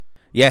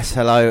Yes,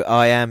 hello,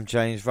 I am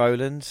James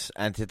Rowlands,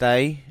 and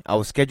today I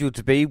was scheduled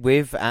to be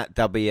with at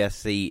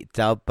WSC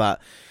Dub,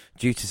 but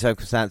due to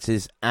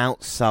circumstances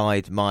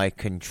outside my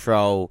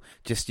control,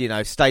 just,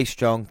 stay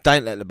strong,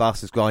 don't let the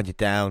bastards grind you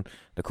down.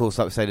 Of course,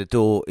 like I say, the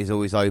door is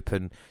always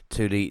open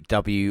to the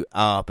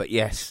WR, but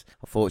yes,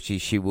 unfortunately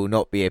she will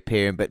not be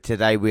appearing, but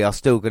today we are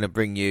still going to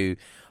bring you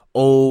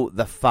all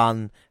the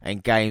fun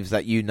and games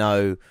that you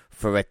know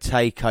for a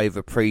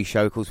Takeover Pre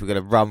Show. Of course, we're going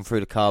to run through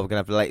the card, we're going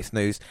to have the latest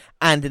news,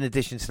 and in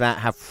addition to that,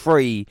 have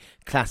 3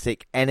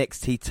 classic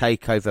NXT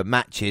Takeover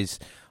matches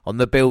on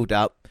the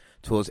build-up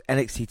towards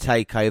NXT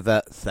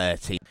Takeover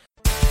 30.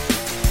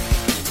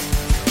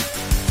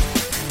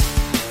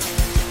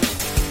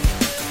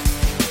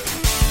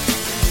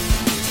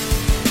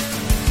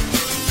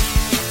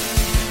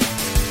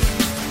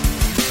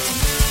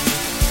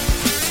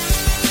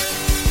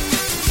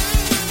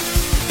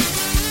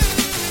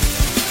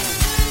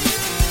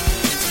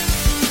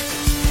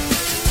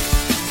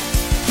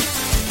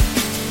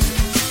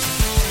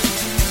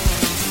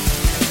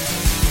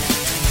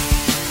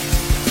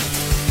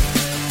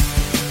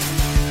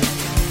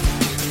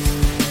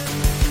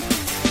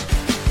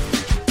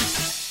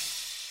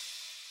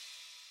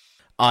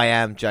 I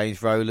am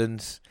James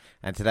Rowlands,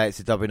 and today it's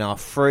the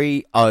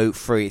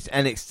WNR303. It's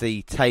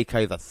NXT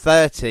Takeover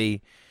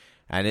 30,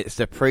 and it's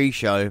the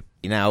pre-show.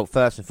 Now,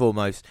 first and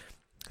foremost,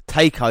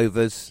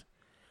 takeovers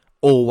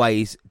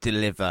always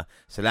deliver,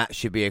 so that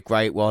should be a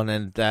great one.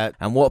 And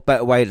what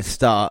better way to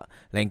start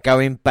than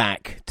going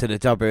back to the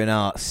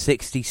WNR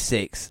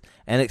 66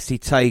 NXT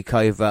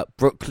Takeover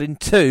Brooklyn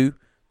 2,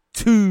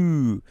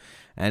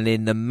 and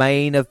in the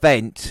main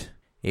event,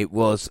 it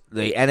was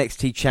the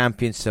NXT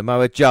champion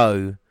Samoa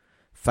Joe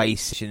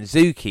face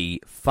Shinsuke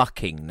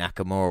fucking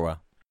Nakamura.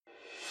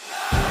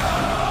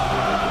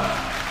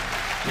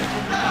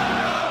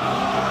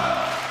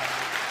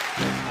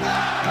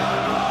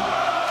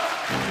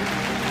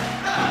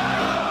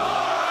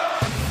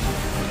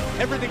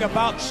 Everything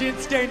about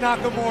Shinsuke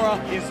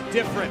Nakamura is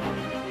different,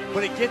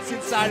 but it gets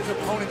inside his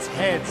opponent's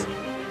heads,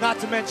 not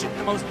to mention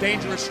the most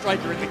dangerous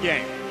striker in the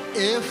game.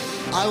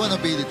 If I want to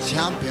be the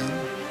champion,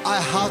 I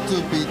have to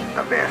be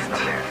the best.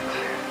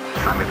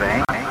 Sami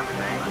Zayn,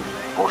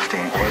 Austin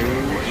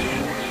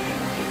Aries,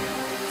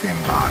 Finn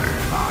Balor.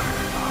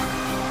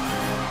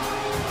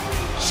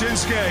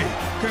 Shinsuke,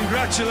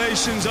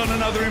 congratulations on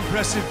another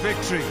impressive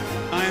victory.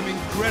 I am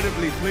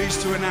incredibly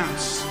pleased to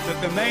announce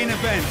that the main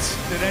event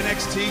at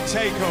NXT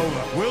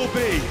Takeover will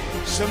be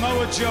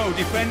Samoa Joe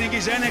defending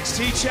his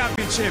NXT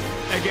Championship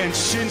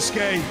against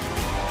Shinsuke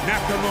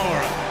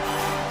Nakamura.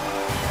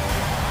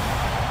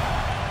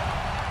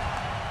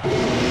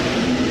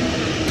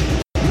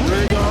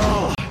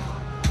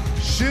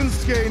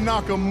 Shinsuke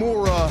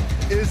Nakamura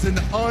is an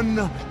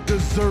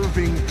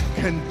undeserving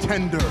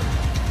contender.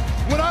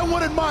 When I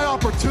wanted my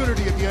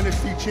opportunity at the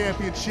NXT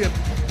Championship,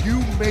 you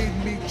made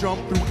me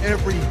jump through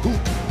every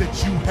hoop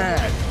that you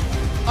had.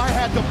 I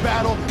had to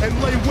battle and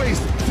lay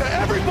waste to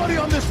everybody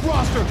on this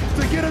roster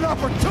to get an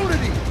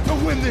opportunity to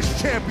win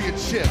this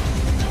championship.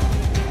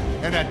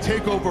 And at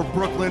TakeOver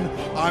Brooklyn,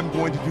 I'm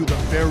going to do the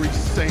very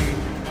same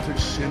to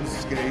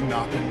Shinsuke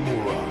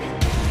Nakamura.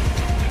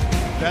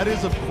 That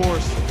is, of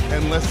course,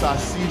 unless I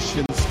see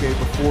Shinsuke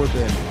before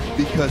then,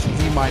 because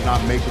he might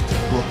not make it to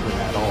Brooklyn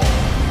at all.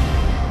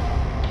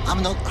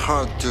 I'm not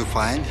hard to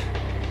find,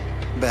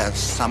 but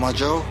Samoa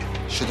Joe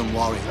shouldn't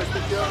worry.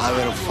 I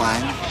will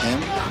find him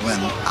when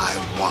I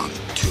want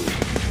to.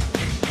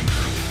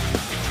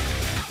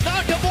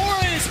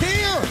 Nakamura is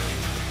here!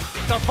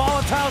 It's a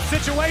volatile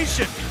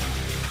situation.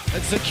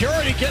 And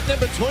security getting in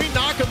between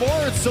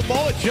Nakamura and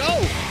Samoa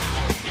Joe.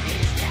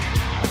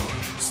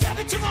 Step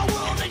into my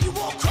world and you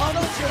won't come.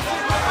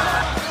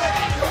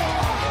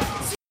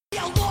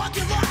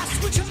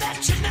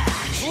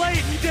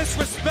 Blatant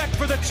disrespect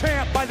for the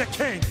champ by the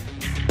king.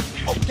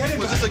 Oh,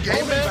 was this a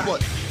game, man?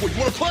 What, you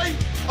want to play?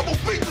 I'm going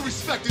to beat the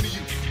respect into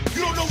you.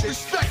 You don't know what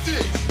respect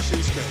is.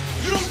 Shinsuke.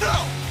 You don't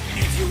know.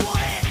 If you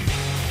want it,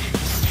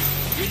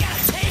 you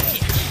gotta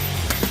take it.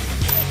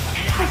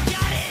 And I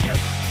got it.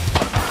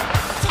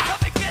 So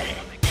come and get it.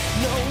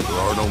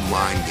 There are no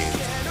mind games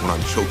when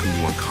I'm choking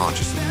you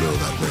unconscious in the middle of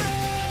that ring.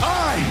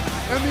 I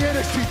am the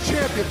NXT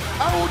champion.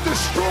 I will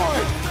destroy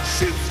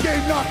Shinsuke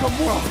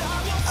Nakamura.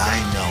 I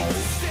know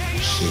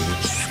he's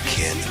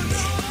scared of me.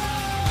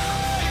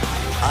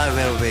 I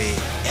will be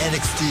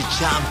NXT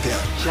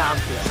champion.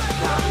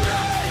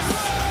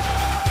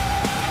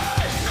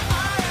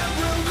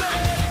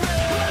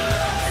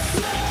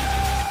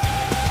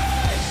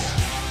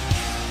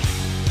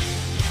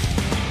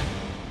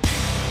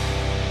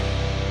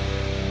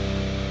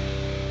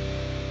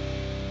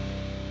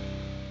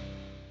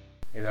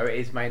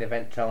 It is main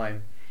event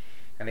time,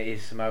 and it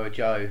is Samoa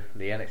Joe,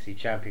 the NXT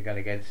champion, going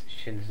against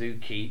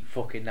Shinsuke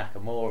fucking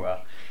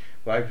Nakamura.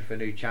 We're hoping for a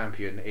new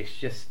champion. It's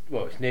just,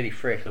 it's nearly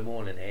 3 o'clock in the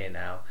morning here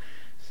now,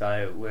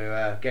 so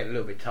we're getting a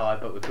little bit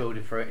tired, but we're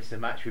building for it. It's a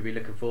match we'll be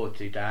looking forward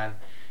to, Dan.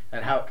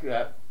 And how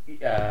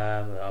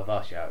I've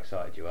asked you how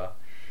excited you are.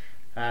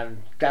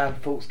 And Dan,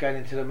 thoughts going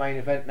into the main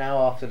event now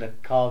after the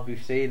card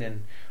we've seen,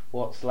 and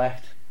what's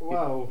left?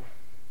 Well,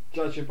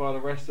 judging by the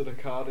rest of the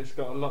card, it's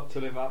got a lot to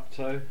live up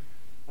to.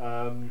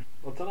 I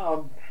don't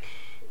know.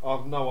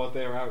 I've no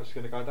idea how it's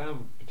going to go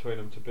down between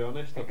them, to be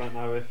honest. I don't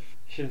know if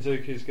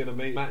Shinzuki's going to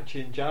meet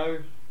matching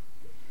Joe.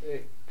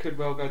 It could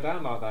well go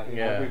down like that. You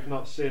know,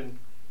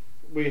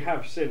 we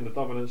have seen the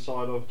dominant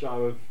side of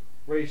Joe of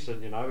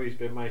recent. You know, he's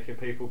been making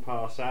people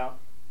pass out.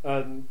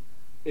 And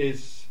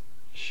is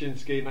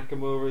Shinsuke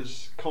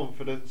Nakamura's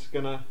confidence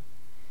going to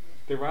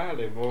derail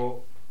him,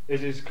 or is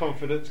his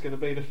confidence going to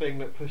be the thing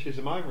that pushes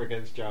him over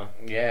against Joe?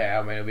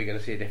 Yeah, I mean, are we going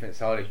to see a different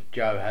side if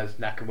Joe has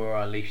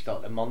Nakamura unleashed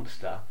like the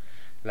monster?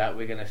 That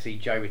we're going to see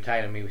Joe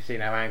retain. I mean, we've seen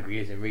how angry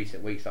he is in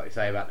recent weeks, like you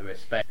say, about the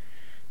respect.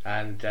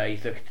 And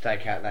he's looking to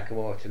take out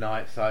Nakamura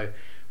tonight. So,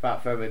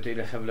 without further ado,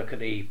 let's have a look at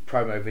the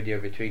promo video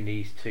between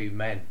these two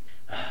men.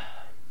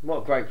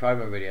 What a great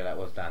promo video that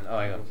was, Dan. Oh,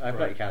 hang on. I've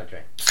got your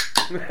calendar.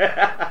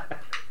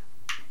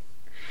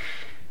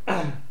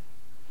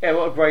 Yeah,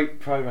 what a great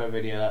promo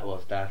video that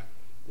was, Dan.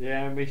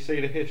 Yeah, and we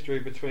see the history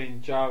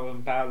between Joe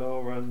and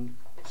Balor and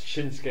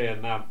Shinsuke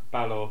and now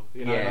Balor.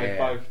 You know, they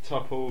both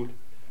toppled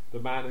the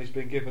man who's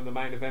been given the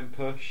main event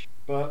push.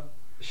 But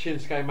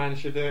Shinsuke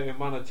managed to do it in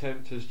one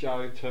attempt as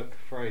Joe took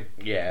 3.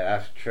 Yeah,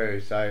 that's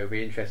true. So it'll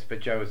be interesting. But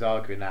Joe was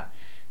arguing that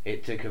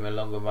it took him a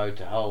longer road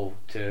to hoe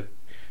to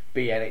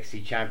be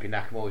NXT champion.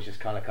 Nakamura's just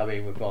kind of come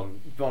in with one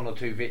or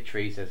two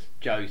victories, as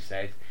Joe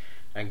said,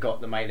 and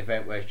got the main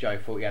event, whereas Joe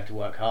thought he had to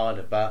work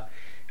harder. But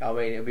I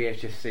mean, it'll be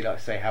interesting to see, like I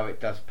say, how it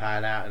does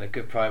pan out. And a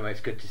good promo.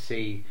 It's good to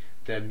see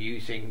them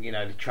using, you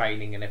know, the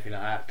training and everything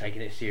like that,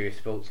 taking it serious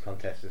sports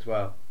contest as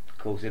well. Of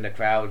course, in the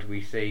crowd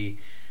we see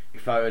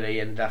Foley,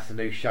 and that's the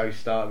new show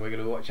starting. We're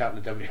going to watch out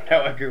the W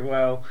Network as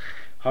well.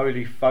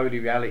 Holy Foley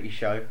reality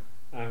show.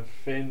 And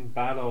Finn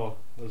Balor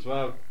as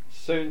well,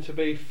 soon to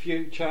be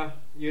future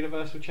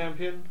Universal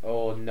Champion.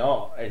 Or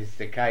not, is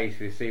the case.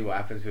 We'll see what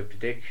happens with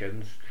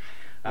predictions.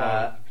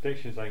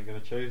 Predictions ain't going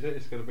to choose it.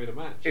 It's going to be the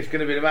match. It's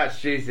going to be the match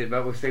Tuesday,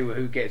 but we'll see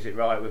who gets it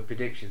right with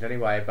predictions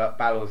anyway. But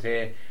Balor's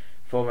here,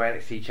 former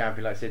NXT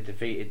champion, like I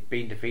said,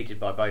 been defeated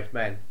by both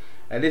men.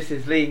 And this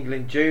is Lee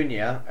England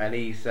Jr. and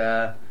he's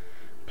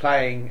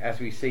playing,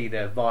 as we see,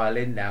 the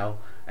violin now,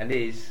 and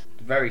is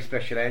very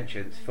special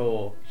entrance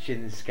for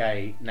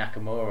Shinsuke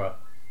Nakamura.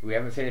 We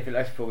haven't seen anything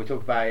else before. We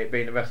talk about it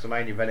being the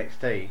WrestleMania of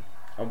NXT,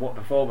 and what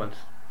performance.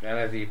 And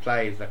as he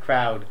plays, the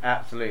crowd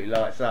absolutely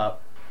lights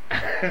up.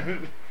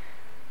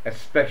 A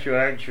special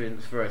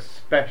entrance for a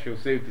special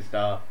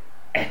superstar.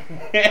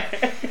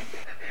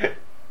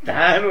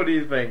 Dan, what do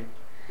you think?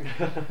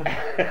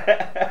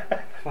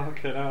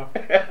 Fucking hell.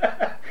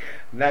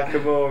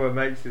 Nakamura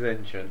makes his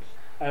entrance.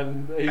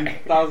 And he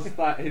does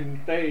that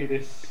indeed.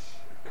 It's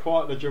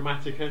quite the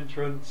dramatic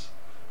entrance.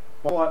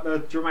 Quite the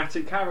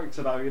dramatic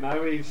character though, you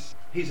know.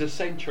 He's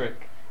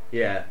eccentric.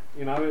 Yeah.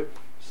 You know, it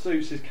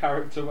suits his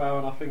character well,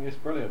 and I think it's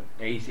brilliant.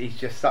 He's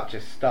just such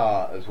a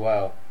star as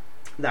well.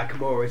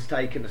 Nakamura has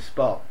taken the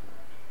spot.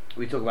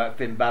 We talk about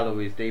Finn Balor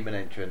with his demon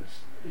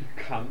entrance. You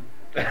cunt.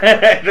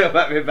 Talk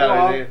about Finn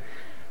Balor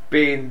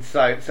being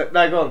so...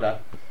 No, go on, Dan.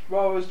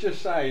 Well, I was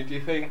just saying, do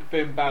you think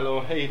Finn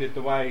Balor heeded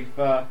the way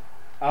for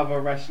other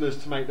wrestlers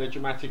to make their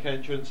dramatic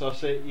entrance? I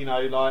see, you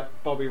know,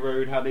 like Bobby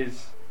Roode had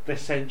his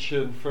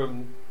descension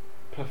from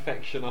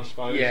perfection, I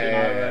suppose.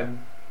 Yeah. And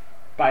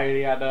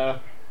Bailey had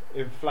a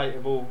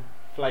inflatable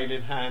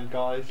flailing hand,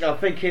 guys. I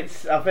think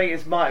it's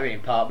might have been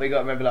part, but you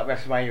got to remember, like,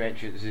 WrestleMania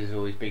entrances has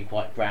always been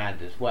quite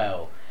grand as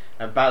well.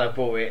 And Balor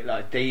brought it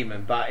like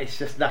demon, but it's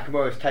just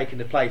Nakamura's taken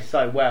the place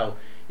so well.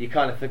 You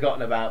kind of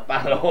forgotten about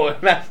Balor,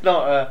 and that's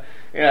not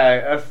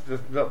that's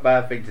not a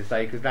bad thing to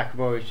say, because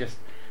Nakamura is just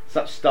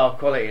such star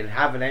quality, and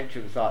have an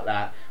entrance like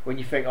that when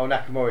you think, oh,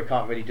 Nakamura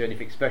can't really do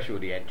anything special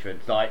with the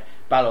entrance, like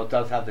Balor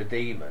does have the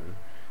demon,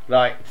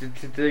 like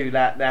to do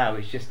that now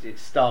is just,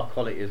 it's star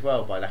quality as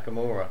well by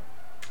Nakamura,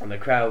 and the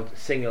crowd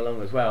sing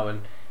along as well,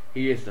 and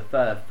he is the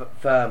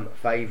firm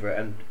favourite,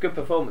 and good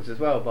performance as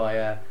well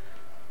by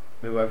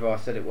whoever I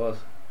said it was.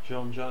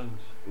 John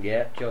Jones.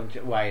 Yeah,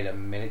 wait a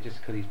minute,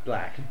 just because he's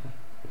black.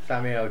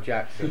 Samuel L.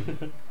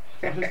 Jackson.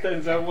 That was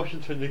Denzel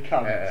Washington, you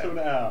cunt. Sort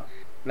it out.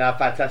 No,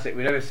 fantastic.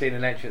 We've never seen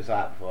an entrance like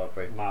that before, have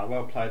we? No,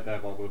 well played there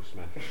by Will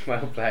Smith.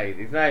 Well played.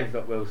 His name's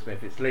not Will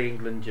Smith, it's Lee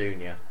England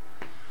Jr.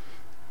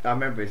 I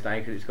remember his name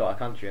because it's got a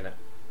country in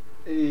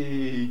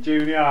it.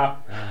 Junior.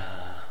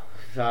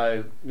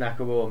 So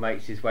Nakamura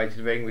makes his way to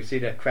the ring. We see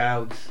the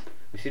crowds.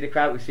 We see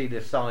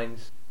the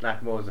signs.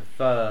 Nakamura's a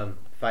firm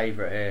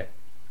favourite here.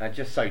 And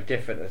just so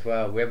different as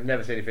well. We have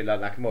never seen anything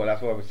like Nakamura.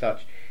 That's why we're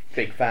such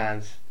big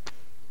fans.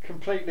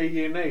 Completely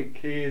unique.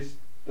 He is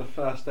the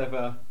first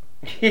ever.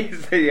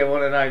 He's the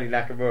one and only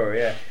Nakamura,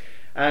 yeah.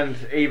 And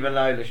even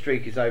though the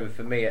streak is over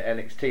for me at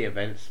NXT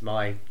events,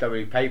 my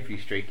WWE pay-per-view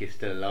streak is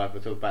still alive.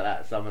 We'll talk about that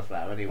at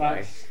SummerSlam anyway.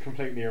 That's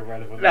completely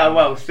irrelevant. No,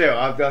 well, still,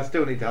 I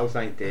still need to hold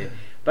something dear.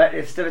 But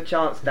there's still a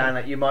chance, Dan,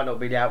 that you might not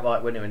be the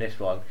outright winner in this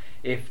one.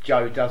 If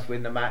Joe does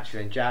win the match,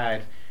 then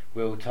Jad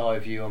will tie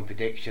with you on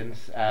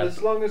predictions.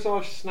 As long as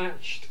I've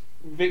snatched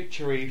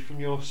victory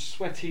from your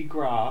sweaty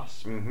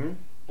grasp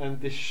and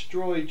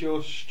destroyed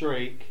your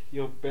streak,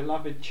 your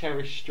beloved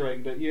cherished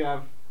streak that you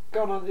have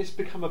gone on. It's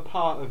become a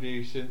part of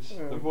you since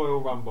the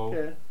Royal Rumble.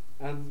 Yeah.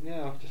 And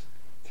yeah, I've just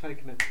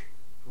taken it.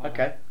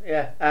 Okay,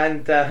 yeah,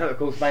 and of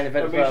course main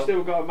event as But we've well.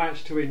 still got a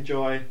match to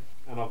enjoy,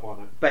 and I've won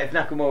it. But if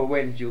Nakamura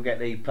wins, you'll get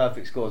the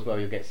perfect score as well.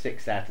 You'll get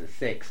 6 out of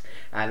 6,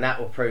 and that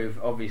will prove,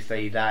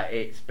 obviously, that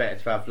it's better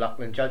to have luck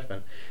than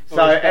judgment.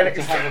 So, Always better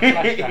to have a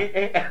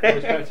flashback.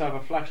 Always better to have a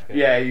flashback.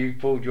 Yeah, you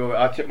pulled your.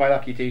 I took my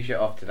lucky T-shirt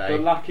off today.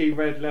 The lucky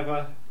red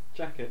leather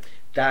jacket.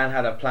 Dan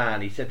had a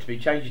plan. He said to me,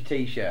 "Change your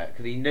T-shirt,"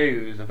 because he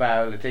knew it was a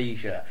Viola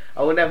T-shirt.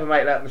 I will never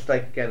make that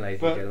mistake again,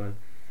 ladies and gentlemen.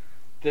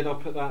 Did I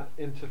put that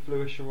into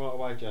fruition right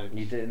away, James?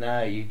 You didn't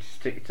know. You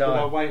just took your Did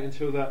I time. wait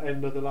until the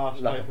end of the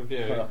last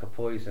pay-per-view? Like a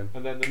poison.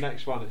 And then the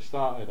next one it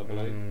started, I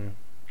believe.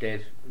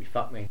 Did. You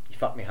fucked me. You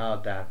fucked me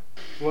hard, Dan.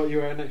 What are you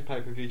wearing next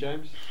pay-per-view,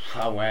 James?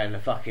 I'm wearing the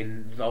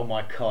fucking. Oh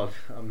my god.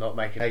 I'm not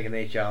taking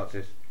any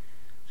chances.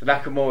 So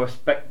Nakamura's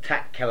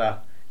spectacular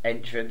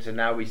entrance, and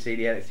now we see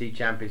the NXT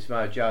champion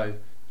Samoa Joe,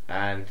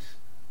 and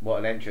what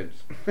an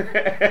entrance.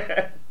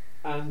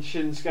 And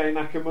Shinsuke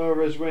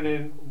Nakamura's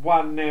winning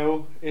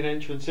 1-0 in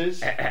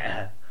entrances.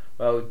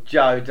 Well,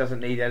 Joe doesn't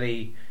need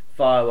any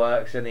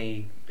fireworks,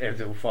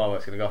 there's all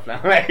fireworks going to go off now.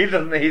 He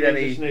doesn't need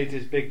any. He just needs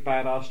his big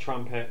badass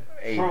trumpet.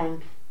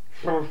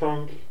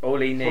 All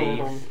he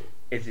needs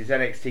is his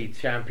NXT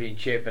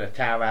championship and a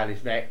towel around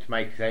his neck to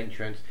make his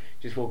entrance.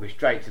 Just walking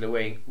straight to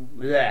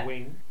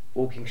the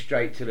walking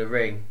straight to the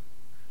ring.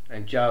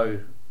 And Joe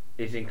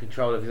is in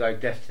control of his own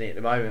destiny at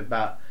the moment,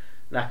 but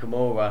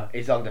Nakamura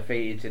is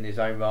undefeated in his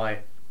own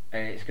right,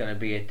 and it's going to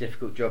be a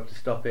difficult job to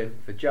stop him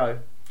for Joe.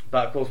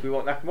 But of course we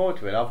want Nakamura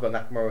to win. I've got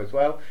Nakamura as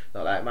well.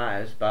 Not that it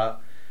matters,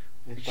 but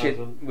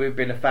we've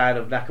been a fan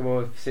of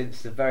Nakamura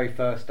since the very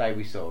first day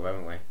we saw him,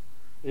 haven't we?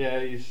 Yeah,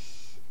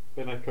 he's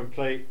been a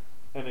complete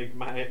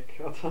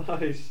enigmatic. I don't know,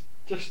 he's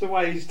just the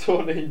way he's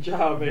taunting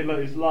Joe. I mean, like,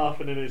 he's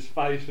laughing in his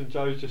face and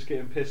Joe's just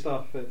getting pissed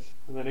off. And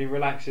then he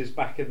relaxes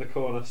back in the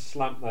corner,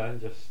 slumped there,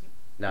 and just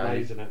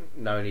blazing it.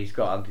 No, and he's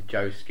got under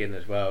Joe's skin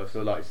as well.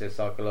 So like I said,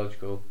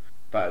 psychological.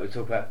 But we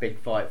talk about big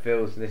fight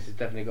feels, and this has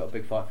definitely got a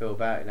big fight feel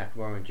about it,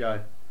 Nakamura and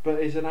Joe. But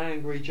is an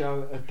angry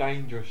Joe a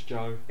dangerous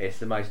Joe? It's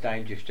the most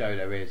dangerous Joe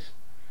there is.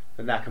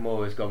 But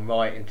Nakamura's gone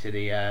right into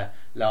the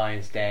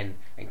lion's den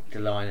and the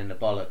lion in the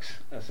bollocks.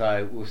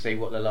 So we'll see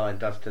what the lion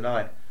does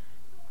tonight.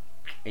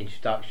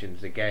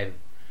 Introductions again.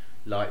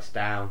 Lights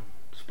down.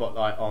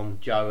 Spotlight on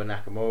Joe and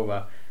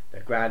Nakamura.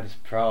 The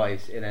grandest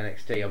prize in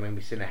NXT. I mean,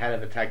 we've seen a hell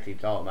of a tag team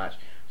title match.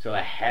 So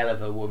a hell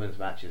of a women's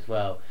match as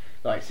well.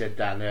 Like I said,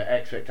 Dan, the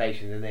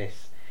expectations in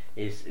this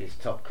is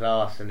top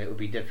class, and it will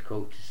be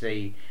difficult to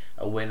see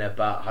a winner,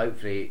 but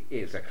hopefully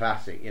it's a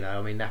classic. You know,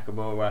 I mean,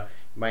 Nakamura,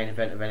 main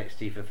event of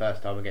NXT for the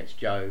first time against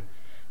Joe,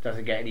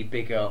 doesn't get any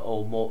bigger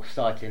or more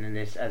exciting in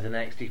this as an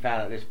NXT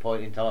fan at this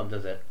point in time,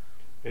 does it?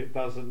 It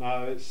doesn't,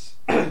 no. It's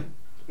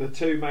the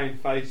two main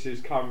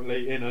faces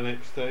currently in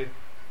NXT,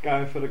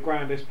 going for the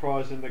grandest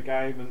prize in the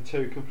game, and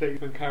two completely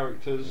different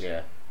characters.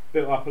 Yeah.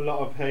 Built up a lot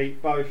of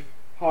heat, both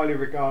highly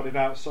regarded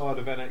outside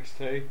of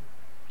NXT.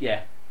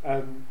 Yeah.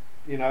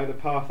 You know, the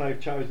path they've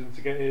chosen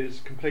to get is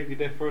completely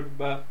different,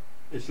 but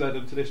it's led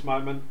them to this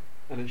moment,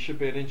 and it should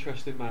be an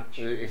interesting match.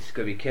 It's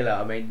going to be killer.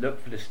 I mean,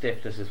 look for the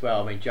stiffness as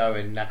well. I mean, Joe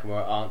and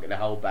Nakamura aren't going to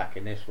hold back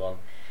in this one,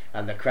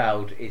 and the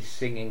crowd is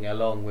singing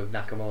along with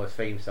Nakamura's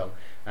theme song,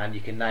 and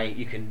you can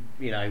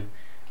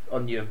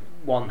on your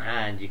one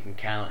hand you can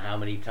count how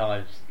many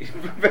times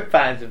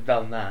fans have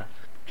done that.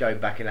 Joe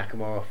backing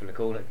Nakamura off in the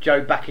corner. It's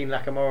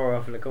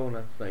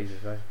not easy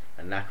to say.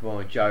 And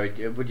Nakamura and Joe,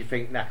 what do you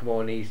think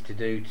Nakamura needs to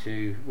do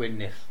to win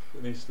this?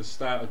 He needs to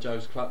stay out of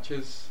Joe's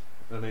clutches,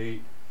 and I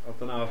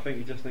don't know, I think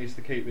he just needs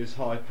to keep his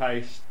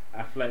high-paced,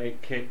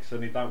 athletic kicks,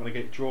 and he don't want to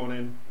get drawn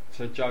in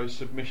to Joe's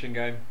submission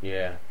game.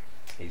 Yeah,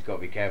 he's got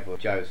to be careful.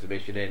 Joe's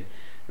submission in,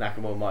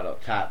 Nakamura might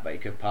not tap, but he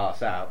could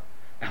pass out.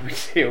 And we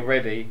see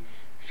already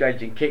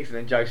exchanging kicks and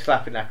then Joe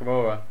slapping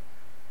Nakamura.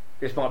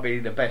 This might be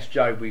the best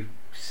Joe we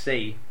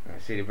see. I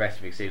see the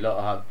wrestling. We see a lot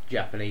of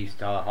Japanese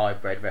style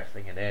hybrid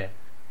wrestling in here.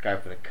 Go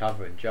for the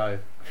cover and Joe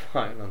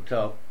fighting on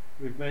top.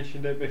 We've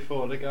mentioned it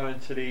before, they're going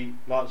to the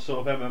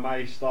sort of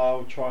MMA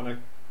style, trying to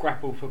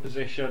grapple for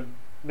position.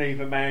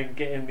 Neither man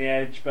getting the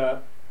edge,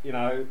 but you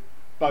know,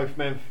 both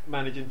men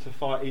managing to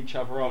fight each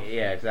other off.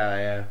 Yeah,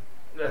 exactly. Yeah.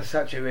 There's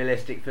such a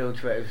realistic feel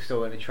to it. We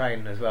saw in the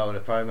training as well in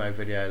the promo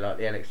video, like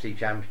the NXT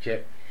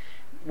Championship.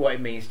 What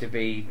it means to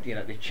be, you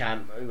know, the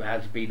champ, who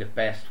has to be the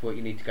best. What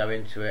you need to go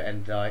into it,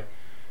 and like,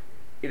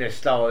 you know,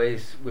 style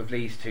is with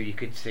these two. You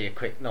could see a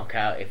quick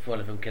knockout if one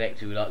of them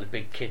connected with like the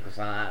big kick or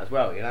something like that as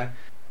well. You know.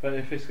 But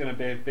if it's going to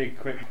be a big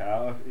quick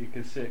out, you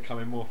can see it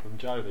coming more from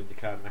Joe than you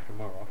can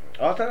Nakamura.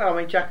 I don't know. I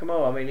mean,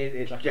 Nakamura. I mean,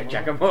 it's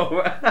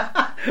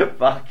Nakamura.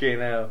 Fucking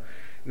hell,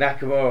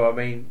 Nakamura. I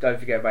mean, don't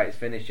forget about his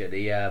finisher.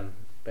 The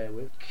bear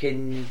with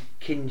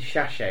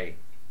Kinshasa,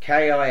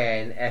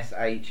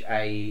 Kinshasa,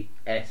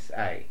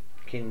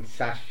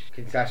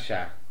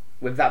 Kinshasa.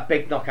 With that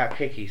big knockout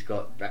kick he's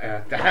got,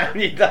 damn,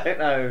 you don't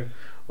know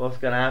what's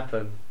going to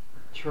happen.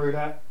 True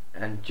that.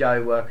 And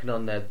Joe working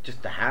on the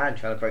hand,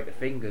 trying to break the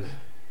fingers.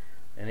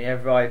 And you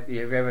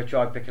ever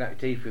tried picking up your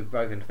teeth with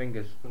broken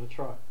fingers? I'm gonna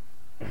try.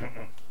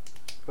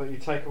 But you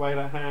take away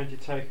that hand, you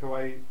take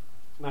away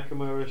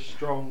Nakamura's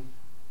strong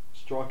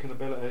striking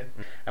ability.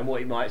 And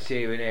what you might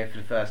see in here for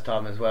the first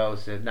time as well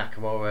is that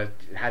Nakamura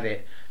had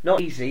it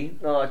not easy,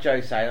 not like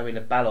Joe saying, I mean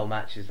the Balor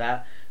match is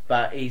that,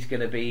 but he's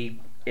going to be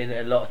in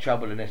a lot of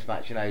trouble in this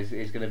match. You know,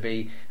 it's going to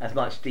be as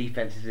much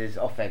defence as is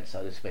offence,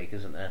 so to speak,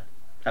 isn't there?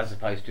 As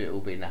opposed to it all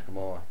being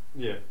Nakamura.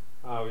 Yeah.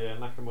 Oh yeah,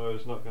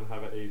 Nakamura's not going to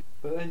have it easy.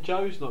 But then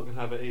Joe's not going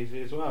to have it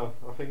easy as well.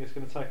 I think it's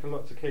going to take a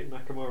lot to keep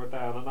Nakamura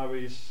down. I know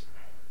he's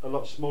a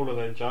lot smaller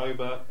than Joe,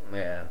 but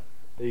yeah,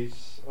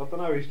 he's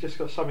just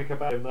got something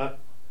about him that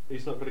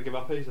he's not going to give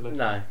up easily.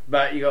 No,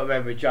 but you got to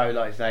remember Joe,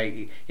 like I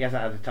say, he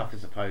hasn't had the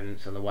toughest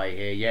opponents on the way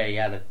here. Yeah, he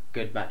had a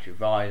good match with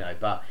Rhino,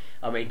 but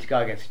I mean, to go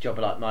against a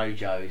jobber like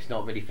Mojo, it's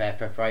not really fair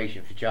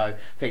preparation for Joe.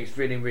 I think it's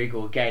really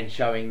Regal again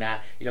showing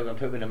that you're not going to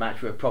put him in a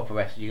match with a proper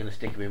wrestler, you're going to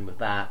stick him in with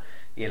that,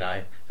 you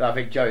know. So I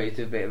think Joe is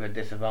a bit of a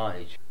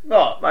disadvantage.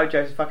 What?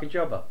 Mojo's a fucking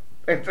jobber.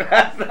 I'm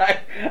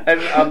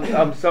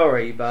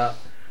sorry, but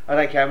I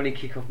don't care how many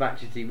kickoff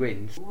matches he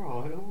wins.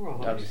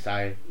 Alright. I'm just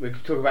saying, we're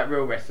talking about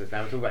real wrestlers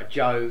now. We're talking about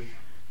Joe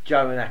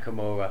and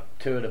Nakamura,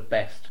 two of the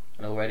best,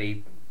 and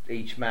already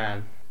each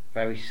man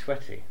very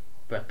sweaty,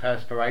 but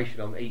perspiration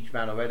on each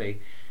man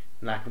already.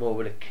 Nakamura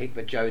with a kick,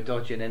 but Joe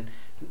dodging, and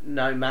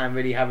no man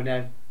really having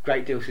a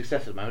great deal of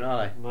success at the moment,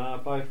 are they?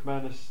 No, both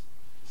men are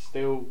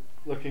still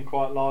looking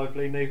quite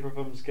lively. Neither of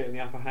them's getting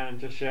the upper hand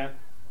just yet,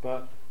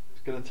 but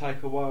it's going to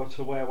take a while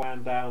to wear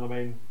one down. I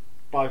mean,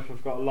 both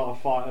have got a lot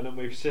of fight in them.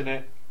 We've seen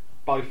it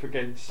both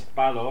against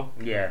Balor.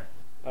 Yeah.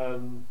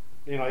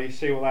 You know, you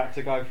see what they had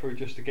to go through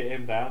just to get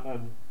him down,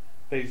 and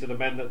these are the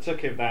men that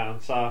took him down.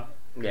 So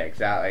yeah,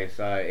 exactly.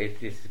 So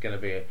this is going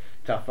to be a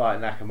tough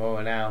fight.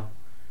 Nakamura now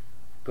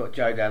got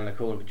Joe down in the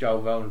corner, but Joe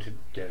rolling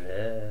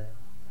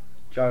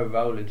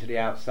to the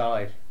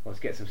outside. Wants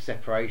to get some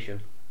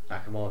separation.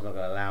 Nakamura's not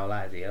going to allow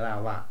that, is he?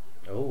 Allow that.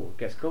 Oh,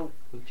 gets caught.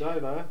 But Joe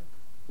though,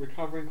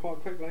 recovering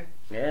quite quickly.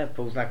 Yeah,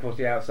 pulls Nakamura to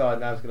the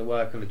outside. Now he's going to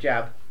work on the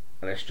jab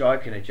and they're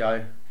striking at Joe.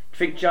 Do you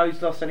think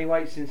Joe's lost any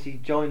weight since he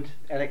joined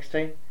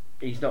NXT?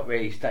 He's not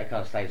really kind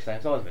of stayed the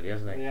same size, really,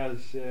 hasn't he? He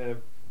has, yeah,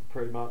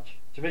 pretty much.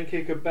 Do you think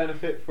he could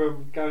benefit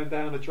from going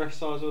down a dress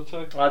size or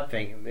two? I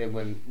think it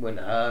wouldn't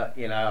hurt.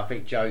 You know, I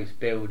think Joe's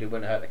build, it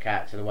wouldn't hurt the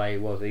Cats in the way he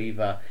was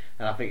either,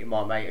 and I think it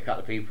might make a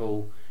couple of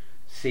people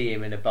see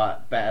him in a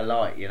better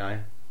light. You know,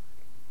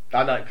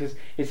 I know, because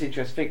it's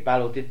interesting. I think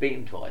Balor did beat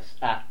him twice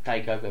at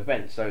Takeover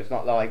events, so it's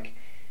not like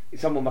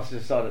someone must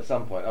have decided at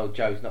some point, oh,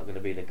 Joe's not going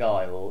to be the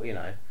guy, or you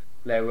know,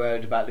 they're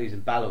worried about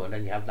losing Balor, and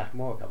then you have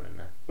Nakamura coming in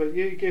there. But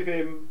you give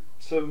him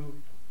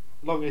some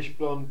longish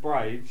blonde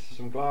braids,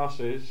 some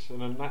glasses,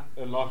 and like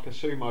a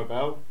sumo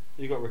belt,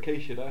 you got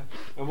Rikishi there.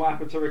 And what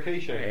happened to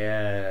Rikishi?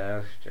 Yeah,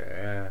 that's true.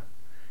 Yeah,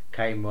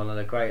 came one of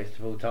the greatest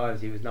of all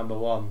times. He was number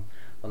one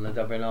on the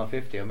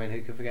WNR303. I mean,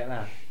 who could forget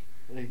that?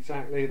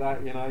 Exactly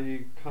that. You know,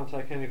 you can't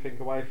take anything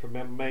away from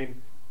him. I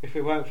mean, if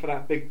it weren't for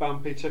that big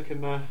bump he took in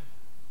the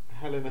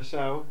Hell in a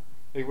Cell,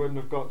 he wouldn't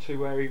have got to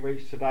where he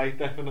reached today.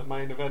 Definite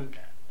main event.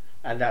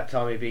 And that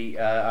time he beat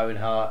Owen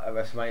Hart at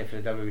WrestleMania for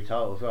the WWE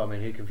title as well. I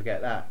mean, who can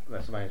forget that?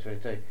 WrestleMania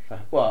 22.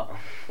 What?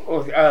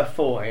 Or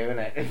 4 here, isn't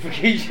it? If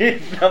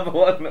Rikishi's number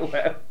one as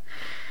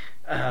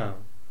well.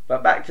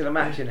 But back to the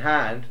match in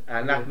hand,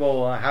 and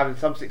Nakamura having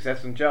some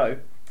success on Joe.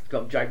 He's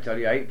got him draped on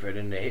the apron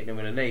and they're hitting him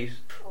with the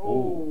knees.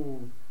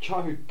 Oh,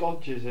 Joe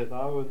dodges it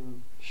though,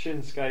 and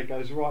Shinsuke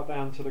goes right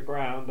down to the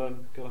ground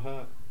and it's going to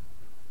hurt.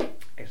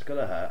 It's going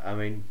to hurt. I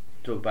mean,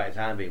 talk about his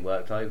hand being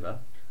worked over.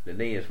 The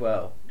knee as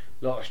well.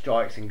 A lot of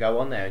strikes can go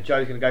on there, and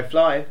Joe's going to go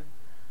flying.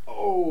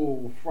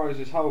 Oh, throws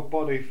his whole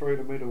body through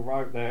the middle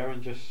rope there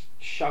and just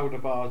shoulder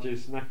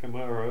barges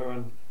Nakamura,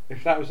 and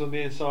if that was on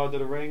the inside of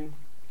the ring,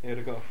 he would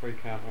have got a free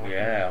count.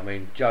 Yeah, I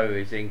mean, Joe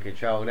is in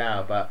control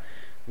now, but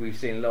we've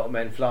seen a lot of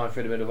men flying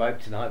through the middle rope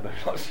tonight, but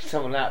not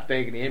someone that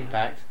big in the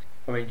impact.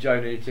 I mean,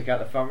 Joe nearly took out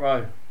the front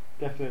row.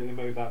 Definitely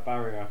moved that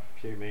barrier a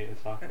few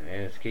metres up.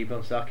 Yeah, just keep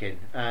on sucking.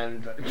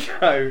 And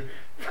Joe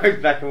throws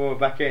Nakamura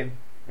back in.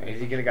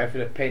 Is he going to go for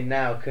the pin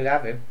now? Could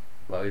have him.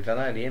 Well, we don't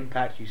know, the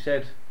impact you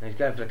said. He's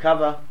going for the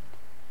cover.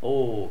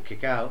 Oh,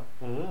 kick out.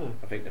 I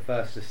think the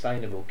first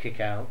sustainable kick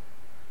out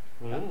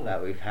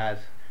that we've had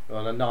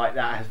on a night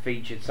that has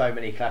featured so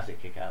many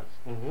classic kick outs.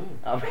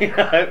 I mean,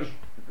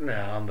 no,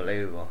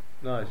 unbelievable.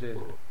 No, it's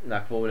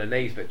Nakamura with the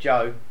knees, but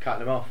Joe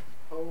cutting them off.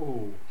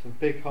 Oh, some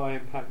big high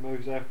impact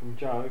moves there from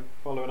Joe,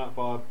 following up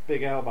by a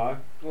big elbow.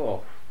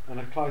 Oh. And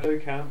a close 2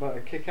 count, but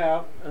a kick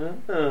out.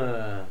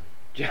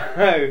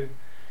 Joe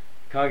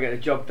can't get the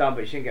job done,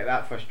 but he shouldn't get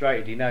that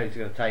frustrated. He knows it's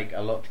going to take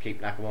a lot to keep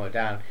Nakamura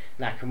down.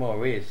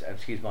 Nakamura is,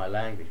 excuse my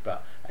language,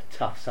 but a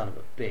tough son of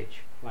a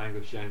bitch.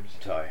 Language, James.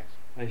 Sorry.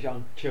 There's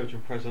young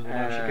children present, and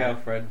that's your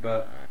girlfriend,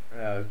 but...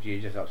 Oh, you're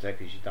just upset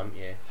because she dumped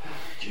you.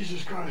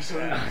 Jesus Christ,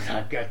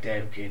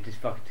 goddamn kid, this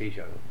fucking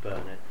t-shirt will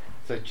burn it.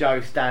 So Joe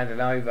standing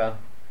over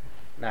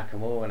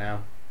Nakamura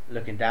now,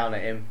 looking down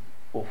at him.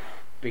 Oof,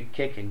 big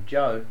kick in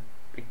Joe.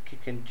 Big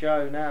kick in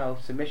Joe now.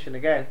 Submission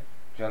again.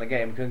 Trying to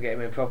get him, couldn't get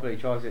him in properly,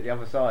 tries it at the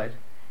other side.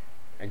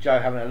 And Joe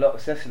having a lot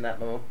of success in that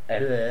moment.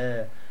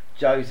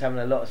 Joe's having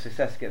a lot of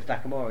success against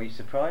Nakamura. Are you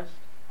surprised?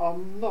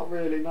 I'm not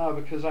really, no,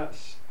 because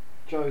that's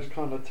Joe's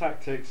kind of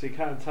tactics. He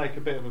can take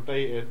a bit of a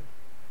beating,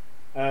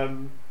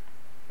 and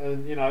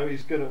you know,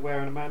 he's good at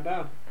wearing a man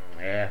down.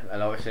 Yeah, and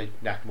like I said,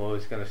 Nakamura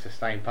is going to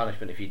sustain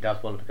punishment if he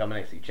does want to become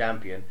an NXT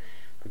champion.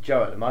 But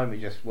Joe at the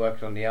moment just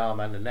working on the arm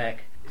and the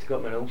neck. He's got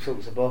him in all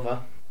sorts of bother.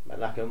 But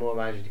Nakamura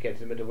managed to get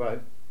to the middle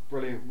rope.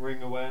 Brilliant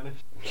ring awareness.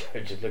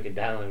 Just looking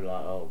down on him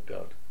like, oh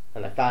god.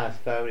 And the fans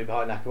firmly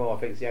behind Nakamura. I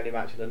think it's the only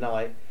match of the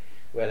night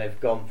where they've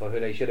gone for who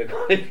they should have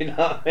gone, if you know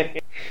what I mean.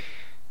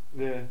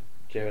 Yeah.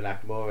 Joe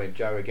Nakamura and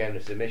Joe again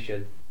with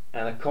submission.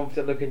 And a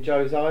confident look in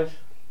Joe's eyes.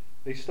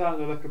 He's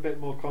starting to look a bit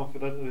more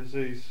confident as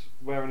he's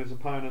wearing his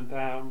opponent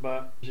down,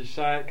 but as you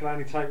say, it can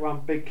only take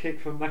one big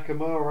kick from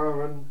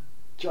Nakamura and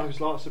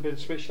Joe's lights have been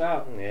switched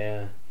out.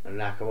 Yeah, and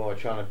Nakamura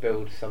trying to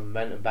build some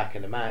momentum back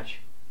in the match.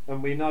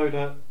 And we know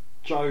that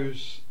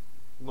Joe's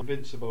not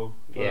invincible,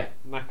 but yeah.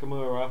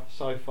 Nakamura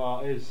so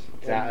far is.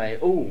 Exactly.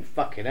 Oh,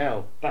 fucking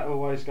hell. That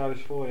always goes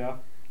for you.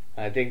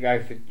 And it didn't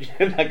go for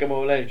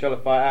Nakamura then, trying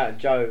to fight out, and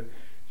Joe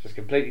just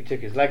completely took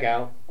his leg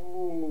out.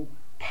 Oh,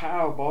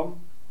 powerbomb.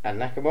 And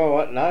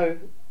Nakamura, no,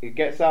 he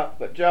gets up,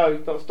 but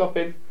Joe's not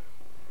stopping.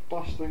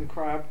 Boston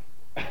Crab.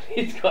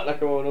 He's got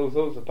Nakamura in all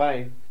sorts of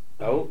pain.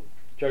 Oh,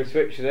 Joe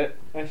switches it.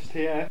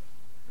 STF.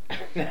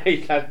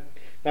 He's had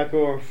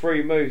Nakamura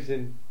 3 moves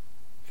in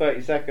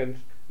 30 seconds.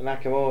 And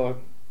Nakamura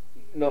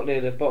not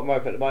near the bottom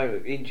rope at the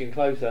moment, inching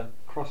closer.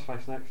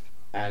 Crossface next.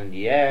 And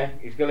yeah,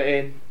 he's got it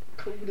in.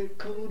 Called it.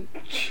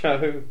 Joe,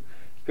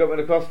 he's got him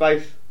in the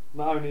crossface.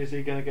 Not only is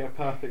he going to get a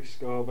perfect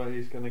score, but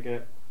he's going to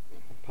get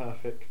a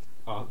perfect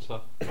answer.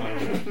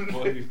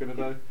 What he's going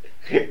to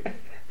do.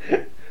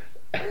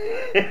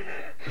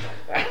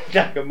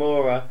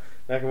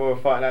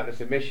 Nakamura fighting out the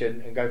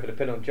submission and go for the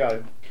pin on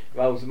Joe,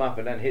 rolls him up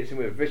and then hits him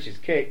with a vicious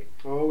kick.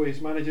 Oh,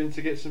 he's managing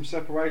to get some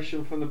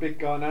separation from the big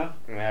guy now.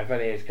 Yeah, if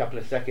only it's a couple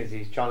of seconds,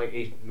 he's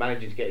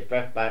managing to get his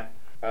breath back.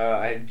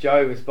 And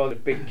Joe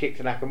responded with a big kick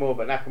to Nakamura,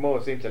 but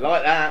Nakamura seems to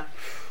like that.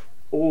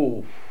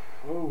 Oh,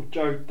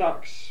 Joe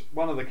ducks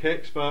one of the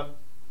kicks, but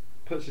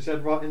puts his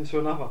head right into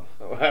another.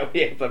 Well,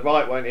 yeah, the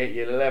right won't hit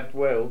you, the left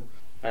will.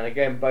 And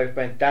again, both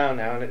bent down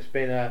now, and it's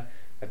been a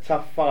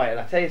tough fight. And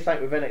I tell you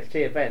something with NXT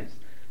events,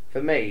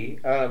 for me,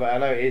 but I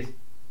know it is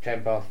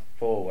 10 past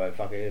 4, whatever the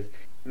fuck it is.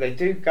 They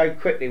do go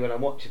quickly when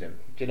I'm watching them.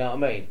 Do you know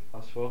what I mean?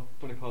 Past 4,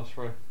 20 past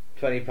 3.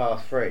 20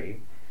 past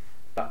 3.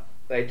 But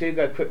they do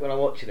go quick when I'm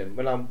watching them.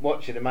 When I'm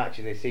watching the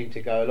matches, they seem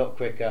to go a lot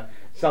quicker.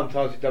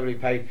 Sometimes with W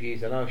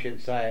pay-per-views, I know I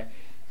shouldn't say it,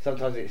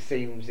 sometimes it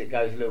seems it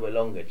goes a little bit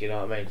longer. Do you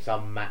know what I mean?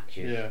 Some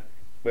matches. Yeah.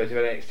 Whereas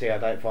with NXT, I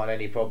don't find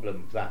any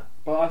problem with that.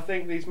 But I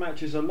think these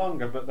matches are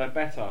longer, but they're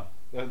better.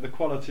 The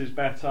quality's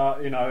better.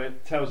 You know,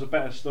 it tells a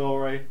better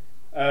story.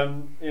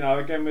 You know,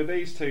 again with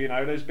these two, you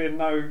know, there's been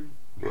no.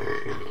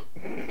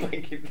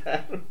 Thank you,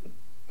 Dan.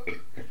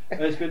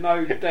 There's been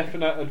no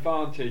definite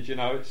advantage. You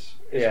know, it's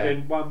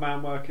been one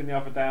man working the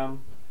other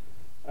down,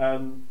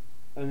 and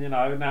you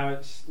know now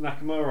it's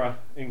Nakamura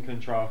in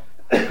control.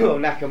 Well,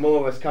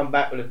 Nakamura's come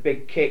back with a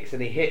big kicks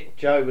and he hit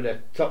Joe with a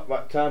top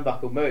right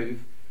turnbuckle move.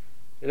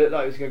 It looked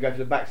like he was going to go for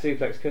the back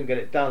suplex, couldn't get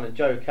it done, and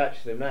Joe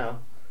catches him now.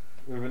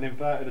 With an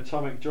inverted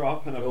atomic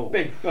drop and a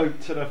big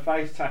boot to the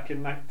face,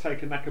 taking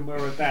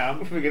Nakamura down.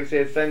 We're going to see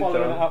a senton.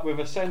 Following it up with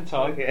a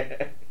senton.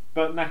 Yeah.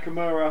 But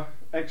Nakamura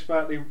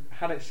expertly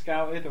had it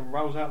scouted and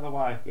rolls out of the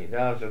way. He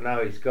does, and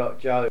now he's got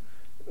Joe.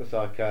 It's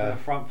like a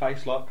front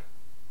face lock.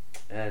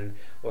 And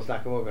what's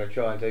Nakamura going to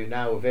try and do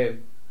now with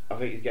him? I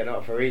think he's getting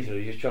up for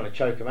easily. He's just trying to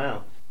choke him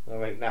out. I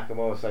think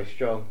Nakamura's so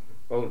strong.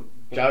 Well,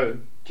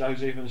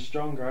 Joe's even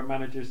stronger and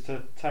manages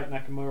to take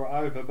Nakamura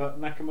over,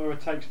 but Nakamura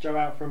takes Joe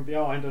out from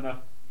behind and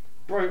a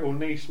brutal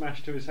knee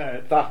smash to his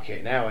head. Fuck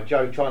it now, and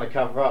Joe trying to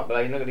cover up,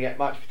 but he's not going to get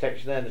much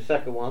protection there in the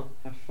second one.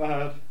 A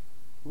third.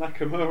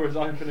 Nakamura's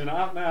opening it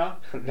up now.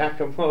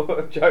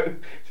 Nakamura, Joe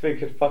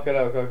thinking, fucking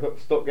hell, I've got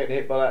to stop getting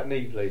hit by that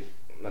knee, please.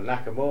 And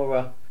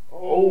Nakamura,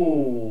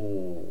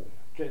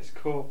 gets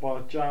caught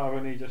by Joe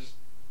and he just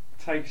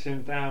takes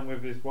him down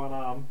with his one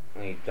arm.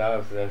 And he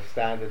does the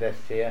standard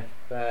STF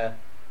there.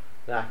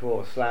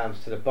 Nakamura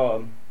slams to the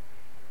bottom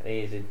and he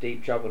is in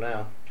deep trouble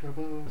now.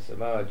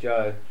 Samoa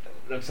Joe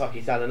looks like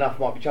he's had enough,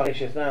 might be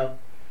challenging now.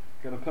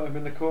 Gonna put him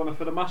in the corner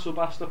for the muscle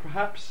buster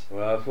perhaps?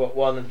 Well, that's what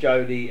won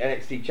Joe the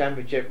NXT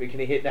Championship. Can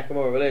he hit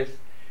Nakamura with this?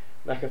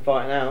 Naka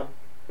fighting out.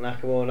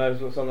 Nakamura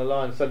knows what's on the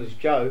line, so does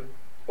Joe.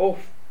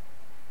 Oof.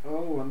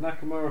 Oh, and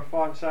Nakamura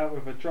fights out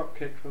with a drop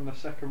kick from the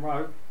second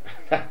rope.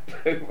 That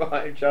boot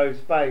right in Joe's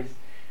face.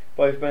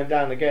 Both men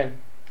down again.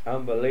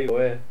 Unbelievable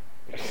here.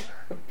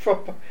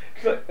 Proper.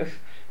 It's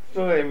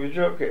not even a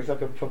drop kick, it's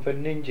like a proper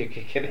ninja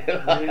kick in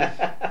it.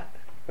 Like.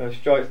 The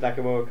strikes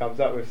Nakamura comes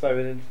up with so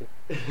innocent.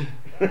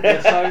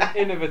 They're so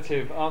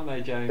innovative, aren't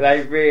they, James?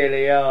 They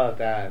really are,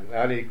 Dan.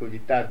 I nearly called you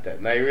Dad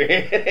then. They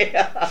really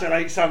are. So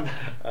like some.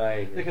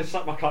 Aye. You can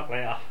suck my cock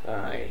later.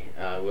 Aye,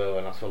 I will,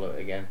 and I'll swallow it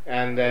again.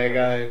 And they're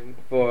going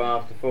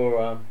forearm after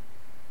forearm.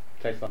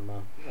 Tastes like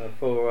mum.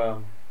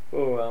 Forearms.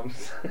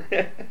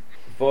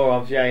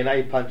 Forearms, yeah, and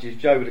he punches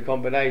Joe with a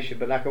combination,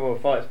 but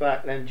Nakamura fights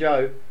back. Then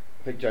Joe,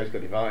 I think Joe's got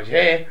the advantage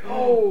here.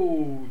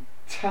 Oh,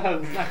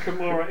 turns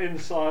Nakamura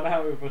inside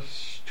out with a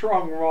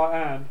strong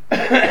right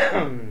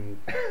hand.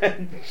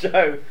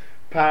 Joe,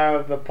 power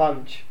of the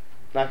punch.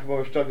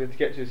 Nakamura struggling to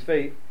get to his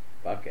feet.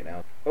 Fucking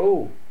hell.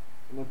 Oh.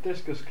 And a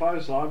discus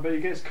clothesline, but he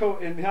gets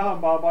caught in the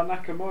armbar by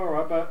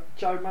Nakamura, but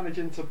Joe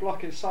managing to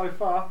block it so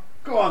far.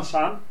 Go on,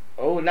 son.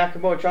 Oh,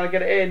 Nakamura trying to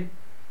get it in.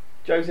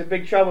 Joe's in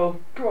big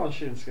trouble. Go on,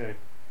 Shinsuke.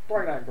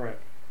 Break that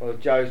grip. Well,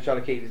 Joe's trying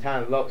to keep his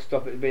hand locked,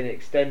 stop it being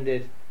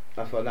extended.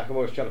 That's why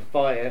Nakamura's trying to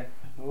fight it.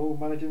 Oh,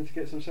 managing to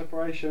get some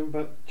separation,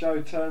 but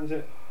Joe turns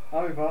it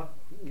over.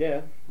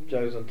 Yeah,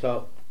 Joe's on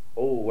top.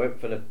 Oh, went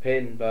for the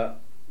pin, but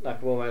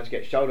Nakamura managed to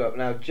get shoulder up.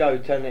 Now Joe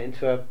turned it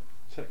into a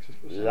Texas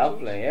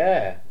lovely,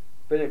 yeah.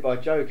 Brilliant by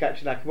Joe,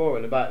 catching Nakamura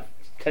in about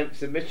 10th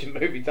submission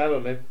move he's done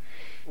on him.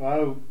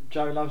 Well,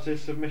 Joe loves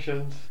his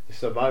submissions. The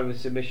Samoan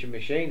submission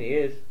machine, he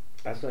is.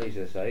 That's not easy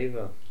to say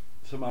either.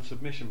 Samoan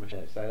submission machine.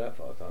 Yeah, say that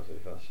 5 times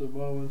really fast.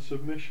 Samoan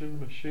submission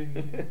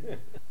machine.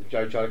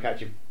 Joe trying to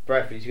catch his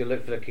breath and he's going to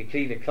look for the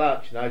Kikina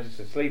clutch. No,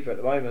 just a sleeper at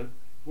the moment.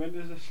 When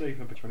does a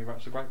sleeper pitch when he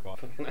wraps a grapevine?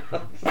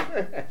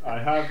 I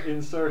have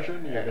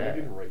insertion, you're going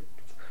to get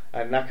raped.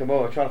 And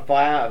Nakamura trying to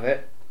fight out of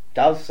it.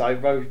 Does so, I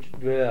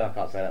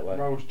can't say that word.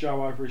 Rolls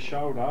Joe over his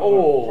shoulder,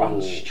 oh,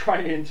 runs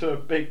straight into a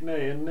big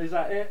knee, and is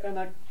that it? And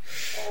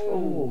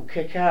oh,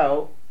 kick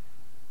out.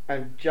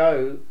 And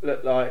Joe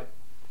looked like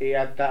he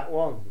had that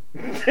one.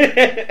 He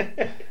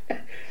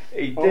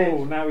did.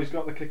 Oh, now he's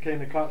got the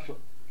Kikina clutch.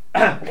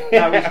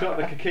 Now he's got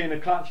the Kikina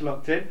clutch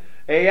locked in.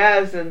 He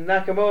has, and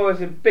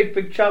Nakamura's in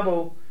big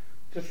trouble.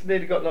 Just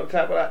nearly got knocked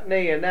out by that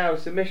knee, and now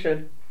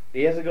submission.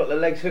 He hasn't got the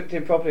legs hooked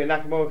in properly, and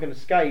Nakamura can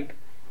escape.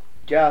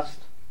 Just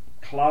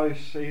close.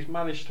 He's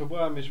managed to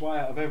worm his way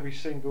out of every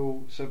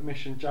single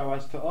submission Joe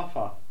has to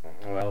offer.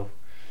 Well,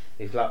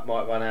 his luck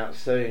might run out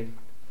soon.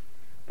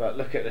 But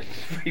look at the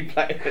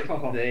replay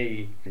of the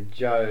knee. And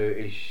Joe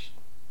is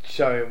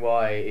showing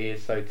why he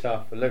is so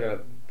tough. And look at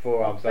the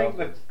forearms. I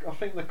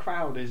think the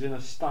crowd is in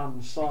a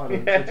stunned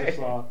silence. They're just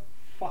like,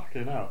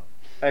 fucking hell.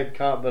 They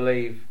can't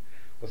believe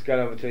what's going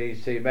on between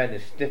these two men, the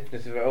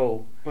stiffness of it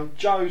all. But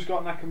Joe's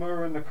got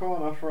Nakamura in the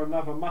corner for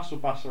another muscle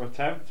buster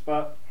attempt,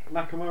 but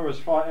Nakamura's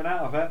fighting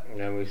out of it.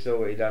 And we saw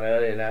what he done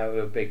earlier now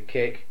with a big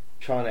kick.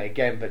 Trying it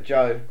again, but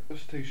Joe...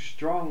 It's too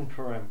strong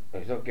for him.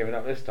 He's not giving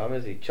up this time,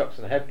 is he? Chops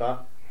on the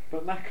headbutt.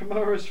 But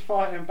Nakamura's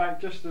fighting back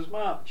just as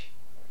much.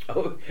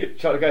 Oh,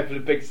 trying to go for the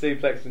big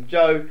suplex from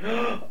Joe.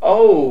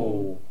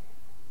 Oh!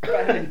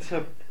 Belly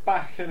to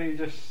back, and he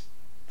just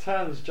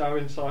turns Joe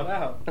inside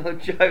out. Oh,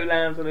 Joe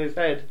lands on his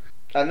head.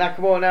 And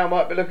Nakamura now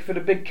might be looking for the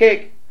big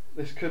kick.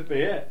 This could be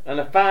it. And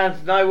the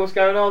fans know what's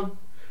going on.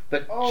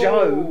 But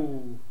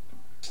Joe...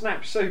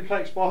 Snap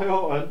suplex by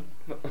Orton.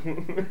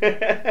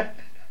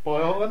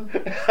 By Orton?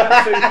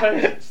 Snap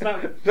suplex.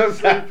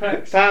 Snap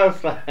suplex. Power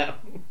slam.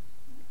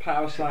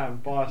 Power slam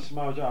by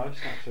Samoa Joe.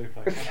 Snap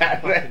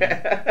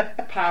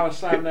suplex. Power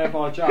slam there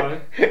by Joe.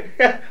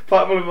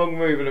 Part of the wrong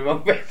move and the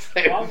wrong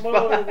wrestler.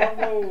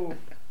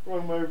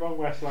 Wrong move, wrong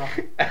wrestler.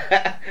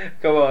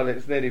 Come on,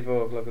 it's nearly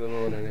 4 o'clock in the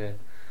morning here.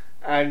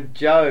 And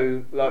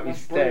Joe, like we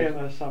said, brilliant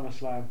at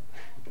SummerSlam.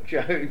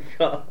 Joe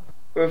got...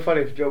 Well,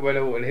 funny if John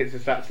Orton hits a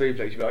snap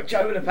suplex, you'd be like,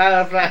 Joe with a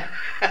power slam.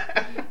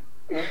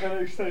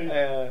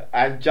 NXT.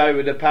 And Joe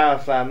with a power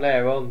slam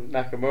there on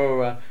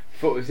Nakamura.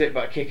 Thought it was it,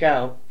 but kick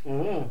out.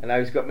 And now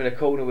he's got him in a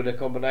corner with the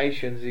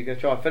combinations. He's going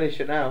to try and finish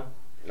it now.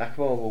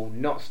 Nakamura will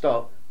not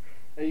stop.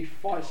 He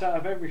fights out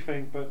of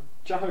everything, but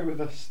Joe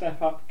with a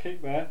step up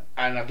kick there.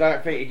 And I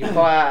don't think he can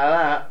fight out of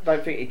that.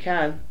 Don't think he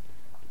can.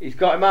 He's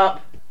got him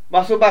up.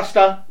 Muscle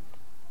buster.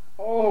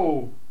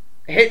 Oh.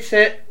 Hits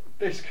it.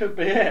 This could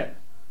be it.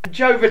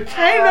 Joe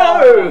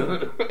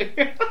Retaino!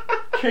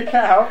 Kick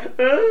out.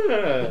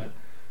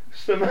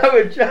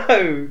 Samoa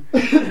Joe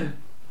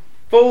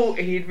thought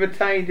he'd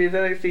retained his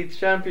NXT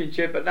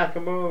Championship, but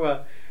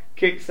Nakamura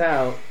kicks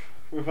out.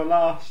 With a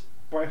last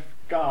breath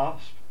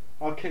gasp,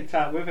 I kicked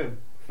out with him.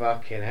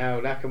 Fucking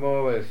hell,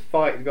 Nakamura's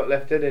fight got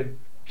left in him.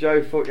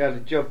 Joe thought he had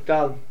the job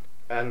done,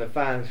 and the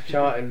fans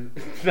chanting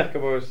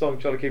Nakamura's song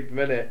trying to keep him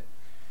in it.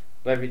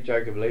 I don't think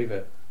Joe can believe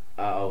it.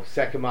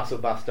 Second muscle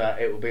buster,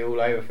 it will be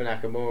all over for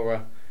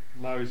Nakamura.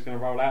 No, he's going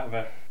to roll out of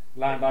it.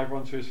 Land over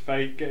onto his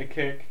feet, get a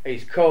kick.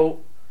 He's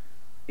caught.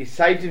 He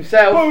saved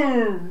himself.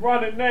 Boom!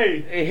 Running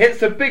knee. He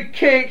hits a big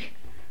kick,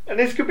 and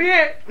this could be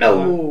it.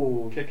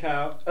 No. Kick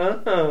out.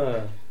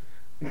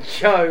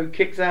 Joe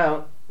kicks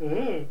out.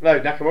 No,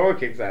 Nakamura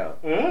kicks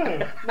out.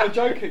 No,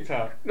 Joe kicked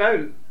out.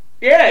 No.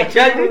 Yeah,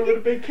 Joe with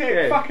a big kick.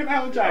 Yeah. Fucking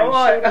hell, James.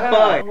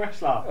 Alright.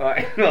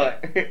 Wrestler.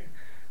 Right.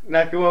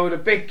 Nakamura with a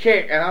big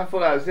kick, and I thought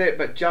that was it,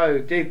 but Joe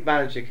did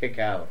manage to kick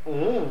out.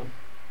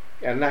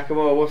 And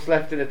Nakamura, what's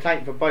left in the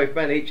tank for both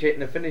men, each hitting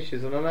the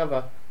finishes on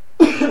another.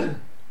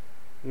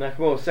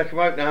 Nakamura, second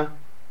rope now,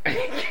 and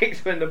he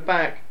kicks him in the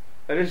back,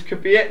 and this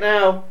could be it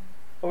now.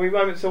 Are we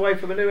moments away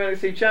from a new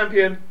NXT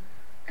champion?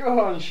 Go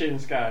on,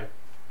 Shinsuke.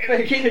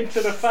 Big kick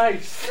to the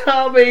face.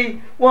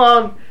 Sabi,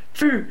 1,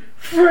 2,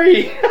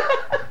 3.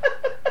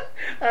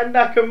 And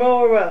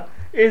Nakamura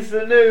is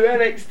the new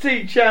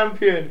NXT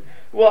champion.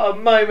 What a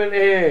moment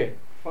here.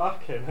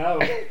 Fucking hell.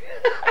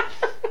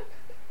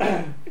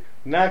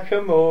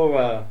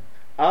 Nakamura.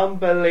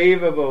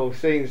 Unbelievable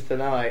scenes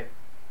tonight.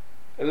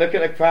 And look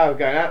at the crowd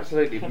going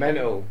absolutely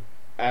mental.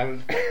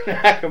 And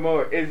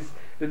Nakamura is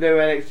the new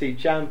NXT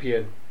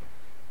champion.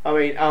 I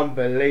mean,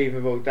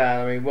 unbelievable,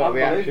 Dan. I mean, what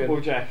Unbelievable,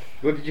 reaction? Jeff.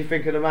 What did you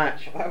think of the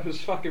match? That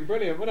was fucking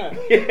brilliant, wasn't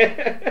it?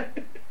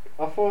 Yeah.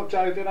 I thought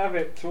Joe did have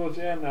it towards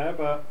the end there,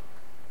 but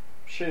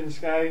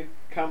Shinsuke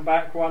come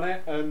back, won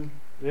it, and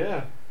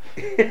yeah.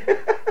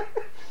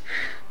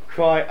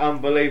 Quite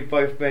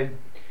unbelievable. Both men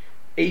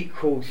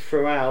equals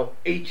throughout,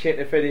 each hit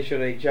the finish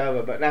on each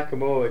other, but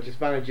Nakamura just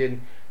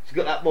managing. He's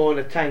got that more in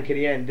the tank in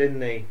the end,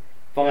 didn't he?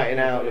 Fighting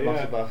out the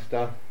Muscle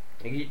Buster.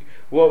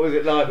 What was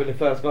it like with the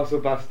first Muscle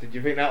Buster? Did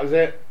you think that was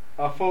it?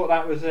 I thought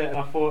that was it, and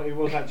I thought he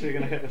was actually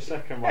going to hit the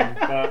second one,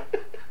 but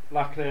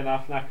luckily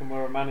enough,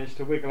 Nakamura managed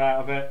to wiggle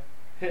out of it,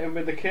 hit him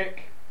with the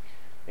kick.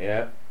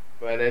 Yeah.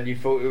 And then you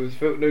thought it was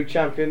the new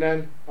champion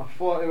then? I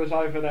thought it was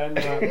over then,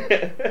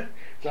 but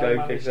Joe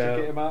managed to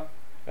get him up.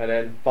 And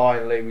then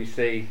finally we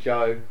see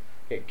Joe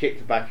get kicked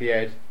to the back of the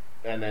head,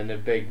 and then the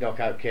big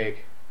knockout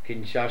kick.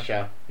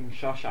 Kinshasa.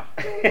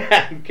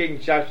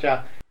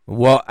 Kinshasa.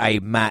 What a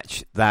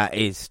match that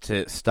is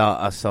to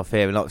start us off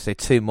here. And like I say,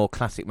 2 more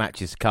classic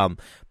matches to come.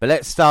 But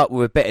let's start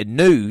with a bit of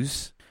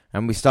news.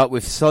 And we start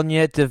with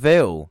Sonya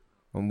Deville.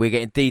 And we're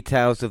getting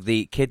details of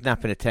the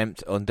kidnapping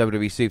attempt on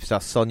WWE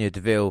superstar Sonya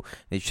Deville.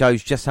 And it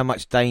shows just how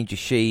much danger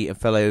she and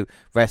fellow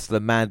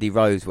wrestler Mandy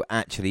Rose were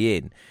actually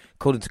in.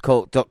 According to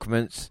court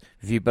documents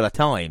reviewed by the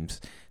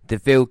Times,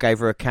 Deville gave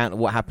her account of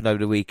what happened over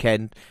the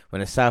weekend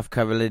when a South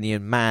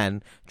Carolinian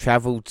man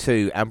travelled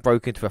to and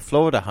broke into a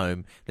Florida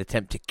home in an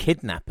attempt to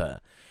kidnap her.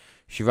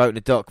 She wrote in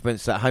the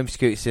documents that home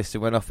security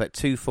system went off at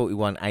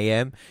 2:41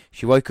 a.m.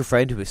 She woke a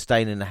friend who was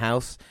staying in the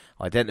house,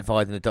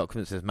 identified in the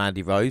documents as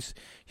Mandy Rose.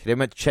 She then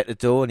went to check the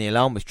door and the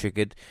alarm was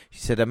triggered. She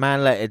said a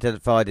man later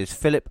identified as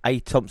Philip A.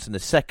 Thompson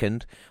II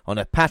on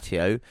her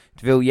patio.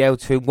 Deville yelled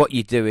to him, "What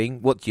you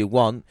doing? What do you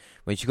want?"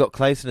 When she got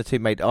close and the two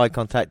made eye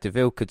contact,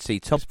 Deville could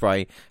see top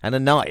spray and a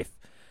knife.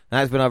 And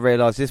that's when I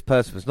realised this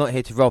person was not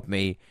here to rob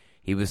me.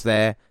 He was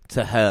there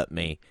to hurt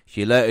me.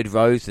 She alerted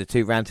Rose, and the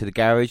two ran to the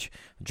garage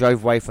and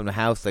drove away from the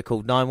house. They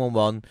called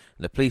 911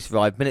 and the police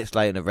arrived minutes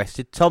later and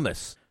arrested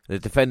Thomas. The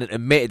defendant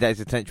admitted that his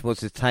intention was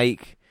to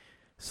take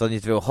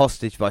Sonya Deville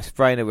hostage by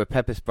spraying her with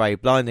pepper spray,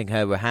 blinding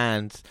her with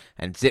hands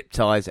and zip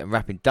ties and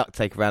wrapping duct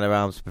tape around her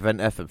arms to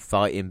prevent her from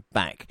fighting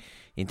back.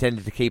 He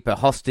intended to keep her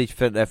hostage,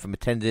 prevent her from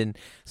attending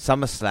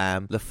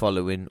SummerSlam the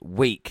following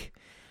week.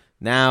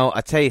 Now, I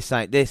tell you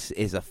something, this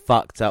is a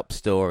fucked up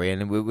story,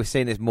 and we're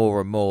seeing this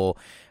more and more,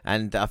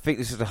 and I think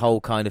this is the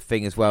whole kind of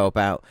thing as well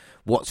about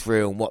what's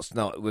real and what's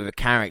not with a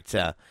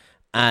character.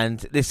 And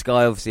this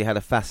guy obviously had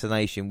a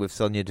fascination with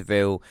Sonya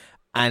Deville,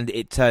 and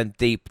it turned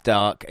deep,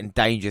 dark, and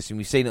dangerous. And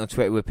we've seen it on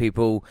Twitter with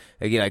people,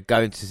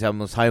 going to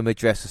someone's home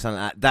address or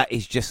something like that. That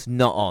is just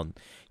not on.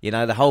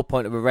 The whole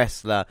point of a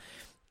wrestler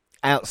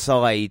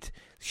outside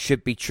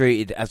should be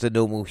treated as a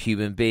normal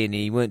human being, and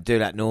he wouldn't do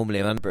that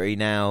normally. I'm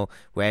now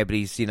where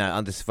everybody's,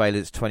 under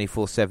surveillance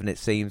 24/7, it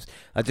seems.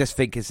 I just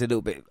think it's a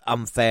little bit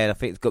unfair. I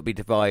think it's got to be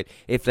divided.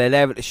 If they're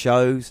there at the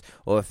shows,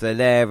 or if they're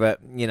there at,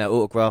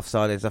 autograph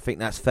signings, I think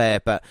that's fair.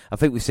 But I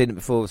think we've seen it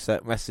before with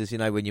certain wrestlers,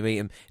 when you meet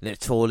them in a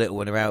toilet or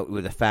when they're out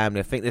with a family,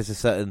 I think there's a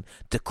certain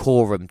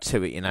decorum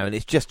to it, and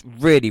it's just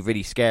really,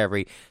 really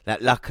scary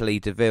that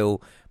luckily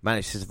Deville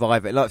managed to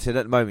survive it. Like I said,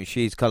 at the moment,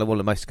 she's kind of one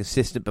of the most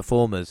consistent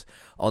performers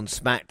on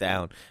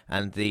SmackDown,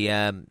 and the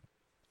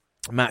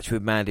match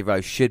with Mandy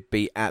Rose should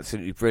be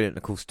absolutely brilliant.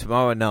 Of course,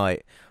 tomorrow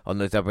night on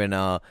the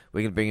WNR,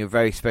 we're going to bring a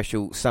very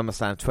special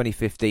SummerSlam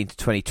 2015 to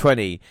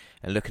 2020,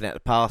 and looking at the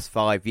past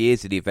 5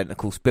 years of the event, of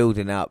course,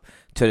 building up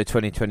to the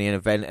 2020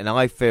 event, and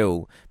I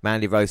feel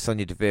Mandy Rose,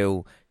 Sonya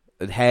Deville,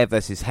 hair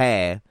versus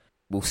hair,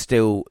 will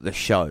steal the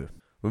show.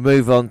 We'll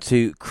move on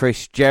to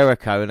Chris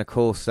Jericho, and of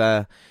course,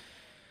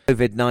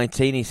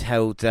 COVID-19, he's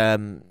held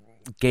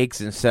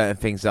gigs and certain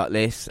things like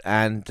this,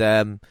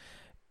 and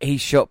he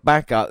shot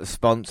back at the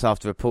response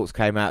after reports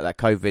came out that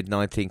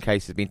COVID-19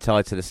 cases had been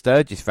tied to the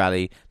Sturgis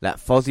rally that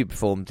Fozzy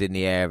performed in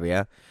the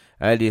area.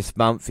 Earlier this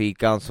month, he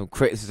garnered some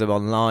criticism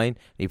online.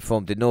 He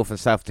performed in North and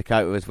South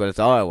Dakota as well as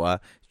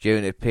Iowa.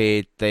 During it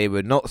appeared they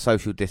were not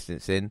social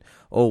distancing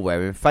or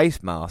wearing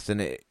face masks,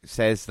 and it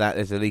says that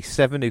there's at least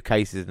 7 new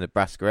cases in the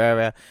Nebraska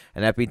area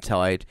and have been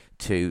tied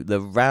to the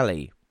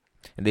rally.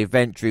 And the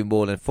event drew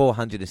more than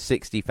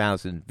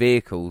 460,000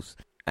 vehicles,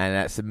 and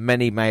that's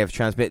many may have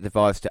transmitted the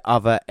virus to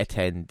other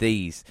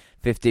attendees.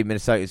 15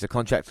 Minnesotans are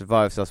contracted with the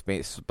virus after being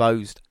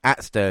exposed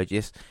at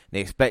Sturgis, and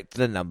they expect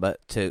the number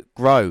to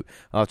grow.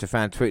 After a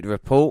fan tweeted a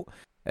report,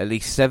 at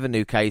least 7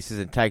 new cases,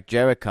 and tagged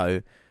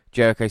Jericho.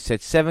 Jericho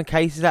said 7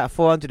 cases out of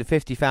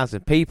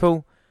 450,000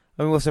 people.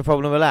 I mean, what's the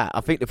problem with that?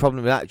 I think the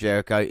problem with that,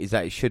 Jericho, is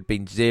that it should have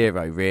been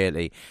 0,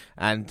 really.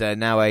 And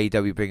now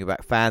AEW bringing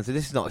back fans. And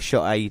this is not a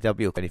shot at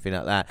AEW or anything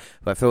like that.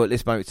 But I feel at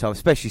this moment in time,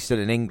 especially still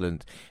in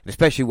England, and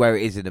especially where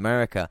it is in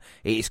America,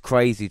 it is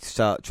crazy to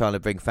start trying to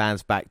bring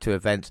fans back to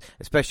events,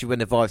 especially when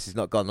the virus is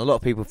not gone. A lot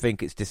of people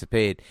think it's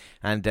disappeared.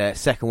 And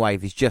second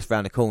wave is just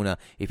round the corner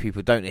if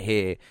people don't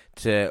adhere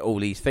to all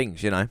these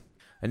things,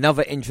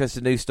 Another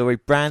interesting news story,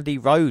 Brandy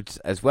Rhodes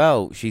as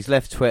well. She's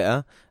left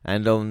Twitter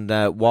and on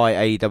why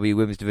AEW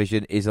Women's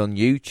Division is on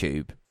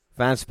YouTube.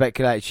 Fans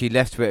speculate she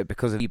left Twitter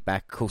because of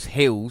feedback. Of course,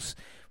 Heels,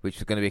 which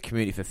was going to be a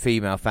community for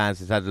female fans,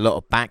 has had a lot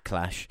of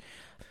backlash.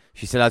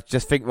 She said, I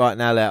just think right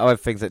now there are other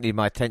things that need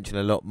my attention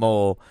a lot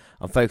more.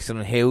 I'm focusing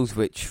on Heels,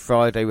 which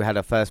Friday we had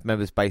our first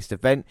members-based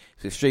event.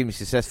 It was extremely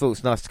successful.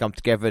 It's nice to come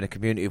together in a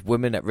community of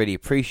women that really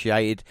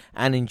appreciated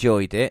and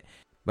enjoyed it.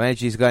 My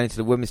energy is going into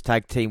the Women's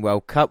Tag Team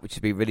World Cup, which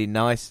would be really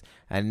nice.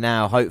 And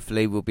now,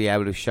 hopefully, we'll be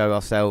able to show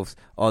ourselves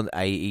on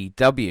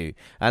AEW.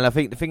 And I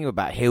think the thing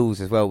about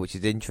Heels as well, which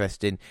is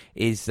interesting,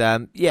 is,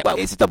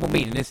 it's a double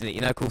meaning, isn't it?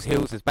 You know, of course,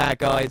 Heels as bad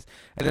guys.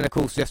 And then, of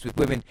course, just with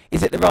women.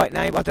 Is it the right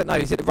name? I don't know.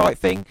 Is it the right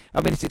thing? I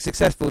mean, if it's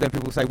successful, then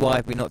people say, why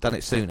have we not done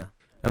it sooner?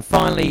 And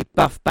finally,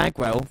 Buff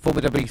Bagwell, former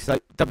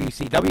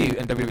WCW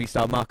and WWE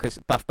star Marcus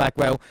Buff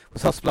Bagwell,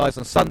 was hospitalised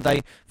on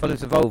Sunday following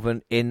his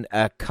involvement in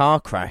a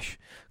car crash.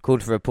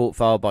 According to a report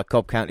filed by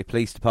Cobb County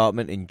Police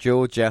Department in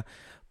Georgia,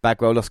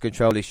 Bagwell lost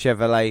control of his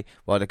Chevrolet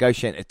while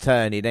negotiating a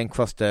turn. He then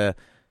crossed a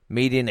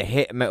median,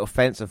 hit a metal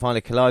fence, and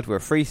finally collided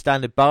with a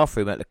freestanding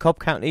bathroom at the Cobb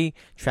County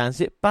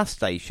Transit bus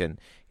station.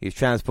 He was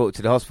transported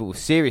to the hospital with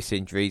serious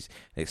injuries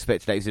and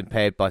expected that he was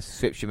impaired by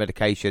prescription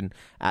medication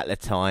at the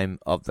time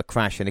of the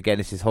crash. And again,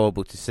 this is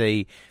horrible to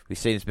see. We've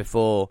seen this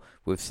before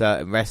with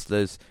certain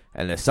wrestlers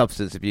and their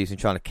substance abuse and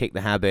trying to kick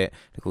the habit.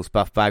 Of course,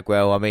 Buff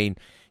Bagwell, I mean,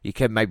 you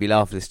can maybe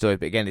laugh at the story,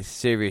 but again, it's a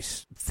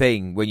serious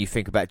thing when you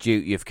think about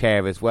duty of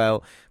care as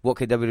well. What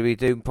can WWE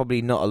do?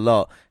 Probably not a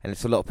lot. And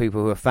it's a lot of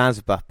people who are fans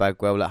of Buff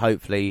Bagwell that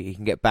hopefully he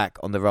can get back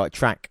on the right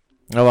track.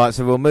 All right,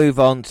 so we'll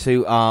move on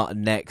to our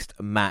next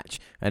match.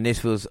 And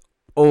this was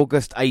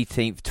August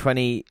 18th,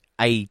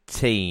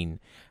 2018,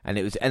 and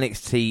it was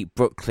NXT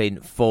Brooklyn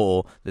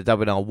 4, the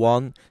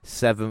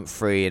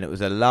WNR303, and it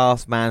was a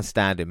last man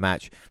standing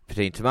match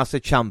between Tommaso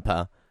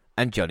Ciampa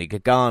and Johnny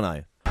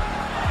Gargano.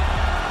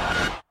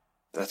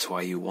 That's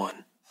why you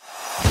won.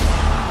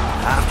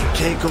 After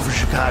Takeover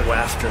Chicago,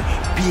 after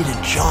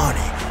beating Johnny,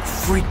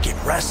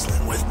 freaking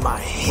wrestling with my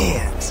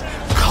hands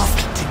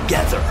cuffed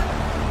together,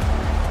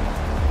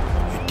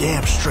 you're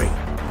damn straight,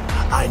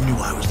 I knew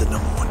I was the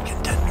 #1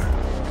 contender.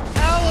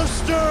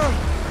 Alistair,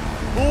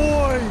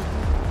 boy,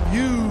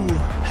 you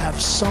have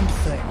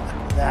something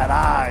that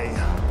I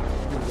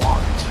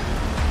want.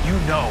 You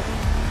know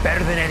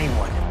better than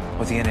anyone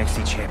what the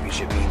NXT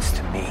Championship means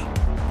to me.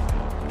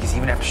 Because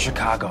even after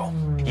Chicago,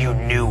 you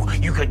knew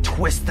you could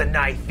twist the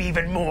knife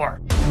even more.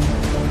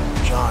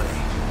 Johnny,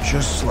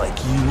 just like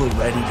you were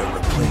ready to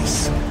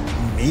replace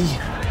me,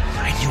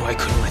 I knew I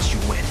couldn't let you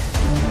win.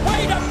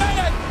 Wait a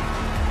minute!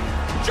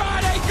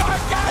 Johnny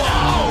Gargano!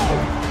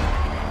 Whoa!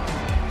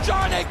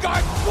 Johnny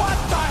Gargano, what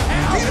the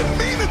hell? He didn't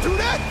mean to do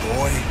that!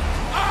 boy,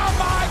 Oh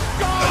my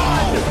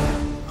God!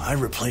 No! I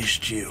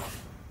replaced you.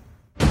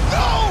 No!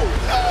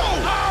 No!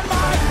 Oh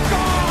my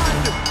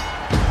God!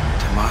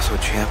 Tommaso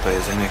Ciampa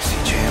is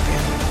NXT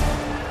champion.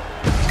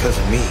 Because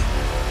of me.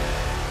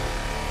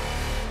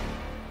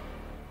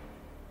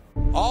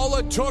 All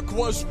it took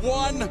was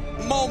one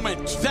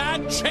moment.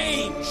 That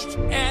changed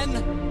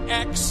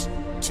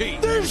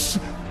NXT. This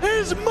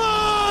is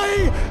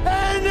my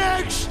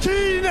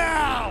NXT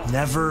now!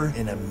 Never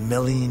in a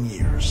million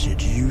years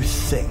did you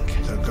think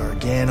the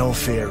Gargano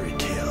fairy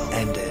tale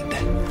ended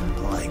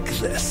like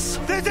this.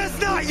 This is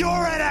not your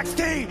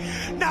NXT!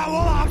 Not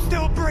while I'm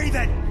still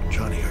breathing!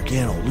 Johnny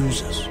Gargano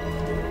loses.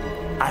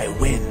 I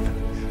win.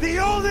 The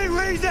only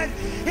reason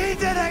he's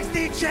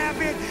NXT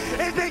champion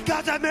is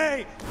because of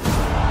me!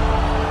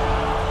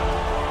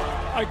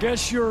 I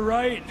guess you're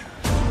right.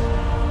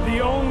 The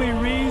only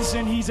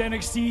reason he's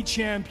NXT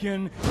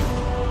champion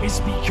is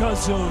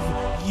because of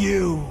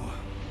you.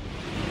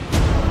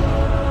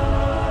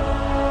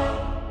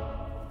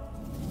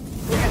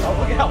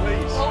 Look out,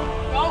 please.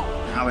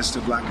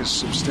 Alistair Black has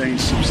sustained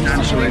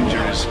substantial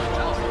injuries.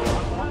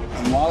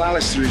 And while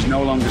Alistair is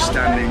no longer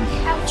standing,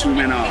 two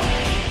men are.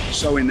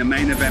 So in the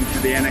main event for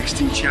the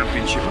NXT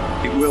Championship,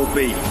 it will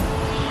be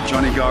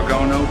Johnny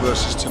Gargano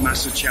versus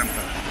Tommaso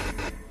Ciampa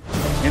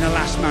in a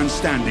last man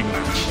standing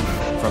match.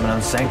 From an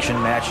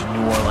unsanctioned match in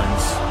New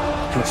Orleans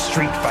to a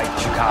street fight in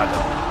Chicago.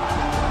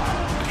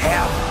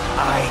 Have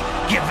I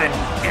given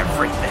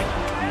everything?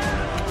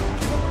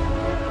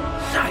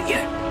 Not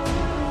yet.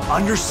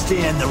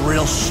 Understand the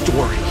real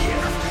story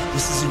here.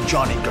 This isn't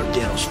Johnny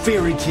Gargano's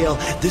fairy tale.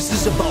 This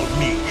is about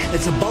me.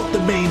 It's about the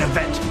main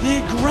event.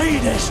 The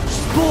greatest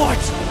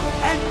sports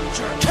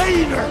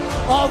entertainer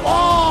of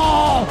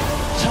all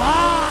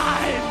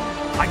time!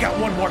 I got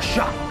one more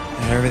shot.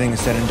 And everything is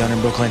said and done in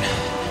Brooklyn,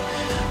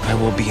 I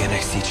will be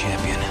NXT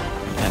champion.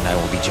 And I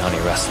will be Johnny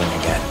Wrestling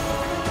again.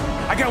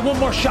 I got one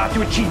more shot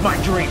to achieve my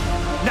dream.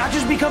 Not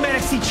just become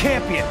NXT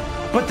champion,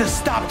 but to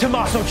stop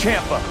Tommaso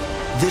Ciampa.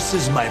 This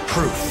is my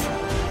proof.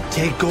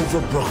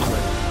 Takeover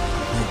Brooklyn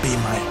will be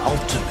my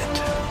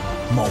ultimate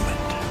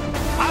moment.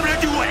 I'm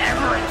gonna do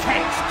whatever it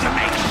takes to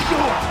make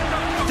sure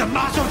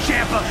Tommaso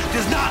Ciampa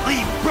does not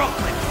leave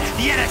Brooklyn,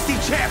 the NXT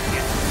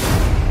champion.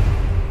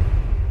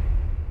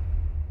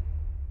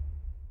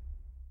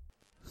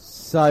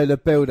 So the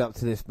build-up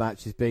to this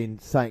match has been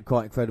something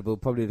quite incredible.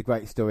 Probably the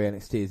greatest story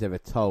NXT has ever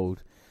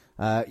told.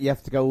 You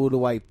have to go all the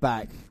way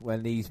back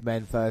when these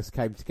men first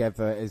came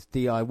together as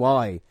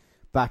DIY,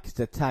 back as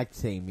a tag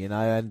team, you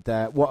know. And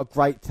what a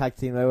great tag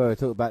team they were. We're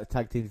talking about the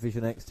tag team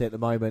division NXT at the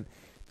moment.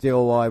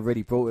 DIY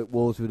really brought it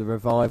wars with a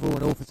revival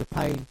and Authors of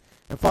Pain.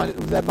 And finally,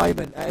 it was their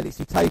moment at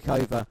NXT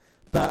Takeover.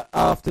 But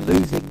after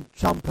losing,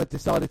 Ciampa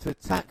decided to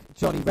attack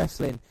Johnny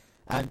Wrestling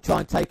and try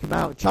and take him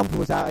out. Ciampa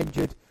was out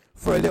injured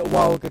for a little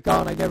while.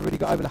 Gargano never really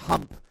got over the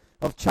hump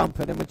of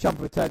Ciampa. And then when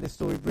Ciampa returned, the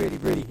story really,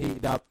 really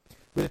heated up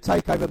with a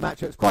takeover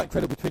match. It was quite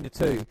incredible between the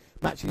two.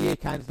 Match of the year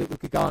candidate with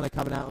Gargano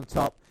coming out on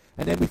top.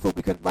 And then we thought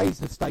we couldn't raise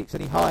the stakes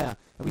any higher.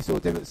 And we saw a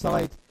different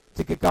side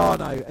to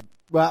Gargano.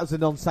 Well, that was a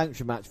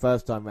non-sanctioned match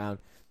first time round.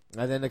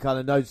 And then the kind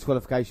of no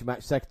disqualification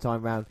match second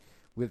time round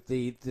with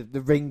the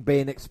ring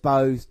being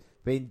exposed,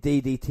 being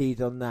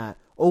DDT'd on that.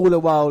 All the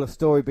while, a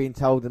story being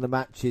told in the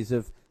matches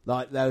of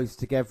like those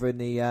together in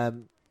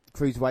the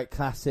Cruiserweight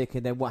Classic,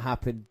 and then what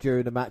happened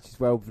during the match as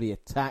well with the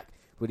attack,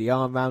 with the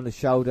arm round the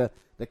shoulder,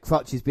 the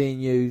crutches being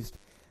used.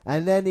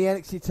 And then the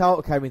NXT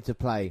title came into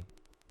play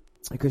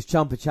because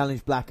Ciampa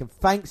challenged Black, and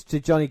thanks to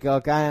Johnny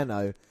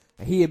Gargano,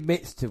 he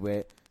admits to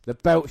it, the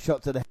belt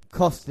shot to the head,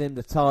 costing him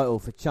the title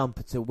for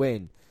Ciampa to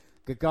win.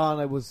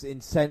 Gargano was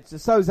incensed,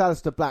 and so was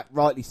Aleister Black,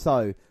 rightly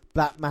so.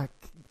 Black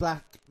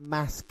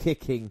mass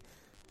kicking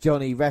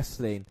Johnny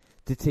Wrestling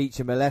to teach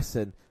him a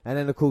lesson. And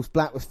then, of course,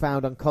 Black was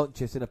found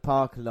unconscious in a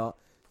parking lot.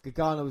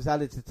 Gargano was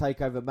added to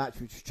take over a match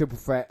which was triple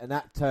threat, and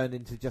that turned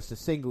into just a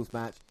singles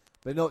match,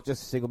 but not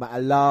just a single match,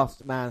 a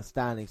last man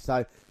standing.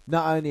 So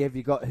not only have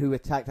you got who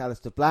attacked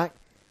Aleister Black,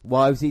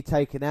 why was he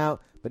taken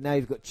out, but now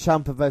you've got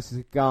Ciampa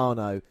versus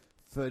Gargano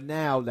for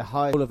now the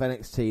high of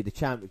NXT, the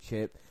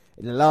championship,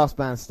 in the last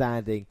man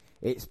standing.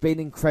 It's been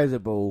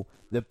incredible.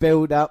 The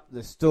build-up,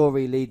 the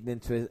story leading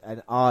into it,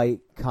 and I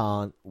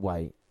can't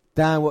wait.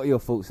 Dan, what are your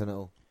thoughts on it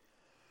all?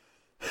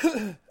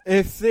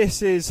 If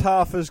this is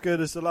half as good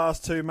as the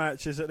last two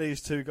matches that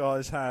these two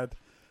guys had,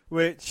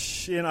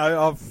 which, you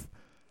know,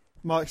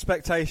 my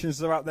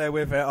expectations are up there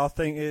with it, I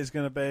think it is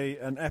going to be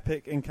an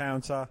epic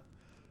encounter.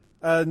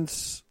 And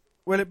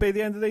will it be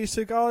the end of these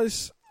two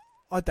guys?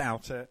 I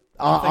doubt it.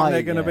 I think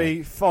they're going to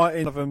be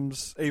fighting. One of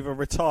them's either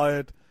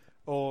retired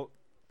or,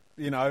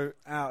 you know,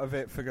 out of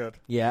it for good.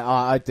 Yeah,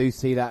 I do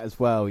see that as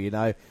well, you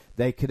know.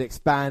 They could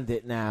expand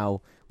it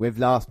now with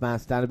Last Man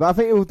Standing. But I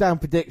think it all down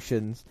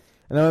predictions.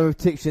 And I know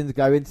predictions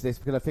go into this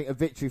because I think a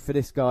victory for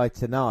this guy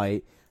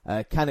tonight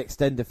can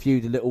extend the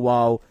feud a little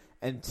while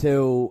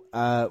until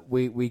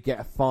we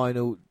get a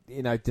final,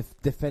 you know,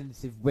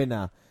 defensive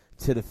winner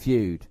to the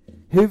feud.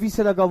 Who have you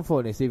said I've gone for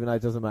in this, even though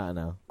it doesn't matter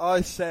now?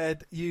 I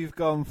said you've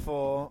gone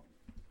for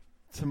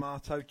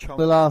Tommaso Ciampa.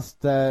 The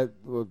last,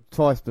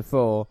 twice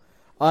before,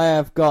 I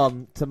have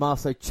gone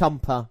Tommaso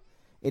Ciampa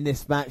in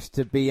this match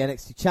to be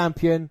NXT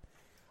champion.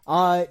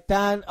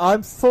 Dan,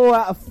 I'm 4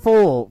 out of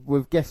 4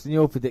 with guessing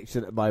your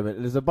prediction at the moment.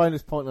 There's a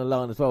bonus point on the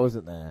line as well,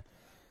 isn't there?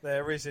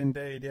 There is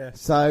indeed,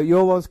 yes. So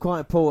your one's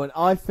quite important.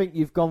 I think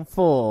you've gone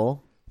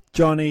for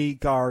Johnny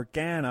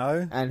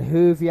Gargano. And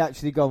who have you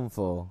actually gone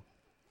for?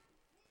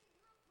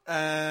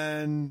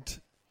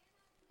 And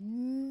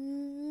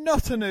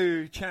not a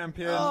new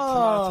champion,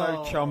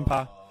 Tommaso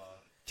Ciampa.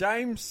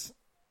 James,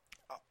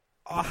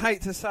 I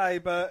hate to say,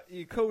 but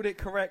you called it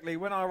correctly.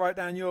 When I wrote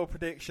down your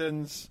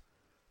predictions,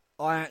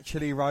 I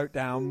actually wrote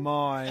down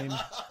mine.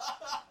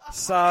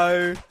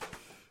 So,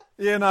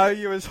 you know,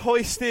 you was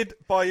hoisted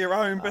by your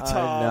own batards.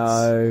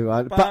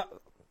 I know. But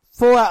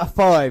 4 out of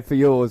 5 for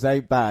yours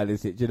ain't bad,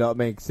 is it? Do you know what I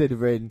mean?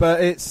 Considering.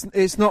 But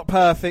it's not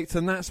perfect,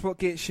 and that's what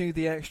gets you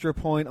the extra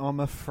point, I'm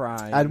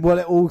afraid. And what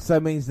it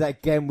also means that,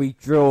 again, we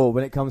draw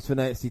when it comes to an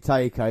NXT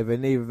Takeover.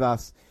 Neither of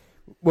us,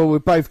 well, we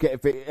both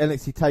get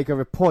NXT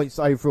Takeover points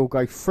overall,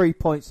 go 3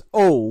 points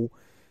all.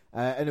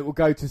 And it will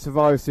go to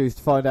Survivor Series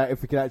to find out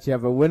if we can actually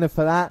have a winner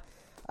for that.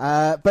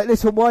 But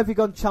listen, why have you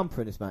gone Ciampa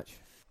in this match?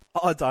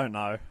 I don't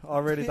know. I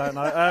really don't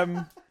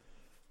know.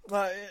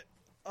 I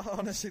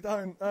honestly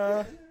don't.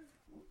 I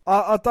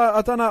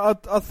don't know.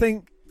 I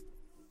think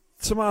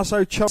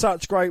Tommaso Ciampa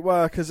such great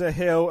work as a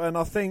heel, and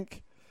I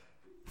think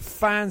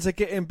fans are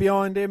getting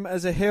behind him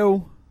as a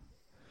heel.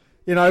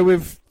 You know,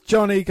 with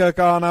Johnny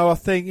Gargano, I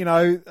think, you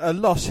know, a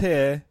loss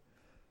here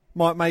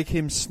might make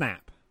him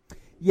snap.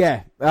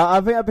 Yeah, I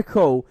think that'd be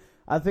cool.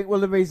 I think one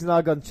of the reasons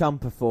I've gone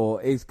Ciampa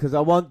for is because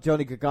I want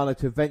Johnny Gargano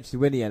to eventually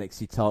win the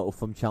NXT title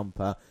from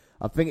Ciampa.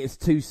 I think it's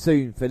too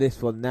soon for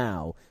this one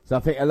now. So I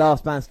think a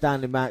last man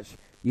standing match,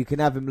 you can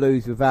have him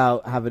lose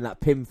without having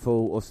that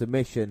pinfall or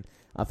submission.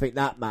 I think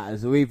that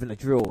matters, or even a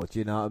draw, do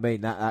you know what I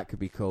mean? That could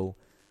be cool.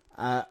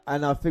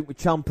 And I think with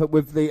Ciampa,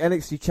 with the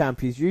NXT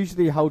champions,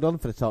 usually hold on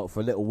for the title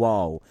for a little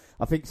while.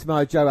 I think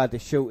Samoa Joe had the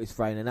shortest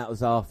reign, and that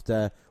was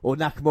after, or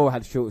Nakamura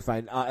had the shortest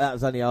reign, that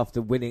was only after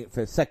winning it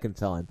for a second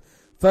time.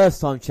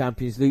 First time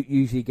champions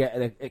usually get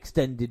an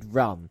extended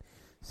run.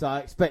 So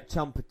I expect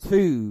Ciampa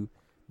to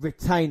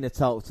retain the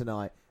title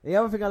tonight. The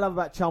other thing I love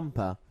about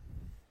Ciampa,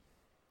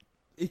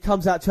 he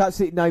comes out to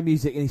absolutely no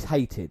music and he's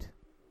hated.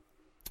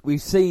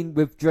 We've seen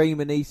with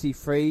Dream and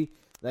EC3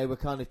 they were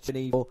kind of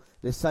chinny.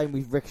 The same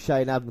with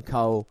Ricochet and Adam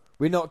Cole.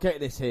 We're not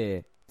getting this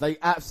here. They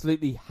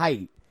absolutely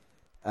hate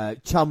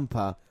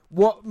Ciampa.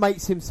 What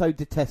makes him so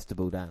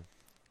detestable, Dan?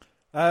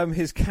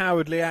 His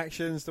cowardly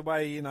actions, the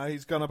way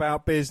he's gone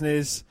about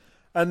business,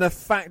 and the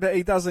fact that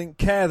he doesn't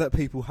care that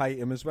people hate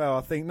him as well.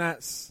 I think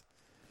that's,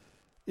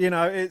 he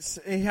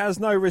has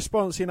no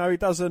response. He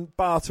doesn't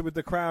barter with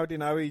the crowd.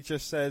 He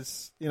just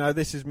says,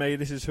 this is me,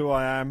 this is who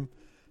I am.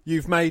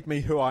 You've made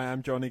me who I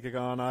am, Johnny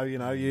Gargano.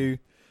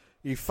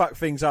 You fuck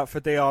things up for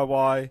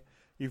DIY.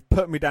 You've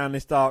put me down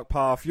this dark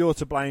path. You're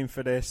to blame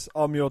for this.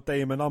 I'm your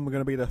demon. I'm going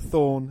to be the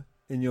thorn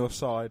in your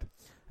side.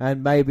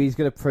 And maybe he's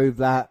going to prove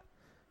that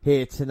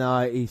here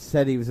tonight. He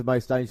said he was the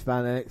most dangerous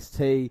man in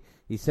NXT.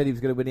 He said he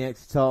was going to win the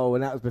NXT title,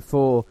 and that was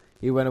before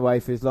he went away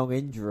for his long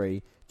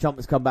injury.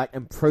 Ciampa's come back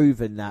and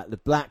proven that. The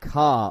black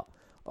heart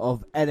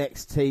of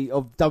NXT,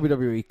 of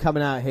WWE,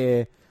 coming out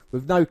here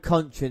with no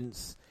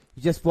conscience.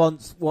 He just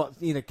wants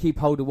keep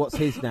hold of what's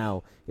his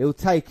now. He'll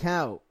take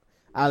out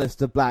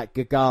Aleister Black,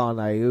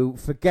 Gargano. He'll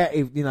forget,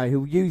 he'll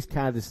use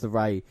Candice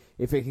LeRae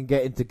if it can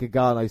get into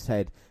Gargano's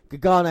head.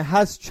 Gargano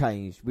has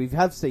changed. We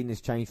have seen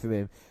this change from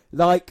him.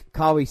 Like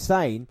Kari's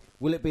saying,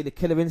 will it be the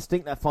killer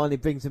instinct that finally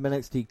brings him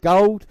NXT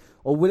gold,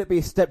 or will it be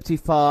a step too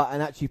far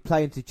and actually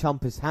play into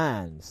Ciampa's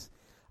hands?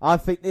 I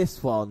think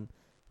this one,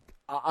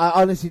 I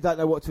honestly don't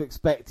know what to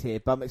expect here,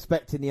 but I'm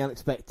expecting the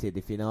unexpected,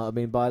 if you know what I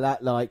mean by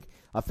that.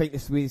 I think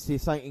this will see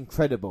something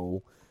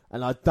incredible,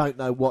 and I don't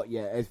know what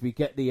yet as we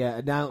get the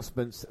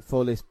announcements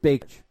for this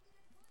big.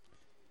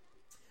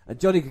 And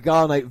Johnny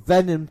Gargano,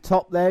 Venom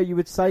top there, you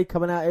would say,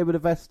 coming out here with a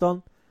vest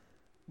on.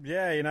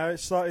 Yeah,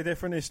 it's slightly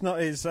different. It's not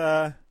his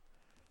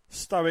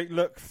stoic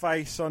look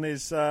face on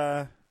his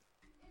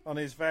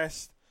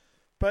vest.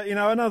 But,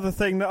 another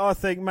thing that I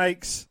think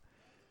makes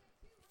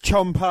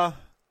Ciampa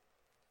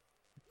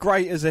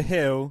great as a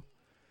heel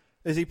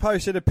is he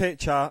posted a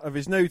picture of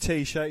his new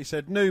T-shirt. He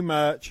said, new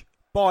merch,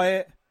 buy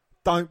it,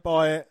 don't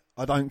buy it,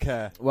 I don't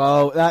care.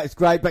 Well, that's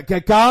great. But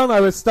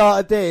Gargano has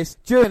started this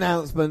during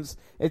announcements,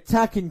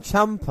 attacking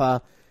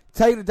Ciampa,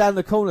 taking him down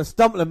the corner,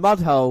 stumping a mud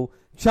hole.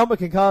 Ciampa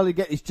can hardly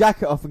get his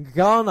jacket off, and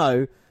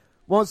Gargano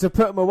wants to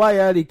put him away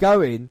early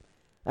going.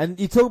 And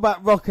you talk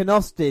about Rock and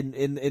Austin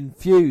in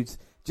feuds,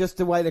 just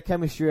the way the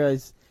chemistry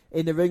is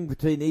in the ring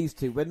between these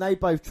two. When they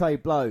both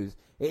trade blows,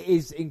 it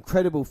is an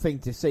incredible thing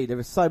to see. There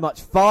is so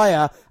much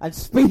fire. And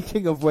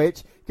speaking of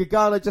which,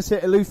 Gargano just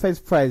hit a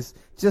Lufez press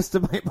just to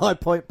make my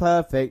point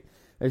perfect.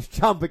 As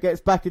Ciampa gets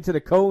back into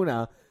the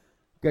corner,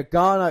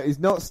 Gargano is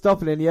not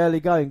stopping in the early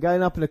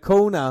going up in the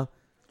corner.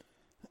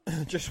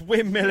 Just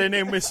windmilling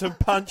in with some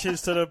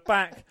punches to the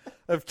back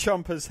of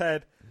Ciampa's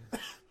head.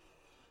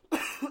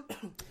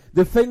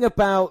 The thing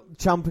about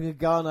Ciampa and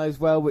Gargano as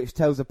well, which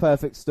tells a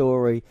perfect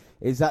story,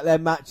 is that their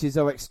matches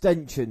are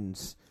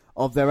extensions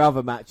of their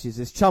other matches.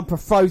 As Ciampa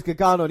throws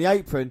Gargano on the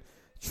apron,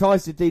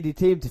 tries to DDT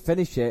him to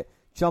finish it,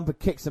 Ciampa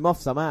kicks him off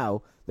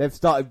somehow. They've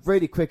started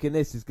really quick in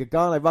this as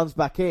Gargano runs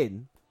back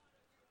in.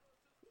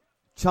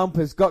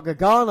 Ciampa's got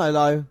Gargano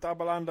though.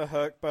 Double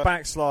underhook, but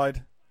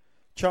backslide.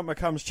 Ciampa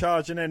comes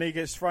charging in, he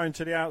gets thrown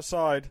to the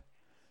outside.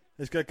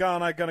 Is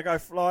Gargano going to go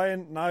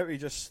flying? No, he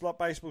just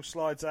baseball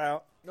slides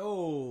out.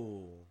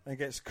 Oh. And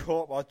gets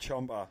caught by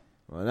Ciampa.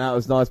 Well, that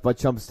was nice by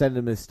Ciampa sending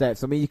him the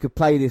steps. I mean, you could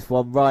play this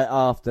one right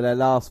after their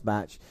last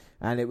match,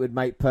 and it would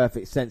make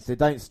perfect sense. They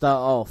don't start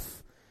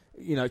off,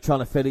 trying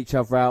to fill each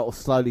other out or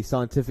slowly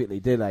scientifically,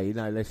 do they?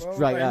 They're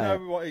straight out.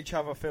 They know what each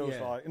other feels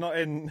like. Not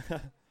in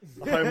a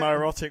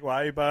homoerotic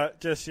way,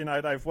 but just,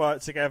 they've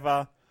worked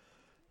together.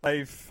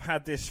 They've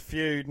had this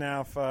feud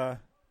now for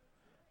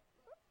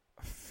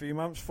a few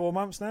months, 4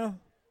 months now.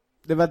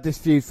 They've had this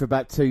feud for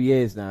about 2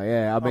 years now,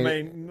 yeah. I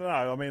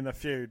mean the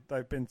feud.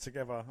 They've been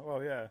together.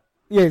 Well, yeah.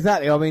 Yeah,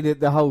 exactly. I mean,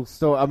 the whole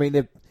story. I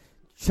mean,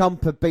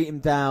 Ciampa beat him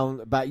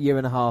down about a year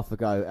and a half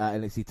ago at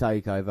NXT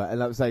Takeover. And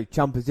like I say,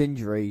 Ciampa's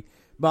injury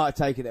might have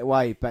taken it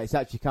away, but it's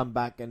actually come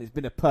back and it's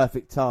been a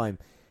perfect time.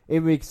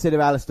 If we consider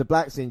Aleister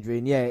Black's injury,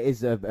 and yeah, it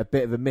is a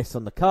bit of a miss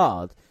on the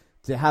card,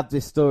 to have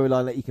this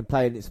storyline that you can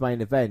play in its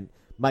main event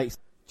makes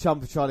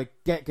Ciampa try to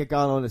get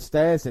Gargano on the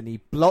stairs, and he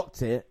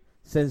blocked it,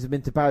 sends him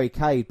into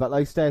barricade, but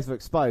those stairs were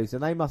exposed,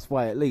 and they must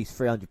weigh at least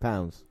 300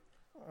 pounds.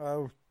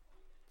 Oh,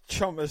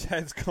 Ciampa's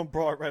head's gone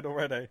bright red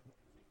already.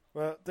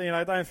 But,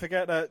 don't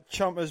forget that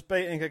Ciampa's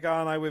beating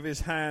Gargano with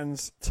his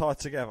hands tied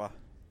together.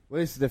 Well,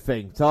 this is the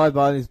thing. Tied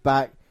behind his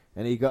back,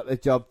 and he got the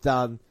job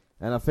done.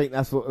 And I think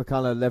that's what the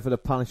kind of level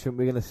of punishment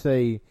we're going to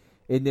see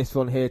in this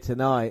one here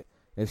tonight.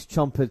 As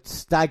Ciampa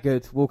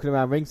staggered, walking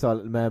around ringside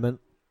at the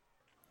moment.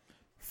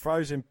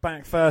 Throws him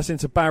back first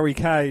into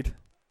barricade.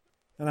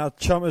 And now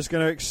Ciampa's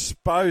going to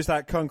expose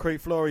that concrete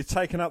floor. He's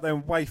taken up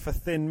them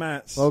wafer-thin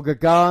mats. Well,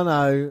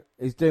 Gargano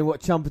is doing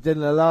what Ciampa did in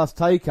the last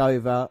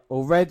takeover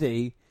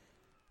already.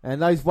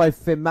 And those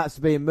wafer-thin mats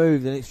are being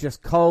moved, and it's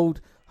just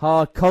cold,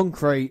 hard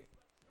concrete.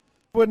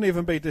 Wouldn't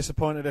even be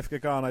disappointed if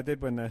Gargano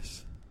did win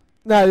this.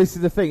 No, this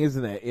is the thing,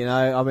 isn't it?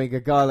 I mean,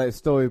 Gargano's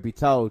story would be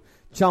told.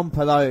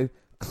 Ciampa, though,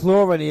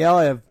 claw in the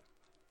eye of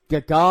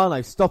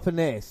Gargano, stopping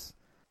this.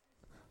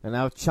 And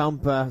now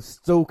Ciampa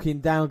stalking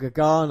down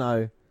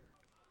Gargano.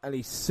 And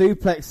he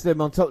suplexed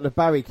him on top of the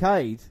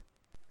barricade.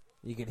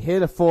 You can hear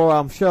the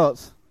forearm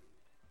shots.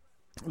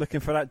 Looking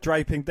for that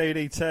draping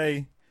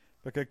DDT.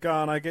 But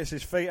Gargano gets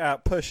his feet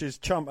out, pushes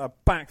Ciampa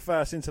back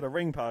first into the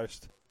ring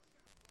post.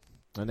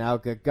 And now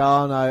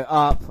Gargano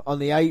up on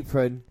the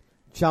apron.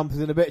 Ciampa's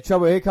in a bit of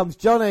trouble. Here comes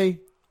Johnny.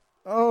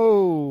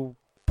 Oh,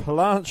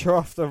 plancher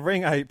off the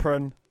ring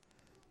apron.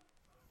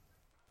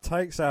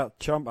 Takes out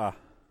Ciampa.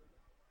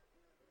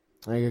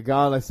 And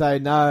Gargano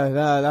saying, no,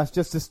 that's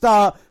just a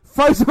start.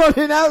 Throws him on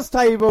the announce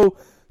table.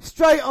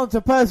 Straight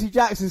onto Percy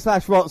Jackson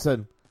 /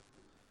 Watson.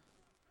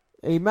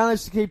 He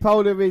managed to keep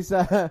hold of his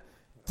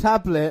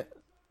tablet.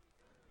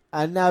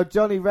 And now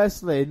Johnny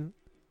Wrestling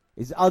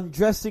is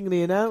undressing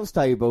the announce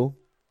table.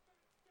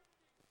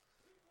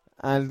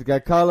 And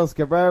Carlos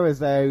Cabrera is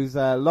there, who's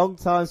a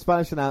long-time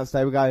Spanish announce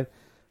table, going,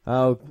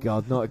 oh,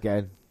 God, not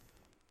again.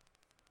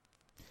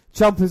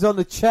 Ciampa's on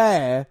the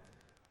chair.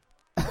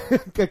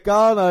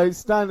 Gargano's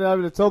standing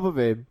over the top of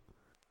him.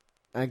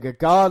 And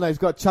Gargano's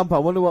got Ciampa. I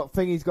wonder what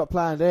thing he's got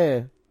planned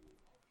here.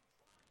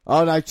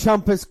 Oh, no,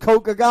 Ciampa's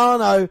caught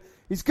Gargano.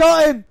 He's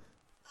got him.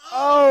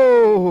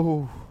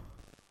 Oh.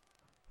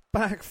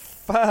 Back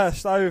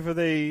first over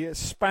the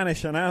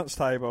Spanish announce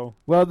table.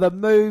 Well, the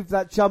move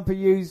that Ciampa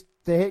used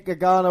to hit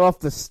Gargano off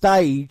the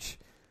stage,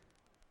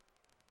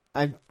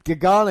 and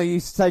Gargano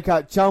used to take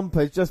out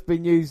Ciampa, has just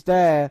been used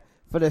there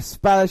for the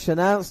Spanish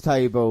announce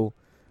table.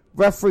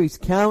 Referee's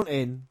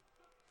counting,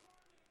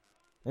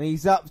 and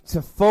he's up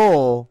to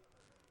 4.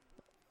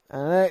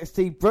 And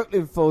NXT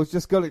Brooklyn Fall's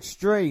just got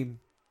extreme.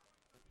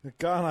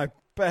 Gargano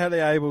barely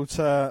able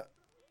to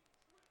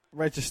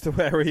register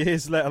where he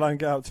is, let alone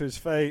get up to his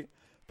feet.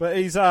 But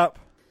he's up.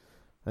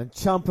 And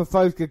Ciampa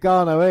throws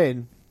Gargano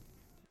in.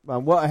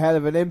 And what a hell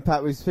of an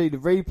impact we see the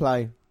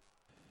replay.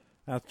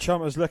 Now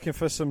Ciampa's looking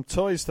for some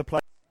toys to play.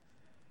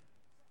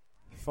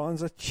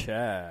 Finds a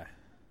chair.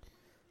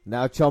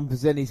 Now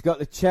Ciampa's in. He's got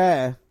the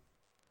chair.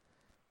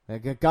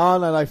 And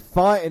Gargano, they're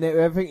fighting it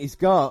with everything he's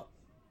got.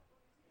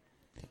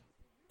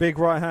 Big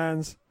right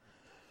hands.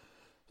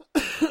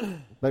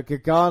 But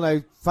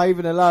Gargano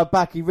favouring the lower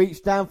back. He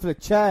reached down for the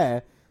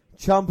chair.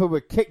 Ciampa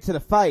with kick to the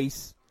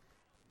face.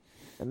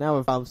 And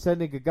now I'm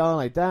sending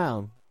Gargano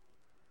down.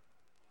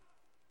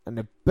 And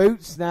the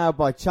boots now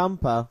by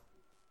Ciampa.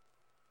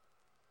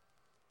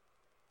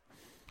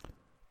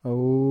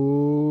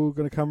 Oh,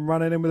 going to come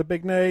running in with a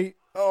big knee.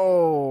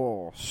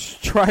 Oh,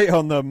 straight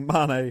on the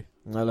money.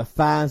 Well, the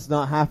fans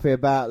not happy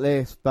about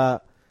this,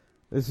 but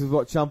this is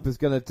what Ciampa's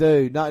going to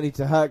do. Not only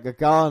to hurt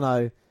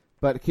Gargano,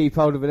 but to keep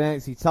hold of an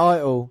NXT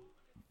title.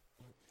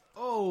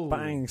 Oh!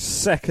 Bang,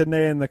 second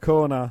knee in the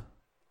corner.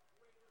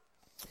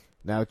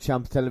 Now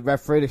Ciampa telling the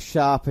referee to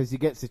sharp as he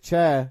gets a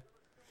chair.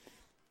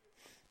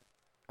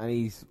 And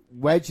he's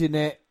wedging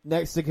it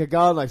next to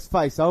Gargano's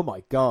face. Oh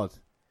my God.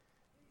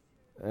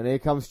 And here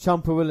comes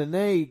Ciampa with a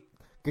knee.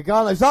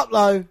 Gargano's up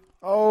low.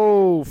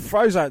 Oh,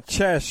 throws that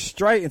chair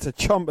straight into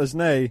Ciampa's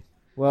knee.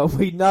 Well,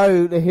 we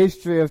know the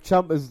history of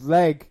Ciampa's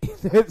leg.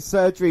 The hip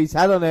surgery he's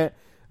had on it.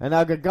 And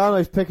now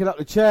Gargano's picking up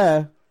the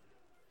chair.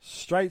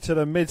 Straight to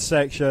the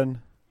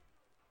midsection.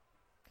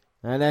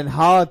 And then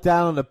hard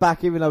down on the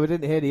back, even though we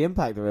didn't hear the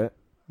impact of it.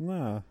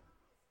 No.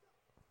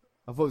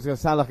 I thought it was going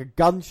to sound like a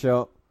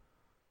gunshot.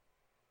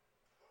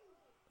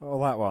 Oh,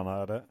 that one, I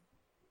heard it.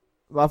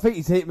 Well, I think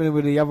he's hitting me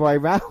with the other way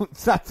round.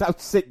 That's how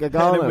sick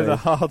Gargano is. With the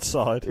hard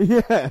side.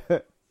 Yeah.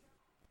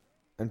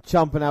 And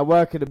Ciampa now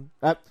working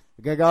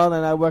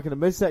Gargano now working the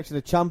midsection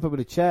of Ciampa with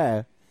a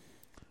chair.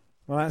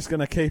 Well, that's going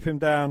to keep him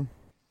down.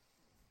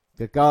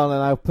 Gargano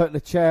now putting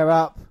the chair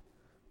up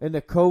in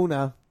the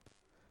corner.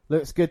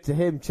 Looks good to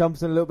him.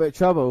 Ciampa's in a little bit of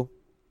trouble.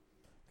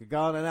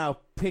 Gargano now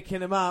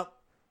picking him up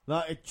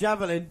like a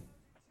javelin.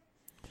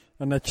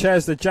 And the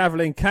chair's the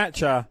javelin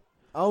catcher.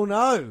 Oh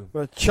no.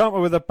 But Ciampa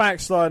with the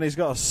backslide, he's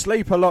got a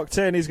sleeper locked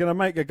in. He's going to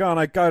make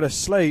Gargano go to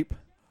sleep.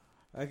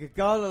 And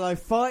Gargano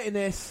fighting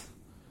this.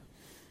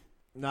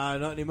 No,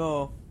 not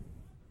anymore.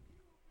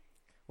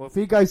 Well, if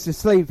he goes to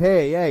sleep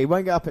here, yeah, he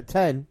won't get up at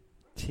 10.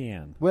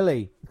 10. Will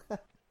he? And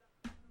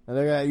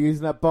they're going to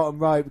using that bottom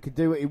rope. He can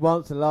do what he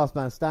wants and last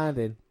man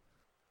standing.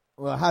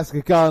 Well, has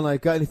Gargano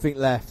got anything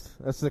left?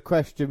 That's the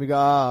question we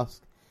got to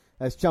ask.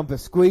 As Ciampa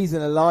squeezing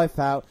the life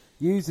out,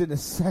 using the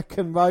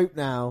second rope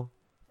now.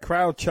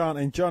 Crowd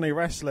chanting Johnny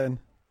Wrestling.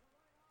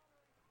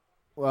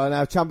 Well,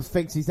 now Ciampa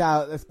thinks he's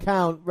out. Let's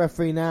count.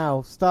 Referee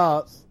now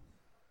starts.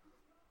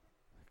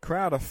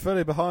 Crowd are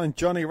fully behind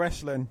Johnny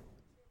Wrestling.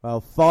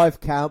 Well, 5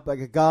 count, but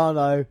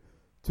Gargano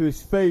to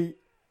his feet.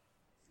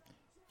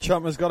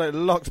 Ciampa's got it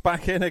locked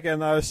back in again,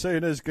 though, as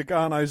soon as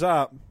Gargano's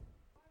up.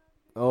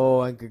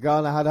 Oh, and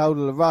Gargano had hold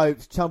of the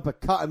ropes. Ciampa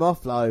cut him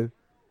off low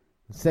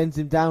and sends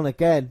him down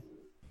again.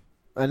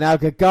 And now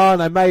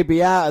Gargano may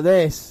be out of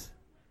this.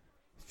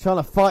 He's trying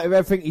to fight with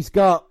everything he's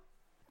got.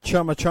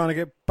 Ciampa trying to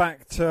get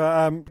back to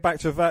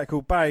a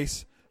vertical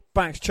base.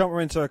 Backs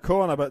Ciampa into a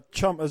corner, but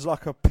Ciampa's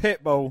like a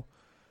pit bull,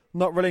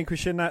 not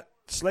relinquishing that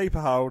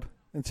sleeper hold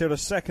until the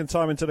second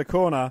time into the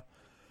corner.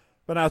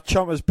 But now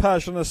Ciampa's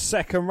perched on the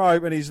second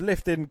rope and he's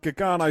lifting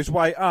Gargano's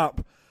way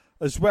up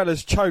as well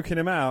as choking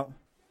him out.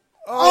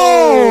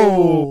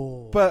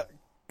 Oh! But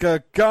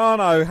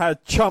Gargano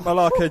had Ciampa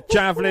like a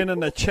javelin,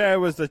 and the chair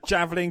was the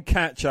javelin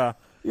catcher.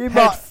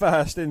 Head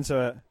first into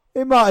it.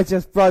 He might have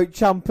just broke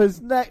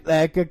Ciampa's neck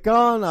there,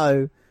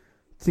 Gargano,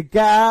 to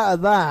get out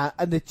of that,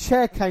 and the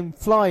chair came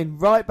flying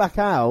right back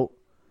out.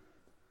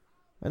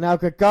 And now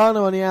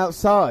Gargano on the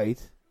outside.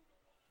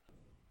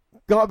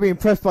 Got to be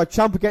impressed by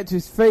Ciampa getting to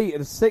his feet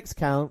at a 6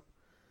 count.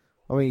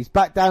 I mean, he's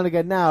back down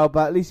again now,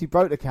 but at least he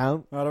broke the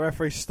count. Well, the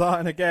referee's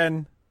starting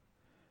again.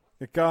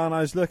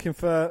 Gargano's looking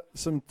for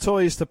some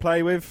toys to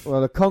play with.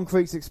 Well, the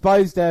concrete's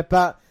exposed there,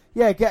 but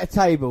yeah, get a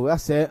table.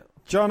 That's it.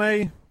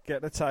 Johnny,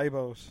 get the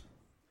tables.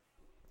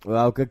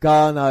 Well,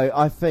 Gargano,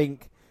 I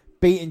think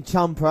beating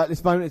Ciampa at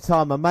this moment in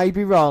time, I may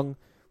be wrong,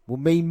 will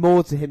mean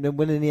more to him than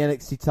winning the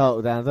NXT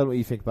title down. I don't know what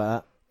you think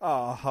about that.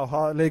 Oh, I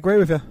wholeheartedly agree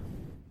with you.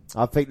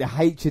 I think the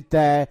hatred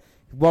there,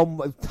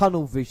 one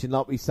tunnel vision,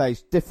 like we say,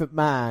 is different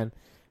man,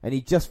 and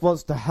he just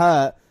wants to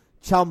hurt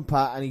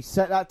Ciampa, and he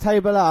set that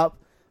table up,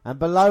 and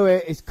below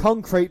it is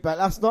concrete, but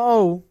that's not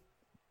all.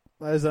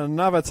 There's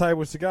another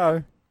table to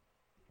go.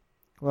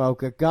 Well,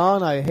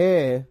 Gargano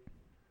here,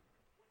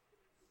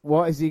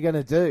 what is he going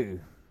to do?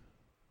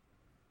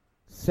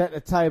 Set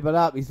the table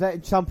up. He's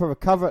letting Ciampa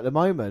recover at the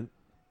moment.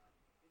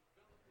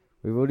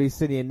 We've already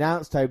seen the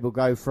announce table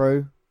go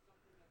through.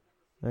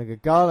 And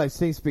Gargano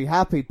seems to be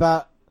happy,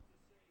 but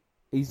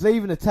he's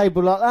leaving the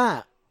table like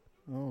that.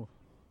 Oh.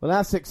 Well,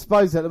 that's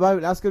exposed at the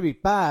moment. That's going to be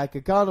bad.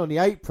 Gargano on the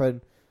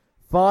apron,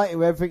 fighting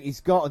with everything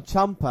he's got on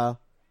Ciampa.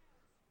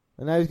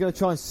 And now he's going to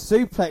try and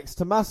suplex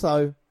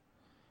Tommaso.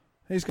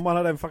 He's got one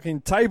of them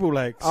fucking table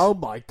legs. Oh,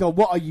 my God.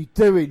 What are you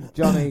doing,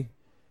 Johnny?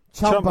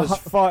 Ciampa's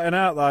fighting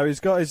out, though. He's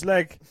got his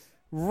leg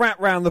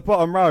wrapped round the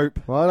bottom rope.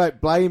 Well, I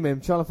don't blame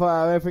him. Trying to fight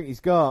out everything he's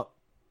got.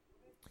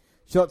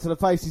 Shot to the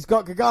face. He's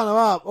got Gargano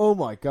up. Oh,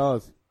 my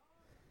God.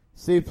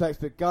 Suplex,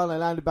 but Gargano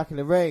landed back in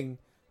the ring.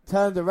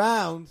 Turned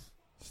around.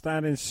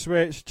 Standing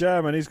switch.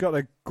 German. He's got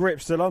the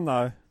grip still on,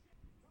 though.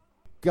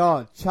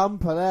 God,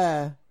 Ciampa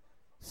there.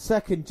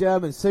 Second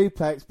German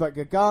suplex, but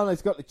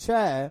Gargano's got the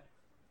chair.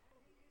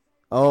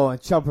 Oh,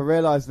 and Ciampa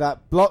realised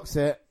that. Blocks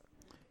it.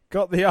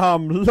 Got the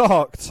arm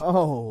locked.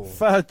 Oh.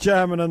 Third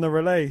German on the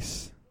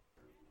release.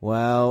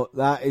 Well,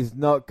 that is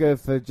not good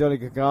for Johnny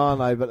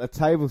Gargano, but the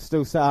table's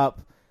still set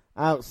up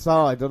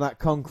outside on that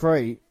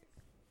concrete.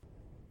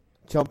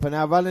 Ciampa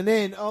now running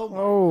in.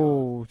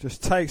 Oh,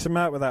 just takes him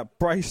out with that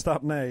braced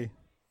up knee.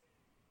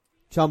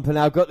 Ciampa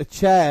now got the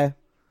chair.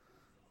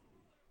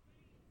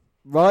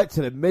 Right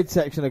to the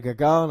midsection of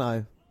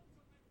Gargano.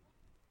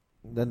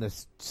 Then the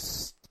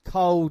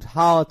cold,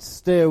 hard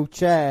steel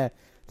chair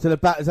to the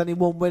back. There's only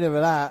one winner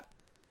of that.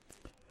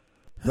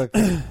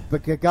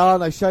 But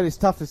Gargano showed his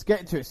toughness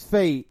getting to his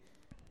feet,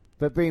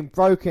 but being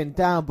broken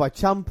down by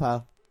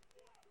Ciampa.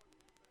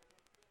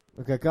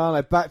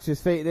 Gargano back to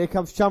his feet. There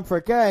comes Ciampa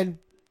again.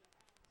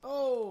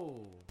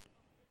 Oh!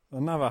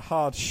 Another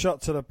hard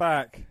shot to the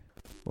back.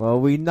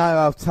 Well, we know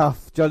how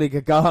tough Johnny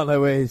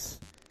Gargano is.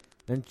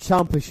 And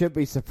Ciampa shouldn't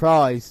be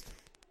surprised.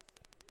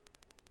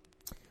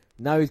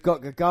 Now he's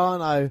got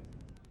Gargano.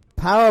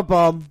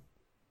 Powerbomb.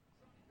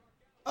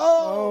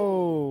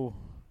 Oh!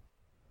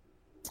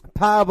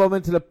 Powerbomb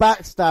into the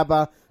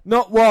backstabber.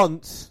 Not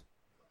once.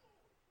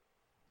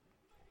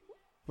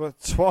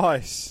 But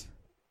twice.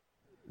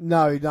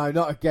 No,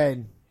 not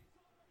again.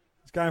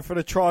 He's going for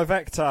the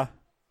trivecta.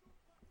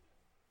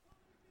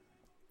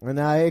 And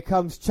now here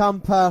comes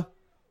Ciampa.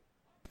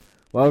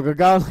 Well,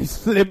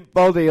 Gargano's limp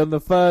body on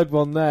the third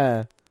one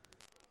there.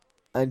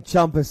 And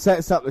Ciampa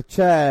sets up the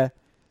chair.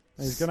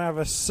 He's going to have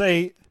a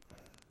seat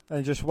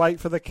and just wait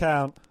for the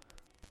count.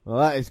 Well,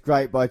 that is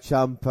great by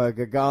Ciampa.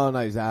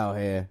 Gargano's out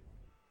here.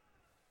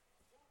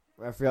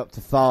 Referee up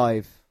to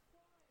 5.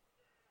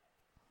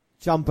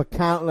 Ciampa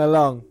counting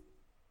along.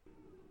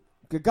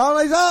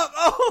 Gargano's up!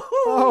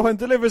 Oh, and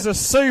delivers a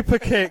super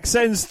kick.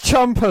 Sends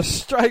Ciampa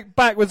straight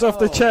backwards off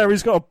the chair.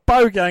 He's got a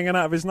bogey hanging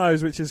out of his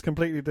nose, which is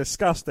completely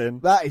disgusting.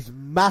 That is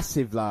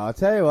massive, though. I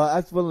tell you what,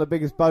 that's one of the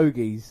biggest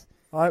bogeys.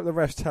 I hope the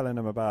ref's telling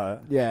him about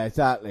it. Yeah,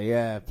 exactly.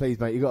 Yeah, please,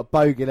 mate. You've got a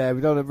bogey there.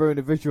 We don't want to ruin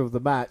the visual of the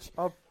match.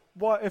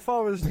 If I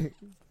was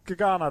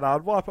Gargano,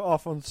 I'd wipe it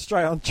off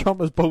straight on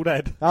Ciampa's bald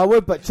head. I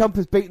would, but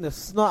Ciampa's beating the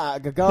snot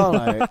out of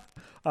Gargano.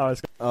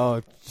 Gargano's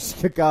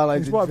He's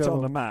in wiped it trouble.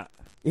 on the mat.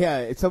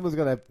 Yeah, someone's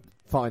going to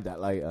find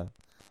that later.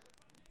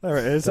 There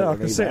it is. I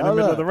can see it in the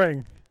middle of the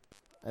ring.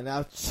 And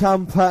now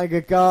Ciampa and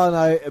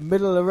Gargano in the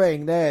middle of the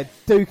ring. They're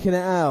duking it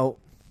out.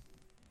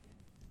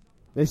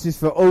 This is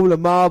for all the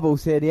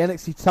marbles here. The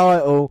NXT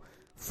title.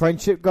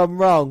 Friendship gone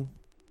wrong.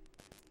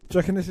 Do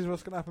you reckon this is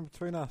what's going to happen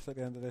between us at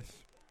the end of this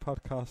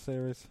podcast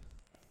series?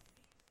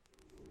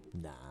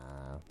 Nah.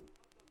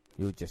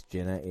 You're just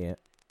Gin idiot.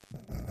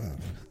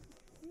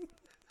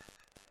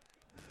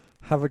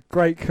 Have a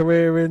great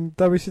career in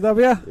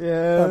WCW.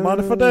 Yeah. Don't mind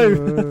if I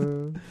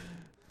do.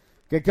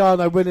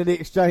 Gargano winning the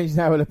exchange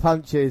now with the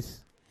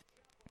punches.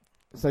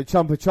 So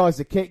Ciampa tries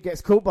to kick,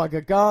 gets caught by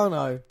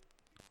Gargano.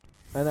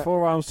 And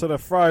forearms to the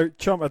throat.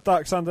 Ciampa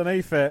ducks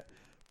underneath it.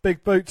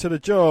 Big boot to the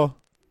jaw.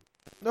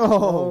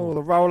 Oh,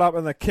 the roll up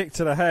and the kick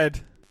to the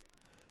head.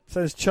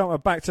 Sends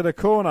Ciampa back to the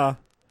corner.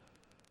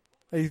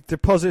 He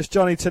deposits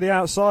Johnny to the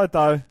outside,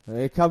 though.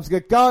 Here comes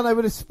Gargano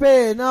with a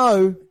spear.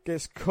 No.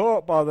 Gets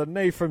caught by the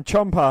knee from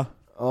Ciampa.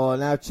 Oh,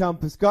 now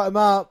Ciampa's got him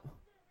up.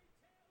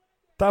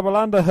 Double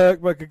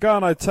underhook, but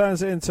Gargano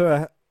turns it into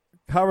a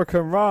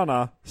Hurricane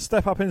Rana.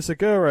 Step up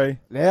Enziguri.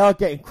 They are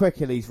getting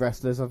quicker, these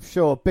wrestlers, I'm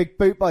sure. Big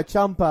boot by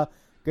Ciampa.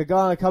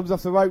 Gargano comes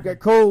off the rope,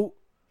 get caught.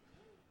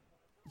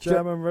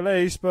 German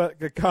release, but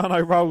Gargano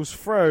rolls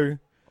through.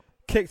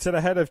 Kick to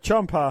the head of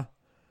Ciampa.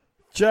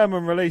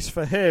 German release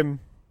for him.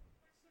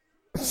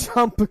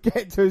 Ciampa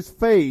get to his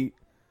feet,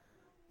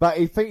 but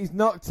he thinks he's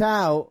knocked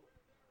out.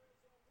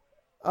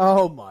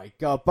 Oh my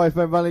God, both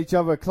men run each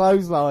other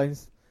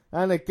clotheslines.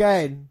 And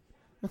again.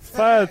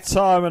 Third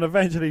time, and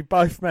eventually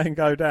both men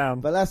go down.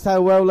 But that's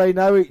how well they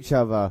know each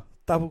other.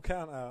 Double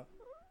count out.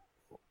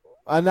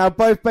 And now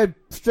both men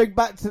swing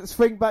back to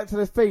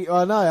their feet. Oh,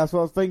 I know, that's what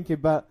I was thinking,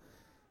 but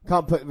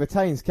can't put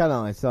retains, can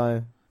I?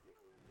 So,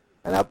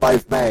 and now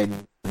both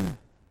men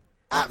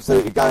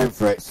absolutely going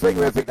for it,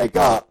 swinging everything they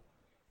got.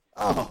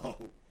 Oh,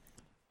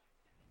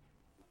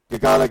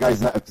 Gargano goes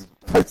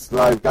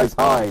slow, goes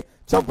high.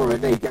 Ciampa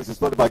with a knee, gets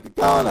responded by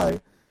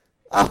Gargano.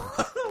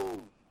 Oh.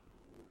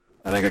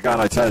 And then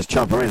Gargano turns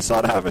Ciampa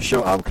inside out of a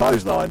short arm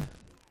clothesline.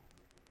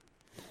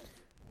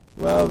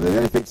 Well, if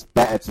anything's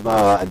better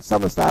tomorrow and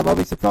SummerSlam, I'll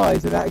be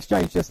surprised in that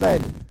exchange just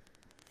then.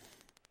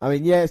 I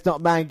mean, yeah, it's not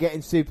a man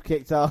getting super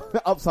kicked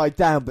upside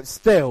down, but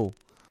still.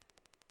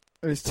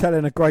 It's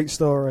telling a great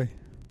story.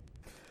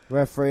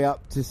 Referee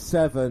up to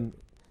 7.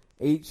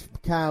 Each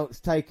count's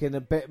taking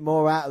a bit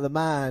more out of the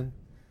man.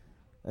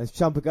 As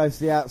Ciampa goes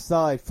to the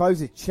outside, throws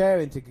his chair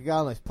into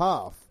Gargano's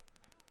path.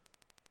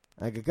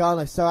 And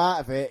Gargano's so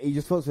out of it, he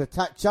just wants to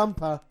attack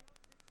Ciampa.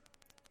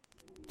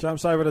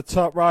 Jumps over the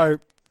top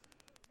rope.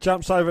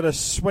 Jumps over the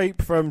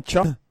sweep from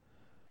Ciampa.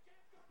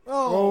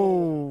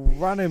 Oh,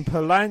 running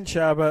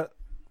Palancha, but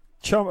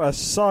Ciampa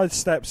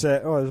sidesteps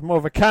it. Oh, it's more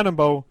of a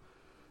cannonball.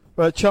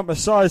 But Ciampa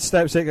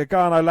sidesteps it.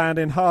 Gargano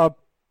landing hard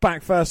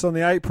back first on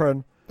the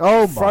apron.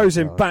 Oh, throws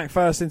him back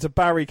first into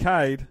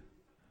barricade.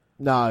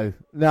 No,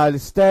 the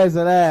stairs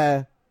are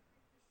there.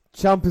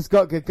 Ciampa's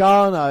got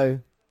Gargano.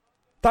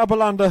 Double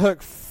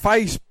underhook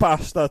face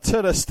buster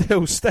to the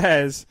steel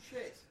stairs.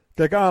 Shit.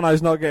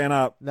 Gargano's not getting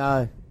up.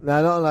 No,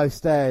 not on those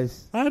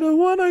stairs. I don't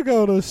want to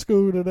go to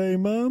school today,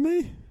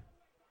 Mommy.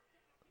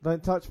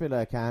 Don't touch me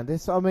there,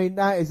 Candice. I mean,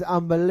 that is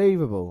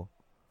unbelievable.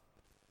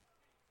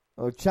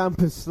 Oh,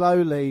 Ciampa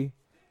slowly.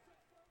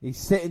 He's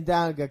sitting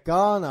down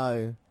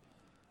Gargano.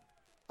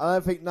 I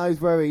don't think knows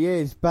where he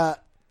is,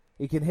 but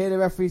he can hear the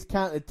referee's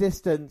count at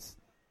distance.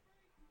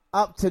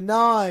 Up to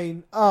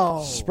 9.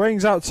 Oh.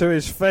 Springs up to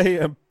his feet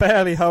and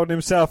barely holding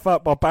himself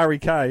up by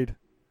barricade.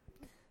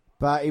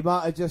 But he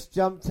might have just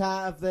jumped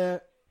out of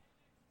the...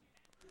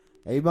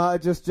 He might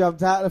have just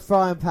jumped out of the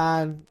frying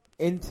pan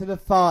into the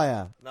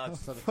fire. No, I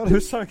thought it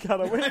was some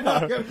kind of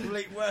window.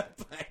 Complete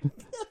wordplay.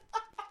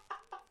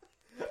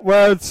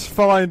 Words,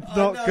 fine,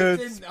 not good.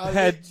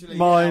 Head,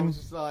 mine. I was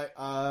just like,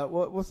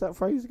 what's that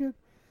phrase again?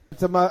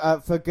 For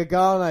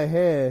Gargano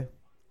here.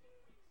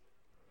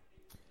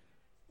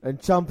 And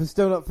Ciampa's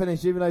still not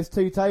finished, even those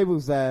 2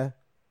 tables there.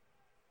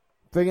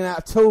 Bringing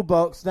out a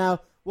toolbox. Now,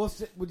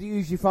 would you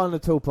usually find in a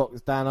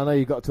toolbox, Dan? I know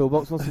you've got a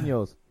toolbox. What's in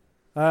yours?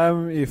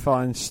 You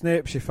find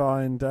snips, you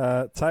find...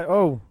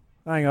 oh,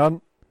 hang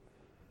on.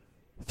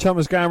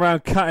 Ciampa's going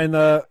around cutting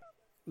the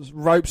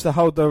ropes to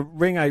hold the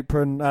ring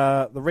apron,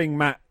 the ring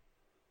mat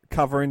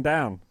covering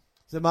down.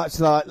 So much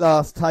like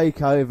last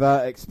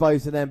takeover,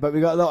 exposing them. But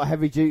we've got a lot of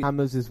heavy-duty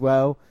hammers as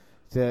well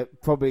to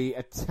probably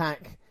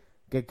attack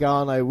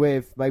Gargano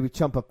with. Maybe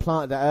Ciampa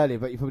planted that earlier,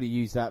 but you probably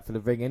use that for the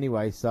ring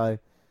anyway. So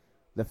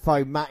the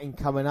foam matting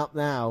coming up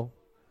now.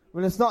 I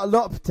mean, there's not a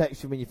lot of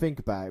protection when you think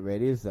about it,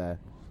 really, is there?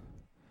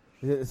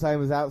 Is it the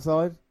same as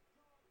outside?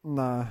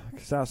 Nah,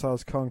 because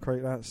outside's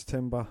concrete, that's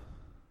timber.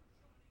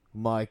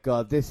 My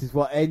God, this is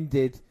what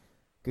ended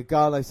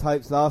Gargano's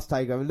hopes last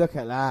takeover. Look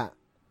at that.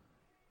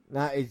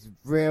 That is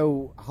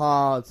real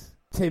hard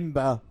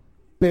timber,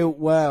 built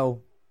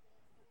well.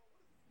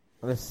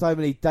 And there's so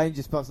many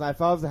danger spots. Now,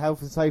 if I was a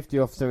health and safety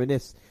officer in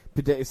this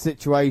particular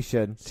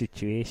situation,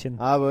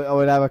 I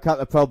would have a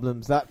couple of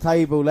problems. That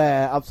table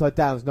there, upside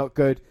down, is not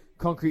good.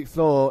 Concrete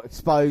floor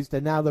exposed,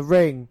 and now the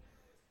ring.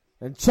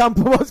 And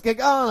Ciampa wants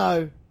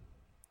Gargano.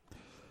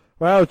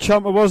 Well,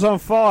 Ciampa was on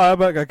fire,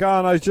 but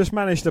Gargano's just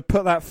managed to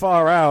put that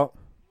fire out.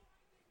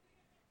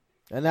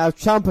 And now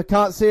Ciampa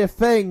can't see a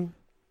thing.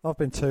 I've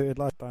been tooted,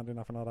 like, don't do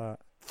nothing like that.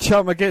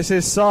 Ciampa gets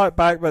his sight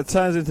back, but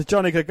turns into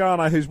Johnny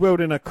Gargano, who's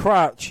wielding a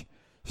crutch.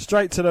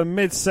 Straight to the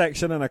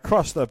midsection and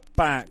across the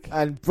back.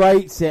 And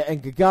breaks it,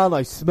 and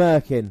Gargano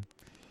smirking.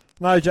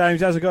 No,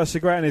 James, he hasn't got a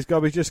cigarette in his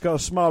gob, he's just got a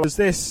smile. As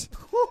this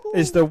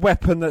is the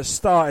weapon that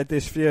started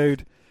this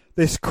feud.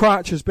 This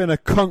crutch has been a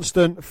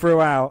constant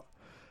throughout.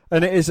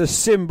 And it is a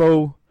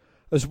symbol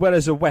as well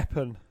as a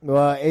weapon.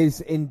 Well, it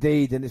is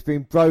indeed, and it's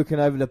been broken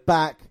over the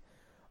back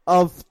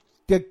of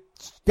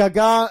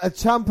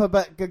Ciampa,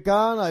 but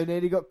Gargano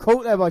nearly got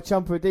caught there by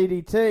Ciampa with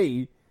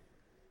DDT.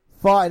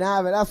 Fighting out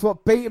of it. That's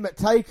what beat him at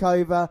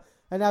TakeOver.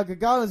 And now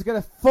Gargano's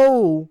going to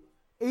fall.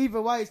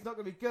 Either way, it's not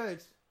going to be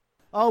good.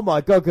 Oh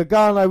my God,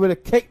 Gargano with a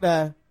kick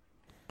there.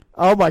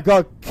 Oh my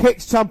God,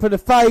 kicks Ciampa in the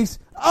face.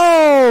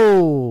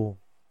 Oh!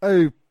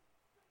 Oh.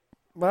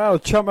 Well,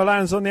 Ciampa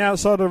lands on the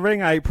outside of the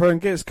ring apron,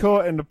 gets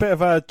caught in a bit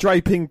of a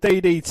draping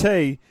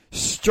DDT,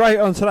 straight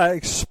onto that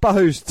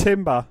exposed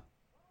timber.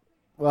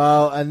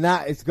 Well, and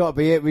that has got to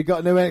be it. We've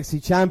got a new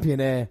NXT champion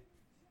here.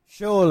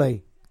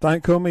 Surely.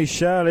 Don't call me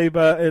Shirley,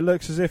 but it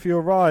looks as if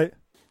you're right.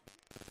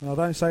 I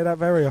don't say that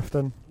very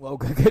often. Well,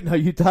 no,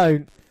 you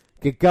don't.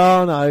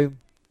 Gargano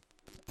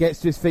gets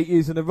to his feet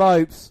using the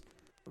ropes.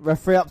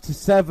 Referee up to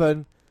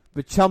 7,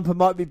 but Ciampa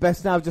might be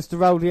best now just to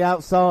roll the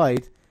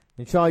outside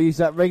and try and use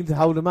that ring to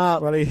hold him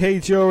up. Well, he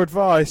heeds your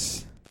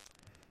advice.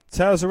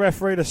 Tells the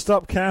referee to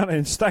stop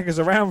counting, staggers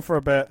around for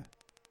a bit.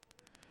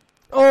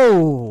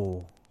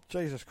 Oh!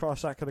 Jesus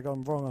Christ, that could have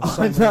gone wrong on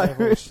so many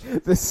levels.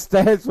 The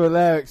stairs were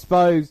there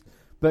exposed,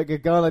 but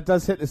Gargano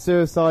does hit the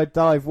suicide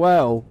dive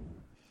well.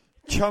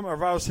 Ciampa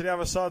rolls to the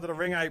other side of the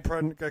ring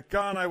apron.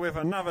 Gargano with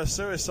another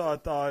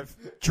suicide dive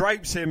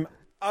drapes him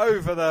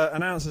over the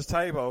announcer's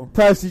table.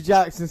 Percy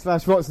Jackson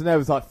 / Watson there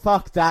was like,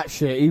 fuck that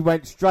shit. He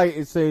went straight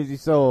as soon as he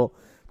saw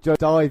Joe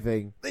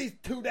diving. These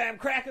two damn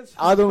crackers.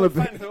 I don't want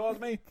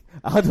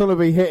to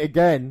be hit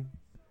again.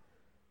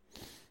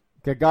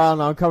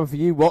 Gargano, I'm coming for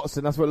you,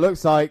 Watson. That's what it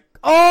looks like.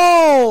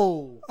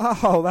 Oh!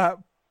 Oh, that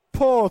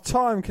poor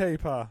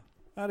timekeeper.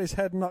 Had his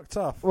head knocked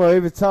off. Well,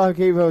 either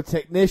timekeeper or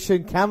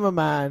technician,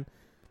 cameraman.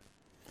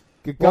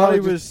 While he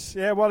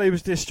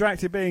was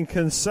distracted, being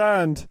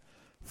concerned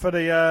for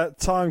the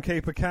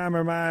timekeeper,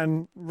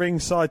 cameraman,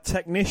 ringside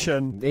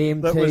technician,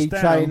 EMT that was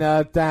down.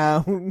 Trainer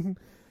down,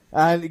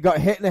 and he got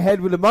hit in the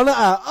head with a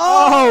monitor.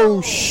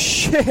 Oh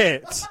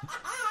shit!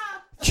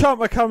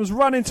 Ciampa comes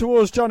running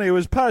towards Johnny, who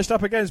was perched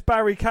up against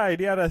barricade.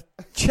 He had a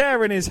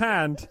chair in his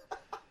hand,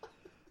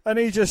 and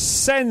he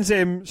just sends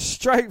him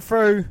straight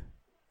through.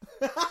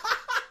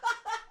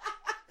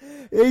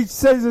 He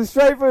sends him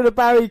straight through the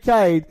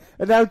barricade,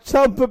 and now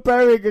Ciampa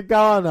burying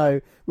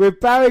Gargano with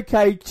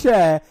barricade,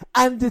 chair,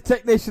 and the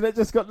technician that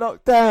just got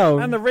knocked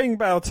down. And the ring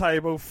bell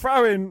table,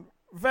 throwing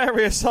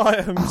various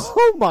items.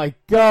 Oh my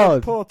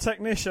God. Poor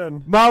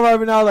technician. Mauro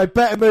Ronaldo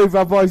better move,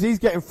 otherwise he's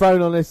getting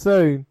thrown on this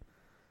soon.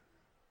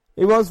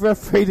 He wants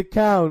referee to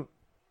count.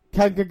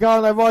 Can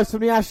Gargano rise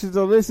from the ashes,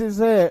 or this is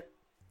it?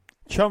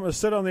 Ciampa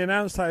stood on the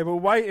announce table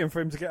waiting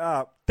for him to get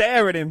up,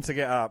 daring him to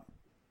get up.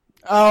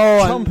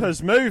 Oh,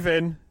 Ciampa's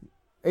moving.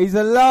 He's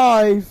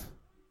alive.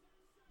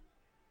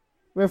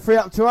 Referee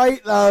up to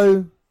 8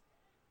 though.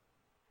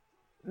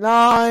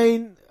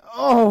 9.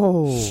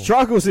 Oh.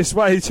 Struggles his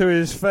way to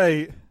his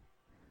feet.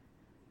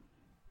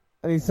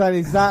 And he's saying,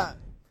 is that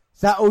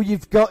all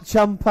you've got,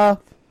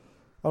 Ciampa?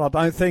 Well, I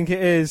don't think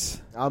it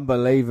is.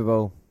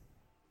 Unbelievable.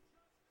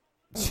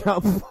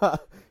 Ciampa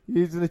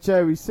using the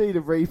chair. We see the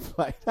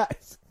replay.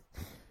 That's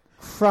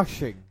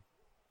crushing.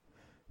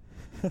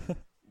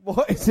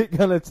 What is it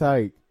going to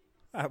take?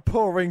 That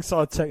poor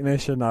ringside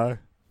technician, though.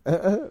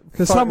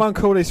 Can someone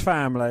call his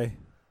family?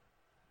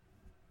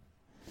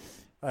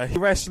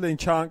 Wrestling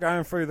chant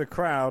going through the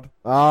crowd.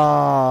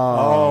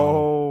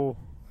 Oh.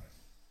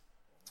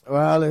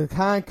 Well, the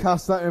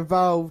handcuffs that are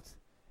involved.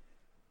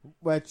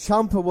 Where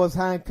Ciampa was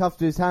handcuffed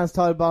with his hands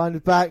tied behind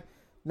his back.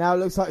 Now it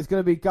looks like it's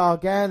going to be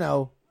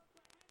Gargano.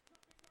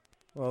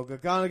 Well,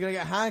 Gargano going to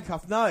get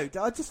handcuffed. No,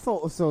 I just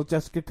thought I saw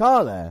Jessica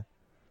Carr there.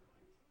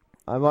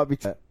 I might be...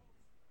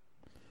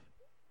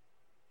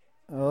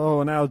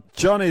 Oh, now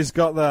Johnny's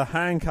got the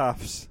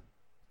handcuffs.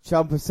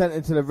 Ciampa sent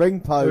into the ring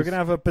post. We're going to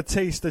have a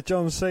Batista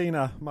John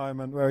Cena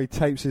moment where he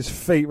tapes his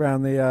feet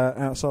around the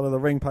outside of the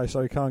ring post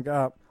so he can't get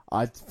up.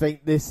 I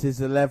think this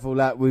is a level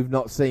that we've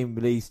not seen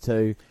with these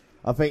two.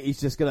 I think he's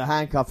just going to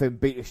handcuff him,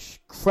 beat the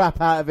crap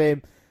out of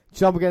him.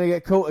 Ciampa going to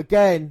get caught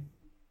again.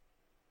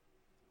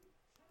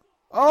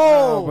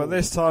 Oh! But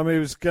this time he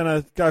was going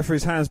to go for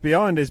his hands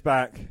behind his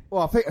back.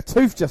 Well, I think a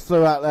tooth just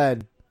flew out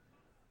then.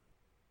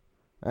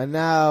 And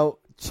now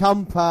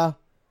Ciampa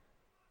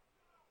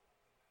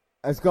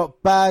has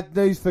got bad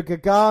news for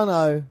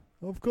Gargano.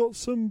 I've got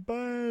some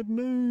bad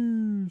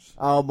news.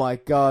 Oh my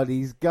God,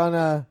 he's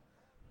gonna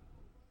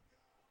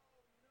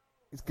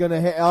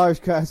hit Irish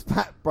Curse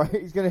back break.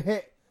 He's gonna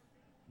hit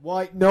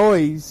White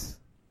Noise.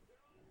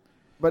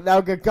 But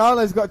now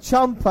Gargano's got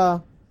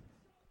Ciampa.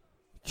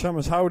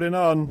 Ciampa's holding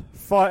on,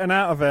 fighting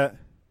out of it.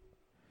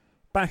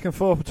 Back and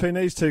forth between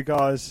these two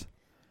guys.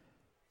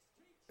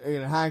 You're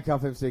going to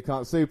handcuff him so he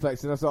can't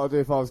suplex him. That's what I'd do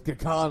if I was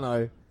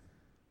Gargano.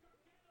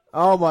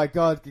 Oh my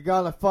God,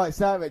 Gargano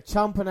fights out of it.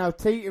 Ciampa now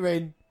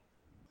teetering.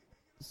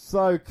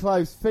 So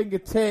close,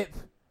 fingertip.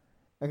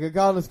 And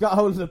Gargano's got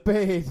hold of the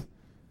beard.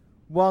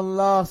 One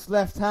last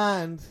left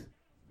hand.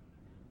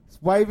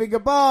 It's waving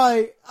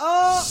goodbye.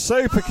 Oh!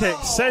 Super kick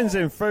sends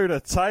him through the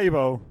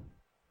table.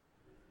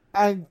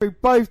 And through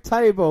both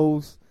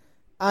tables.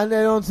 And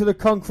then onto the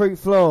concrete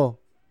floor.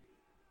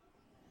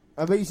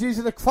 I mean, he's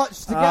using the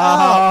crutch to get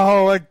out.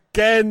 Oh,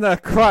 again the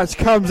crutch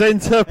comes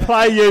into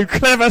play, you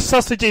clever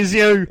sausages,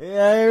 you.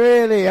 Yeah, they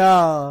really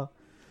are.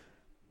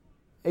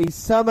 He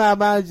somehow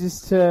manages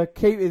to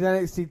keep his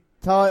NXT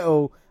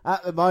title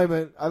at the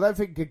moment. I don't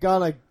think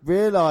Gargano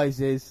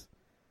realises,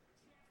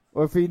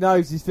 or if he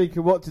knows, he's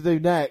thinking what to do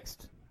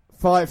next.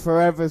 Fight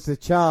forever's the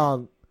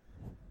chant.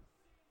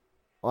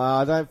 Well,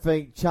 I don't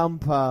think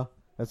Ciampa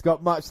has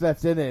got much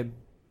left in him.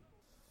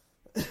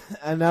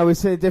 And now we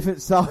see a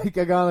different side.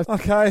 Gargano.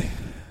 Okay,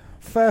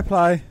 fair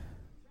play.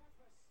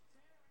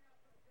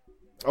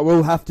 I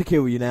will have to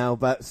kill you now,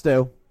 but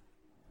still.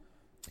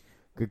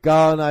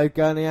 Gargano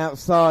going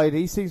outside.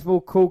 He seems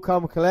more cool,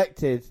 calm, and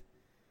collected.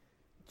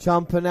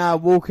 Ciampa now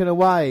walking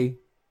away.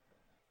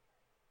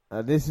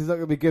 This is not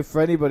going to be good for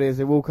anybody as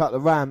they walk up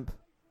the ramp.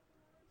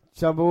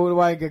 Ciampa walking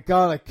away and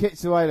Gargano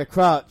kicks away the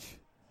crutch.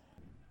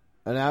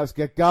 And now it's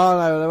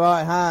Gargano with the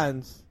right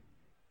hands.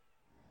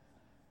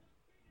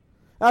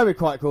 That would be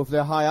quite cool if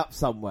they're high up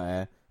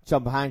somewhere.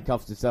 Ciampa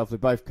handcuffs himself. They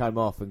both came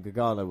off and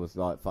Gargano was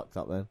like fucked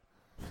up then.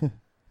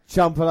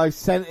 Ciampa though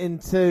sent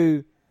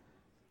into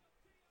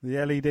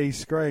the LED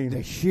screen.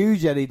 The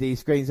huge LED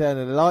screens there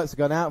and the lights have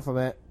gone out from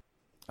it.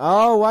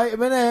 Oh, wait a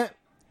minute.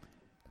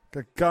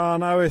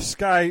 Gargano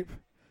escape.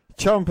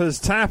 Ciampa's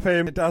tap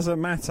him. It doesn't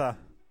matter.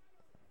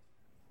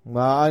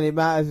 Well, it only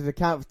matters if the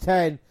count for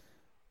 10.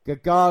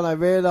 Gargano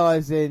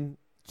realising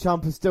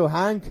Ciampa's still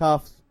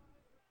handcuffed.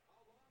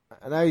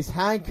 And now he's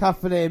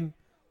handcuffing him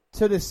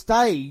to the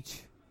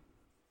stage.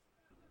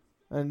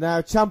 And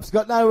now Ciampa's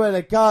got nowhere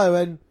to go.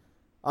 And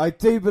I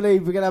do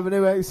believe we're going to have a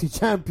new NXT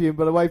champion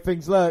by the way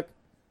things look.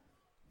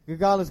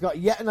 Gargano's got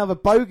yet another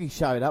bogey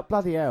showing up.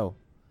 Bloody hell.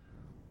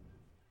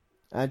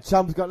 And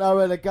Ciampa's got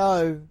nowhere to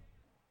go.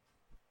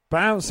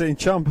 Bouncing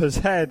Ciampa's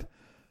head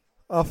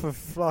off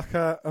of like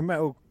a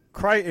metal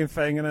crating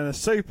thing and then a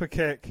super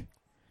kick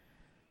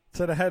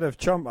to the head of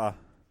Ciampa.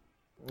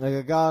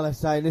 And Gargano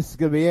saying this is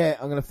going to be it.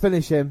 I'm going to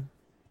finish him.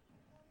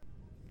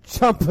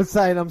 Ciampa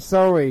saying I'm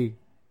sorry.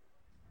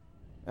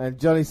 And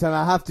Johnny saying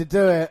I have to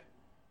do it.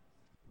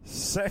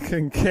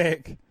 Second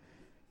kick.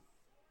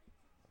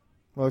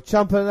 Well,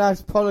 Ciampa now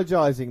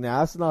apologising now.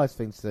 That's a nice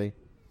thing to see.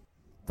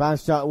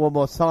 Fans shouting one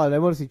more time. They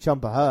want to see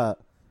Ciampa hurt.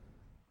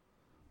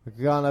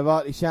 Gargano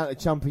rightly shouting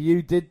at Ciampa,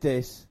 you did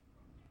this.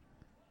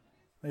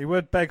 He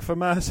would beg for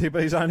mercy,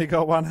 but he's only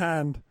got one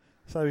hand,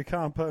 so he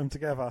can't put them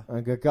together.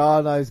 And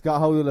Gargano's got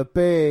hold of the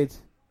beard.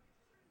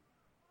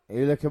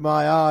 You look at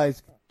my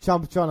eyes.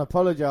 Ciampa trying to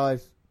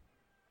apologise.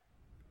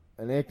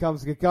 And here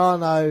comes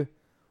Gargano.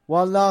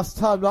 One last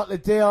time, like the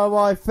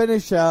DIY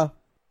finisher.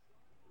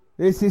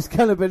 This is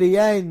going to be the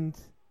end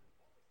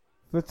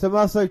for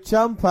Tommaso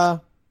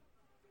Ciampa.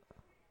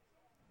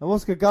 And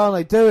what's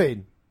Gargano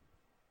doing?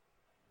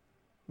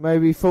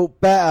 Maybe he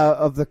thought better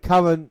of the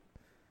current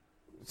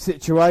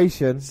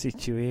situation. It's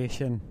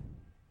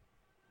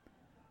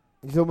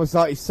almost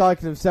like he's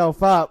psyching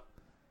himself up.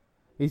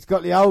 He's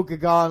got the old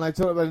Gargano,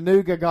 talking about the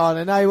new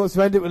Gargano. Now he wants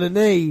to end it with a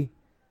knee.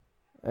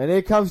 And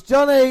here comes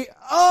Johnny.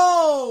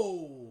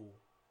 Oh!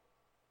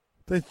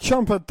 Did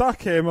Ciampa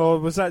duck him, or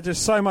was that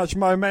just so much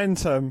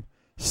momentum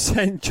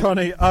sent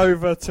Johnny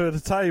over to the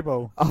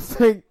table? I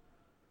think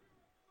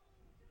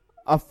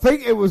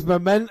it was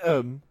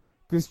momentum,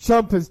 because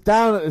Ciampa's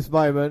down at this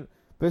moment,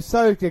 but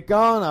so is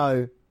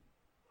Gargano.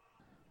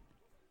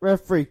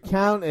 Referee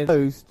counting.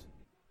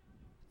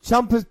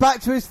 Ciampa's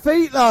back to his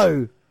feet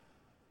though.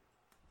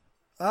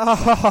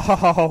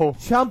 Oh!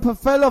 Ciampa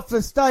fell off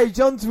the stage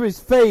onto his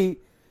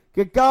feet.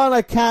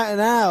 Gargano counting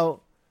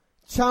out.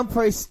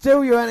 Ciampa is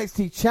still your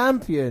NXT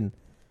champion.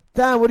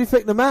 Dan, what do you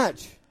think of the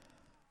match?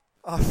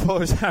 I thought it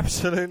was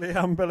absolutely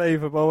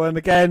unbelievable. And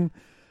again,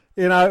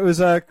 you know, it was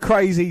a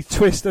crazy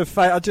twist of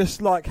fate. I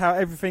just like how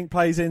everything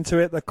plays into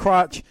it. The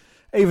crutch,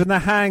 even the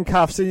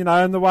handcuffs, you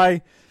know, and the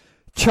way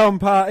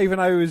Ciampa, even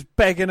though he was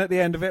begging at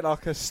the end of it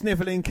like a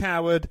snivelling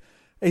coward,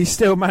 he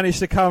still managed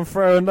to come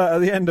through, and at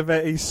the end of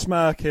it, he's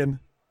smirking.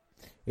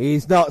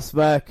 He's not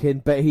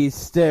smirking, but he's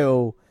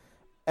still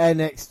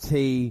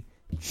NXT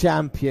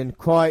champion.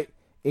 Quite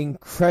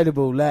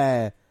incredible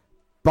there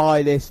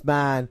by this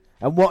man.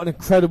 And what an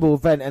incredible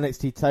event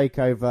NXT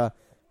Takeover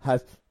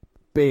has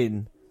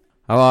been.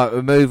 Alright,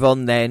 we'll move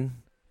on then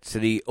to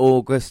the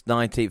August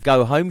 19th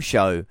go-home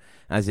show,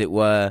 as it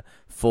were,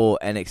 for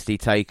NXT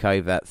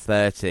Takeover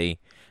 30.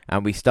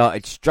 And we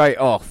started straight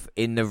off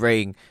in the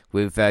ring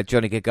with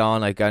Johnny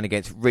Gargano going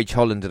against Ridge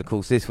Holland. And, of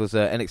course, this was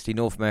an NXT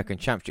North American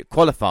Championship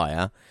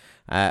qualifier.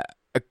 A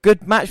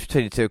good match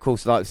between the two. Of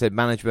course, like I said,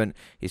 management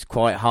is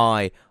quite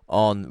high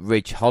on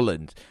Ridge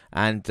Holland.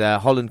 And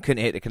Holland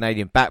couldn't hit the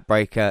Canadian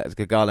backbreaker as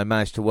Gargano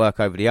managed to work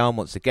over the arm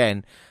once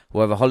again.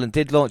 However, Holland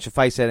did launch a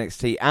face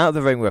NXT out of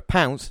the ring with a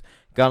pounce.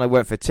 Gargano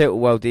went for a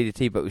tilt-a-world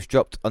DDT but was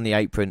dropped on the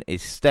apron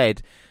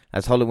instead.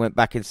 As Holland went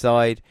back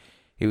inside,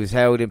 he was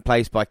held in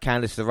place by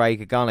Candice LeRae.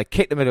 Gargano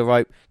kicked the middle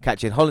rope,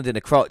 catching Holland in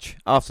the crotch.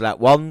 After that,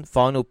 one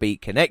final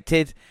beat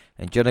connected,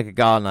 and Johnny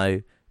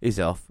Gargano is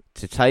off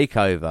to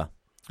Takeover.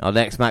 Our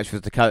next match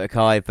was Dakota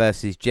Kai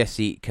versus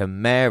Jessie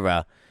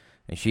Camara,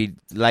 and she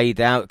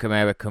laid out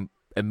Camara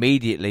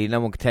immediately. No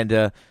one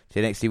contender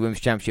to the NXT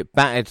Women's Championship,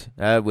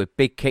 battered with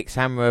big kicks,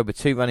 hammer her with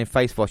two running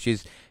face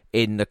washes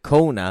in the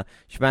corner.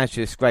 She managed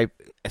to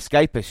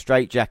escape a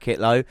straitjacket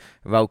low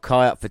and rolled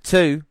Kai up for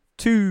two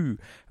 2.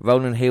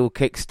 Rolling heel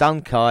kick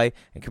stunned Kai,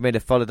 and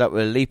Kamina followed up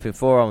with a leaping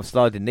forearm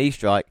sliding knee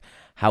strike.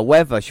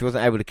 However, she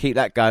wasn't able to keep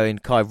that going.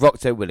 Kai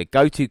rocked her with a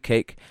go-to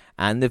kick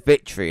and the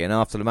victory. And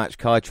after the match,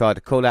 Kai tried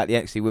to call out the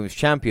NXT Women's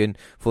Champion,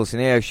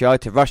 forcing Io Shirai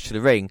to rush to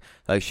the ring.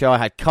 Though Shirai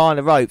had Kai on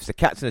the ropes, the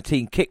captain of the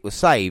team kick was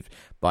saved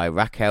by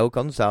Raquel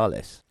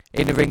Gonzalez.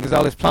 In the ring,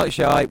 Gonzalez planted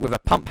Shirai with a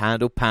pump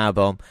handle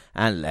powerbomb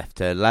and left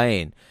her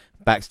laying.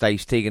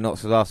 Backstage, Tegan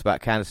Nox was asked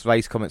about Candice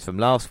LeRae's comments from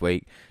last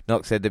week.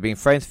 Nox said they've been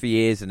friends for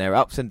years and there are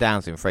ups and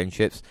downs in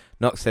friendships.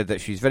 Nox said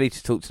that she's ready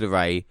to talk to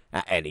LeRae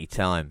at any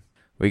time.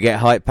 We get a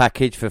hype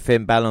package for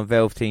Finn Balor and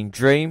Velveteen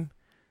Dream.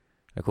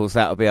 Of course,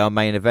 that'll be our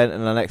main event,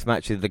 and the next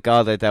match is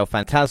Legado del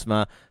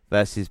Fantasma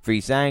versus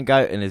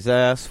Breezango and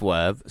Isaiah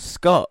Swerve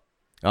Scott.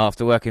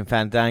 After working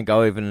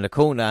Fandango over in the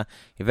corner,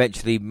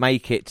 eventually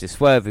make it to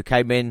Swerve, who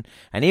came in,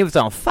 and he was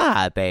on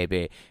fire,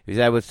 baby. He was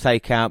able to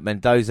take out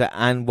Mendoza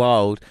and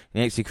Wilde, the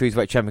NXT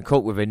Cruiserweight Champion,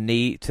 caught with a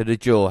knee to the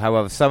jaw.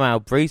 However, somehow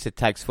Breeze had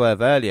tagged Swerve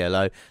earlier,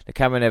 though the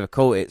camera never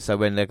caught it, so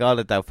when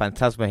Legado del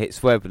Fantasma hit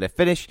Swerve with their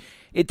finish,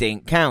 it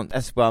didn't count.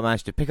 Escobar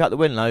managed to pick up the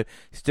win, though,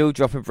 still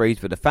dropping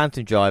Breeze with a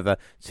Phantom Driver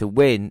to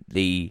win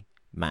the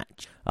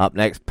match. Up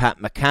next, Pat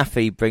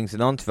McAfee brings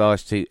an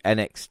entourage to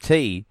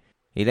NXT.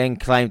 He then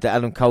claimed that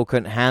Adam Cole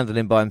couldn't handle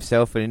him by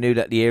himself, and he knew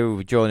that the era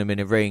would join him in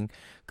the ring.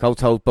 Cole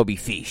told Bobby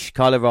Fish,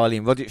 Kyle O'Reilly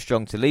and Roderick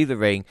Strong to leave the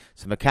ring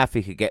so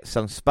McAfee could get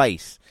some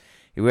space.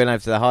 He went over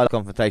to the highlight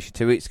confrontation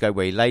 2 weeks ago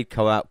where he laid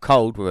Cole out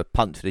cold with a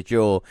punch to the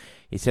jaw.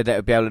 He said that he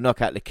would be able to knock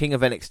out the king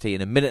of NXT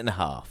in a minute and a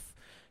half.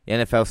 The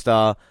NFL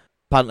star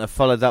punter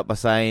followed up by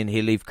saying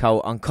he'd leave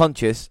Cole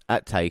unconscious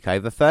at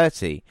TakeOver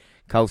 30.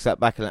 Cole sat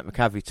back and let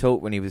McAfee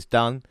talk when he was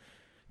done.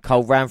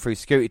 Cole ran through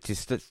security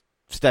to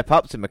step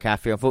up to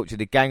McAfee.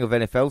 Unfortunately, the gang of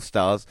NFL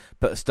stars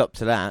put a stop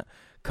to that.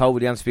 Cole,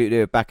 with the Undisputed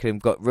Era backing him,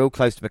 got real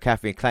close to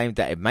McAfee and claimed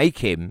that it'd make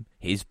him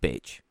his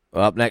bitch.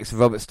 Well, up next,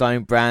 Robert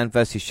Stone Brand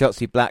versus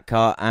Shotzi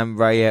Blackheart and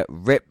Rhea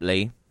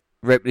Ripley.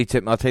 Ripley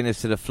took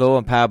Martinez to the floor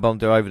and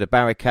powerbombed her over the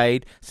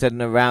barricade, sending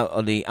her out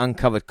on the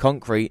uncovered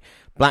concrete.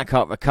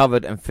 Blackheart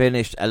recovered and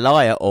finished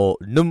Aliyah, or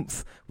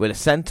Nymph, with a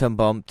senton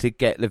bomb to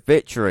get the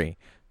victory.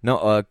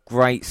 Not a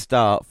great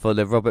start for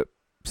the Robert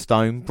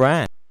Stone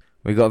Brand.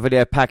 We got a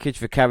video package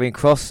for Karrion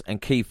Kross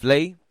and Keith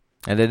Lee.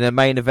 And in the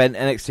main event,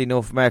 NXT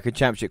North American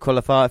Championship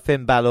qualifier,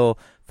 Finn Balor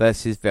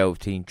versus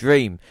Velveteen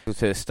Dream.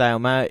 To a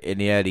stalemate in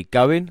the early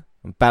going.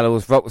 And Balor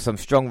was rocked with some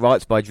strong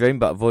rights by Dream,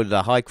 but avoided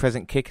a high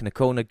crescent kick in the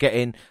corner,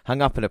 getting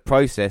hung up in the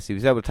process. He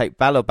was able to take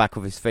Balor back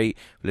off his feet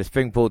with a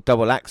springboard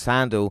double axe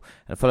handle,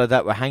 and followed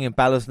that with hanging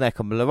Balor's neck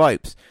on the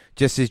ropes.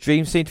 Just as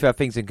Dream seemed to have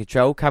things in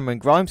control, Cameron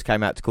Grimes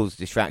came out to cause a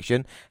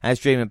distraction. As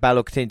Dream and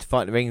Balor continued to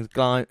fight in the ring,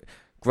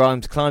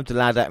 Grimes climbed the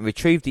ladder and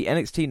retrieved the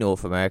NXT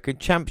North American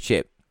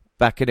Championship.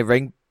 Back in the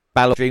ring,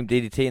 Balor Dream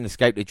DDT and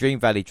escaped the Dream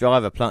Valley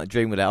Driver, planted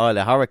Dream with an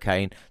Isla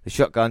Hurricane. The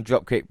shotgun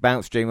dropkick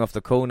bounced Dream off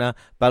the corner.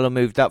 Balor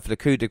moved up for the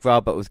coup de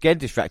grace but was again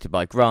distracted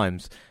by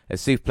Grimes. A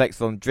suplex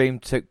from Dream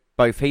took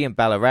both he and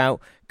Balor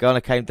out. Garner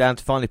came down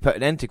to finally put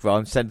an end to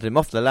Grimes, sending him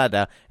off the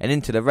ladder and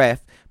into the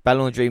ref.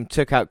 Balor and Dream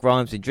took out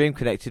Grimes and Dream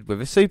connected with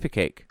a super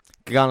kick.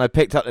 Gargano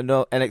picked up the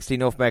NXT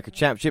North American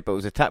Championship but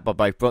was attacked by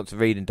both Bronson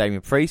Reed and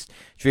Damian Priest.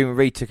 Dream and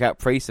Reed took out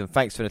Priest, and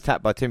thanks to an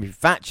attack by Timothy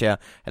Thatcher,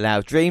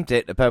 allowed Dream to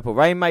hit the Purple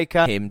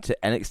Rainmaker, him to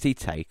NXT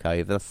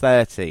TakeOver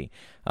 30.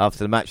 After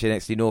the match, the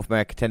NXT North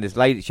American contenders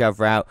laid each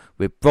other out,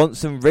 with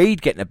Bronson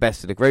Reed getting the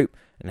best of the group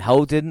and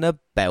holding the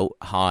belt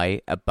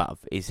high above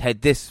his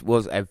head. This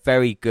was a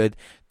very good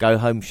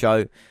go-home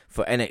show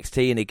for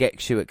NXT, and it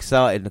gets you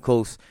excited. And of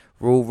course,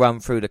 we'll all run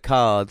through the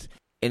cards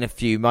in a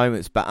few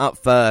moments, but up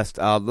first,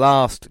 our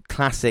last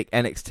classic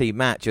NXT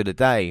match of the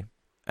day,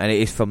 and it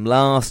is from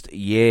last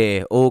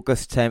year,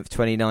 August 10th,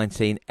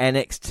 2019,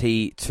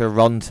 NXT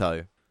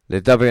Toronto.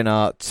 The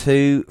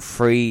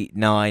WNR303,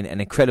 an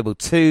incredible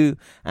 2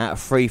 out of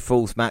 3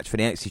 falls match for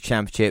the NXT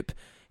Championship.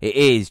 It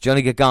is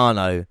Johnny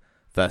Gargano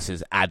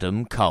versus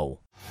Adam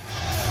Cole.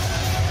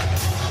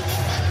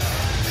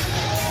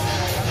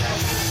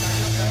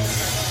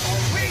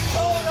 We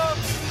told them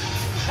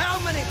how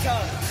many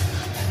times?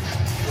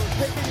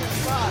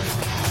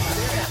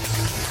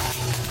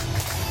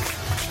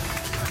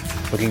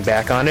 Looking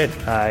back on it,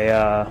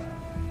 I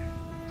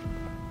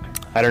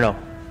don't know.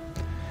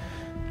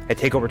 At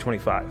TakeOver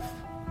 25,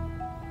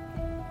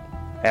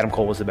 Adam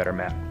Cole was the better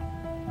man.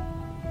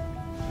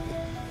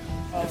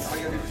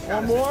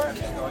 One more?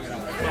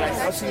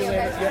 I'll see you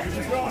later.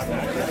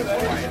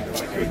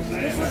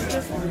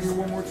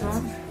 One more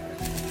time.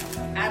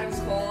 Adam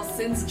Cole,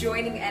 since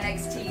joining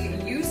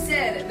NXT, you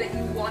said that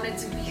you wanted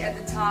to be at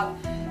the top.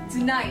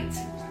 Tonight,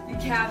 you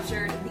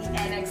captured the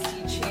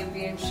NXT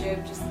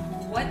Championship. Just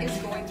what is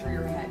going through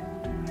your head?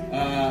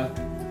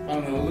 I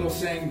don't know, a little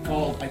saying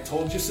called "I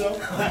told you so."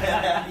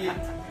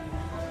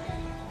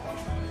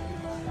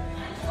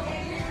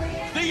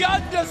 The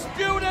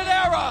Undisputed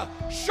Era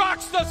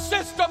shocks the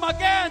system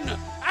again.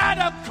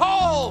 Adam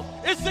Cole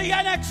is the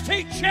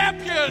NXT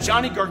champion.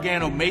 Johnny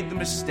Gargano made the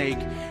mistake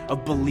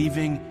of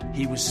believing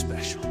he was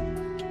special,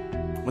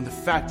 when the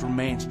fact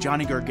remains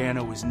Johnny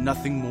Gargano is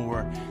nothing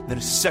more than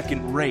a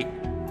second-rate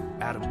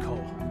Adam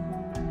Cole.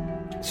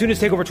 As soon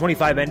as TakeOver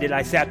 25 ended,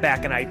 I sat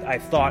back and I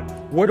thought,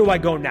 where do I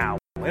go now?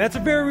 And that's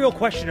a very real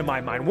question in my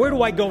mind. Where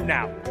do I go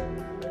now?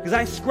 Because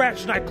I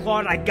scratched and I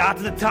clawed and I got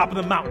to the top of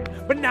the mountain.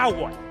 But now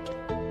what?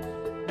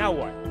 Now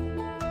what?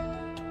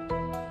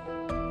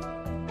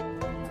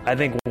 I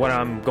think what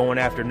I'm going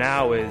after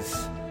now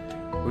is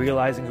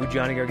realizing who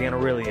Johnny Gargano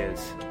really is.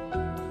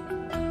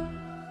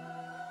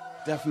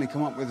 Definitely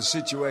come up with a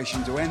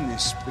situation to end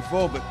this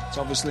before, but it's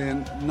obviously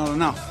not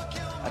enough.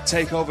 At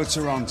TakeOver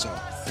Toronto,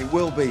 it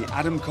will be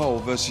Adam Cole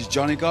versus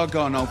Johnny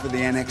Gargano for the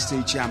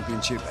NXT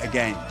Championship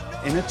again,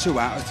 in a 2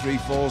 out of 3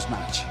 falls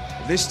match.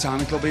 This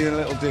time it'll be a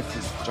little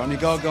different. Johnny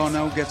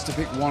Gargano gets to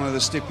pick one of the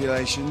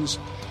stipulations,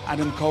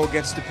 Adam Cole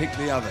gets to pick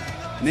the other.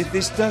 And if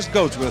this does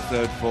go to a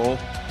third fall,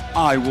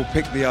 I will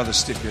pick the other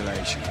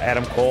stipulation.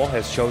 Adam Cole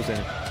has chosen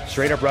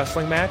straight up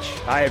wrestling match.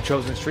 I have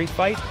chosen street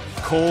fight.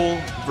 Cole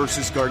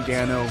versus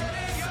Gargano 3.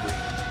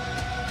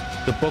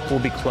 The book will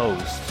be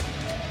closed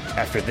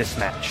after this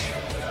match.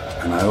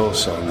 And I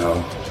also know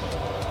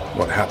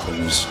what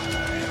happens,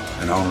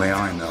 and only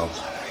I know,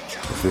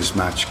 if this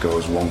match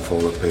goes 1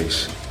 fall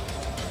apiece.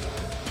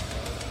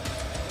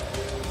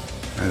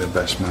 May the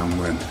best man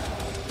win.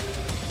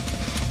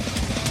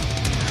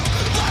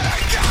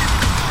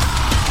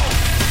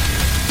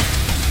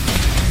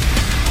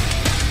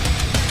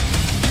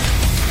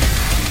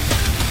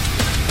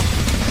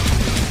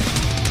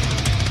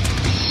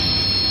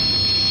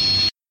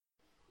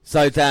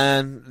 So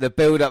Dan, the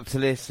build up to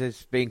this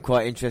has been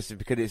quite interesting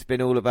because it's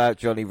been all about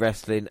Johnny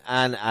Wrestling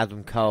and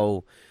Adam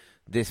Cole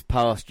this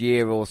past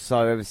year or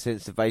so, ever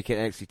since the vacant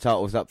NXT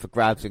title was up for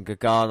grabs and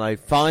Gargano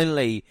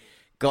finally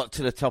got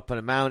to the top of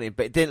the mountain,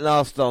 but it didn't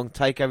last long.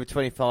 TakeOver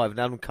 25 and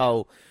Adam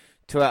Cole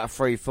 2 out of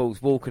 3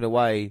 falls, walking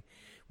away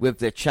with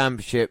the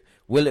championship.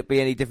 Will it be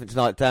any different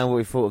tonight, Dan? What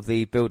we thought of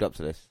the build up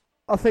to this?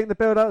 I think the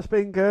build up's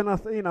been good.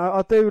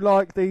 I do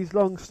like these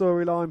long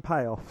storyline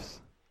payoffs,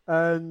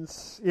 and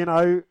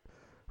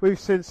we've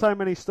seen so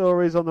many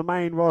stories on the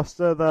main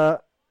roster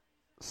that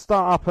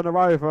start up and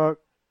are over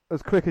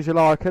as quick as you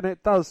like, and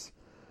it does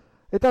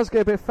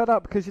get a bit fed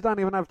up because you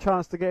don't even have a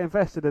chance to get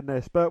invested in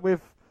this. But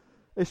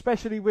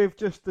especially with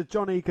just the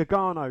Johnny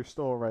Gargano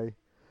story,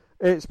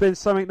 it's been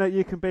something that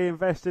you can be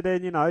invested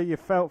in. You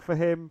felt for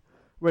him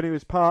when he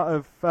was part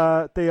of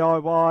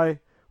DIY,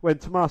 when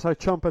Tommaso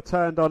Ciampa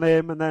turned on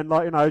him, and then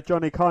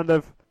Johnny kind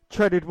of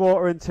treaded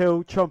water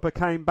until Ciampa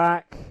came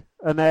back.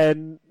 And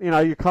then,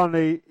 you kind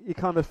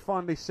of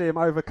finally see him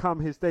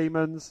overcome his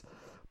demons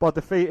by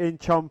defeating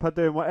Ciampa,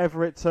 doing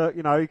whatever it took.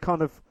 He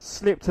kind of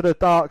slipped to the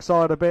dark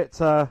side a bit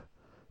to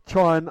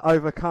try and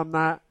overcome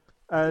that.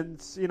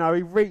 And, he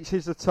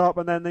reaches the top,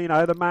 and then,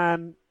 the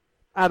man,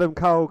 Adam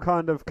Cole,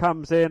 kind of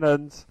comes in,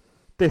 and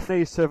Diff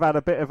needs to have had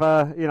a bit of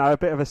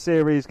a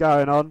series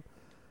going on.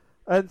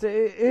 And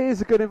it is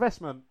a good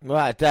investment.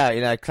 Without a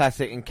doubt,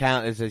 classic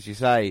encounters, as you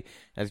say,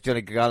 as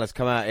Johnny Gargano's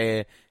come out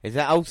here. Is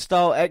that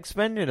old-style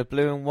X-Men in a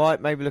blue and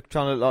white, maybe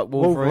trying to look like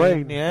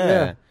Wolverine?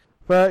 Yeah.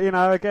 But,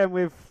 again,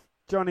 with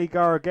Johnny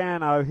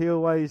Gargano, he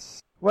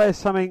always wears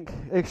something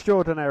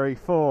extraordinary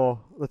for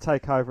the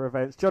TakeOver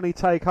events. Johnny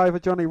Takeover,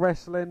 Johnny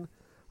Wrestling,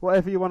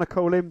 whatever you want to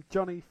call him,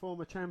 Johnny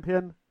former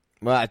champion.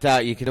 Without a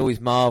doubt, you can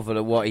always marvel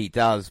at what he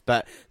does,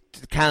 but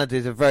Canada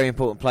is a very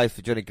important place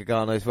for Johnny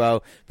Gargano as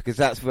well, because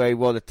that's where he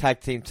won the tag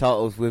team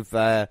titles with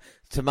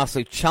Tommaso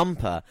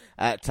Ciampa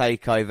at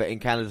TakeOver in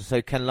Canada,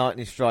 so can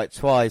lightning strike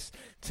twice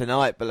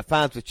tonight. But the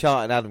fans were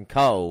chanting Adam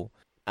Cole,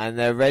 and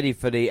they're ready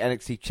for the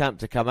NXT champ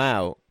to come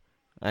out,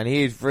 and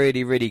he is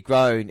really, really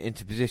grown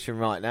into position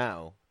right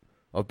now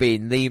of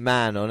being the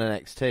man on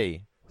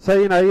NXT. So,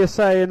 you're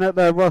saying that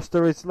the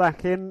roster is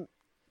lacking.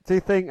 Do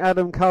you think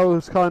Adam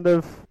Cole's kind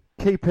of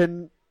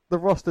keeping the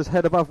roster's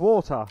head above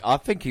water? I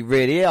think he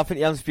really is. I think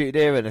the Undisputed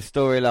Era and the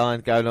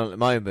storyline going on at the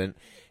moment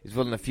is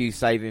one of the few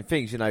saving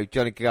things.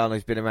 Johnny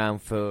Gargano's been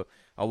around for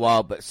a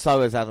while, but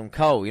so has Adam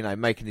Cole,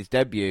 making his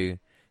debut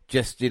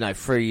just,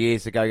 3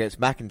 years ago against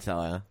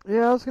McIntyre.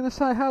 Yeah, I was going to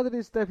say, how did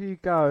his debut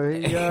go?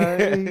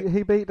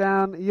 He beat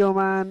down your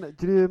man,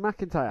 Drew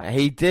McIntyre.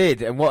 He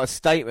did, and what a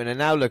statement. And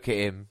now look at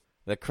him.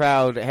 The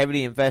crowd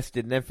heavily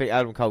invested in everything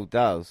Adam Cole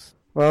does.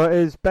 Well, it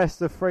is best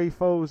of 3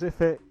 falls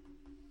if it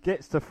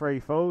gets to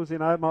 3 falls. It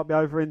might be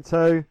over in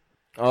 2.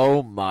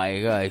 Oh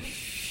my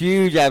gosh,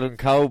 huge Adam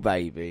Cole,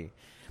 baby.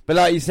 But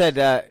like you said,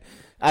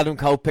 Adam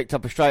Cole picked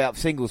up a straight up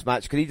singles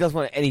match because he doesn't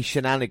want any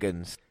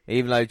shenanigans,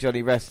 even though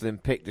Johnny Wrestling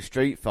picked the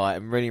street fight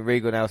and Rennie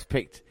Regal now has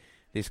picked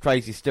this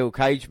crazy steel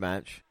cage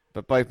match,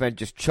 but both men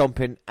just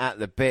chomping at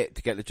the bit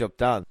to get the job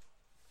done.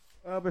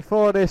 Well,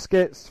 before this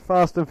gets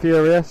fast and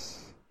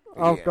furious,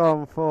 I've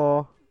gone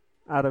for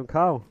Adam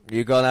Cole.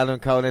 You gone Adam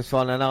Cole in this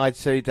one, and I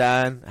too,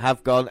 Dan,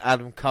 have gone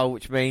Adam Cole,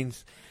 which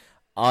means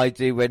I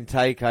do win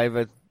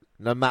TakeOver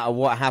no matter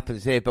what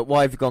happens here. But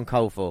why have you gone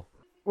Cole for?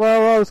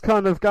 Well, I was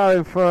kind of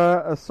going for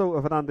a sort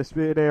of an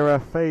Undisputed Era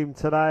theme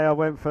today. I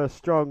went for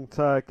Strong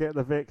to get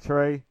the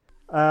victory.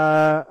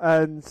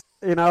 And,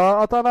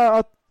 I don't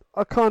know,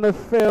 I kind of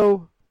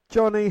feel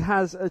Johnny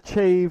has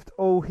achieved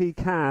all he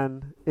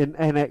can in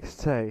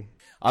NXT.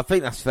 I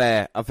think that's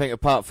fair. I think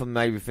apart from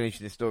maybe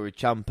finishing the story with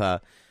Ciampa,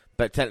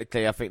 But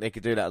technically, I think they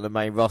could do that on the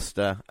main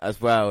roster as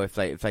well if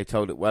they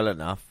told it well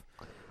enough.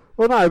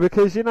 Well, no,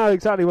 because you know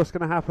exactly what's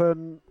going to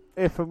happen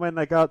if and when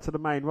they go up to the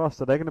main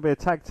roster. They're going to be a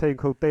tag team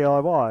called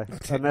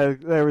DIY,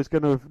 and there is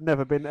going to have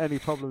never been any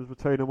problems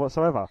between them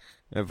whatsoever.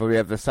 They'll probably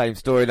have the same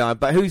storyline.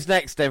 But who's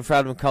next then for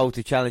Adam Cole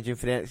to challenge him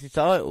for the NXT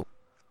title?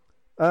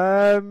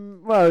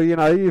 Well, you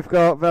know, you've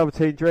got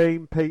Velveteen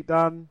Dream, Pete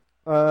Dunne,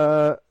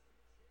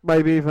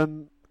 maybe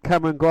even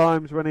Cameron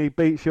Grimes when he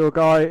beats your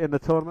guy in the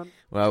tournament.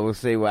 Well, we'll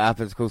see what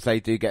happens. Of course, they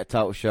do get a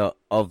title shot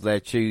of their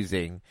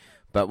choosing,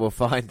 but we'll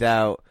find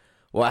out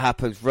what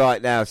happens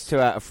right now. It's 2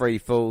 out of 3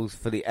 falls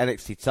for the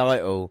NXT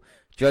title.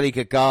 Johnny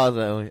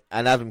Gargano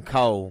and Adam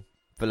Cole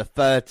for the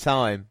 3rd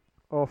time.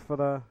 Or for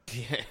the...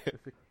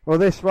 Well,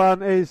 this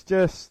one is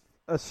just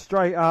a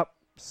straight-up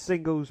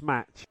singles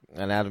match.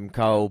 And Adam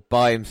Cole,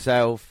 by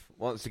himself,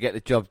 wants to get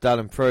the job done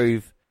and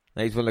prove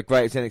that he's one of the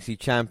greatest NXT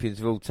champions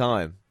of all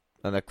time.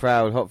 And the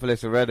crowd, hot for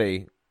this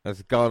already,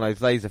 as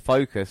Gargano's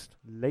laser-focused.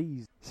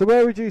 So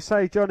where would you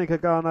say Johnny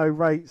Gargano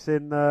rates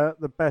in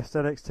the best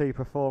NXT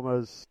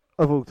performers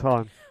of all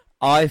time?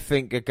 I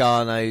think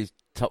Gargano's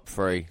top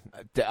 3.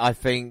 I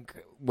think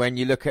when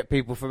you look at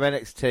people from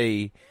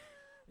NXT,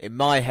 in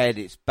my head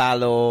it's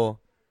Balor,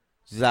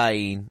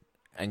 Zayn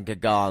and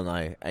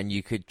Gargano, and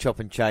you could chop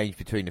and change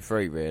between the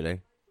 3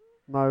 really.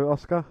 No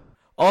Oscar?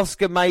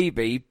 Oscar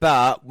maybe,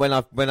 but when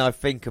I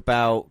think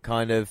about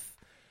kind of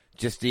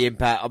just the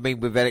impact, I mean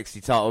with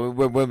NXT title,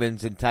 when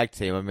women's and tag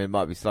team, I mean it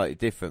might be slightly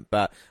different,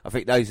 but I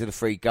think those are the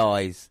 3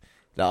 guys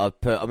that I'd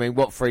put. I mean,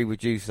 what 3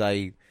 would you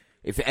say?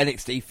 If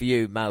NXT for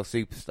you, male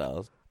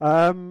superstars?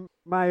 Male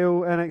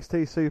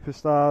NXT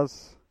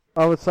superstars.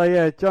 I would say,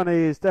 yeah, Johnny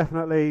is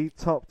definitely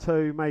top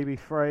 2, maybe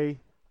 3.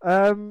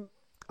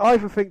 I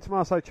even think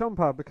Tommaso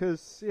Ciampa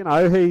because, you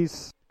know,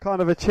 he's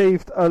kind of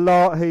achieved a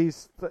lot.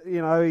 He's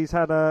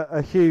had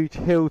a huge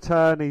heel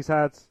turn. He's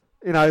had,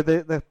 you know,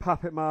 the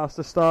Puppet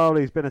Master style.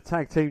 He's been a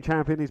tag team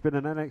champion. He's been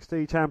an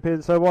NXT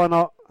champion. So why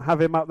not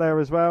have him up there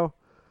as well?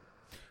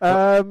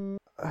 Who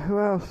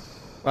else?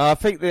 Well, I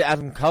think that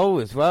Adam Cole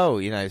as well,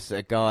 you know, is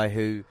a guy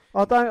who...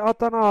 I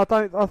don't know.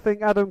 I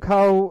think Adam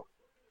Cole,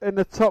 in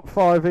the top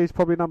 5, he's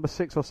probably number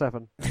 6 or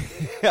 7.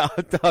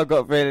 I've got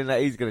a feeling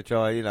that he's going to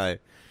try, you know.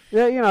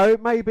 Yeah, you know,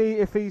 maybe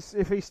if he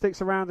sticks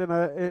around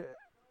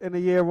in a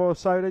year or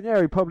so, then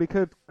yeah, he probably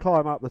could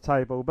climb up the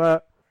table.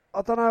 But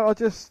I don't know.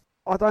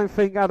 I don't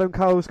think Adam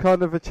Cole's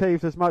kind of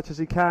achieved as much as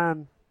he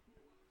can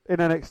in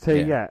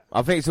NXT yet.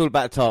 I think it's all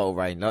about the title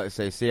reign. Like I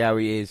say, see how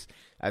he is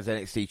as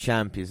NXT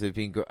champions. There've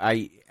been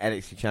 8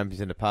 NXT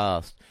champions in the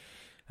past.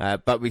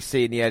 But we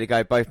see in the early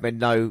go, both men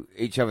know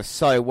each other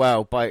so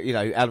well. By, you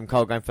know, Adam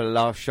Cole going for the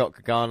last shot,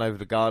 Gargano over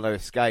the Gargano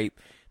escape.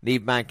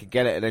 Neither man can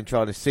get it and then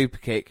trying to super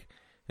kick.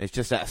 It's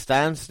just at a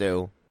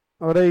standstill.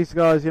 Well, these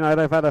guys, you know,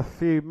 they've had a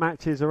few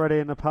matches already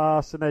in the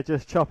past and they're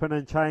just chopping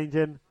and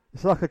changing.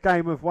 It's like a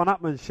game of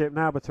one-upmanship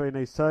now between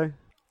these 2.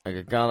 And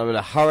Gargano with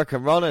a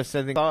Hurricane Runner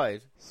sending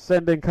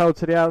Cole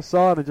to the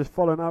outside and just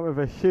following up with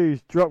a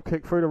huge drop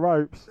kick through the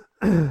ropes.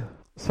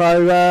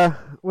 So,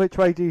 which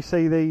way do you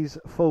see these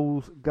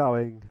falls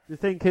going? Do you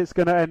think it's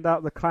going to end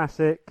up the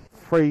classic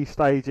 3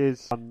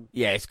 stages?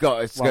 Yeah, it's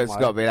got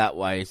to be that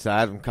way. So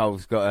Adam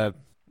Cole's got a,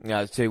 you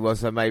know, 2 was,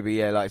 so maybe,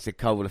 yeah, like I said,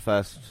 Cole with the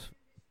first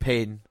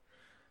pin,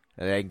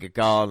 and then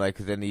Gargano,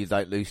 because then you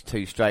don't lose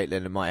 2 straight,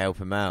 then it might help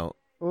him out.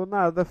 Well,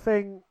 no, the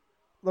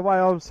way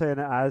I'm seeing it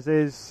as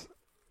is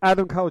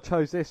Adam Cole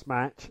chose this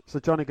match, so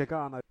Johnny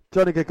Gargano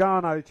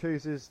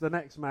chooses the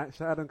next match,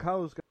 so Adam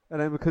Cole's and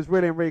then because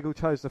William Regal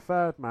chose the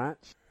 3rd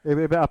match, it'll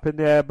be a bit up in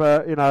the air,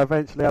 but, you know,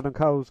 eventually Adam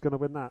Cole's going to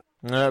win that.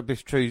 That'd be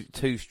true,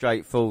 2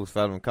 straight falls for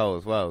Adam Cole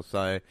as well,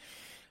 so,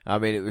 I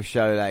mean, it would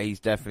show that he's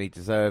definitely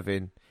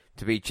deserving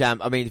to be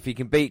champ. I mean, if he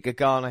can beat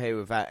Gargano here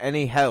without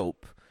any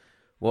help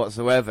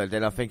whatsoever,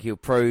 then I think he'll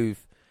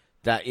prove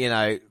that, you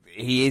know,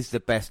 he is the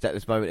best at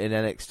this moment in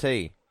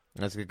NXT.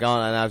 As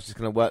Gargano now is just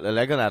going to work the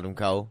leg on Adam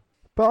Cole.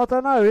 But I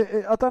don't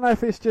know. I don't know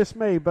if it's just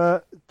me,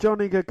 but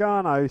Johnny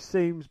Gargano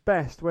seems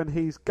best when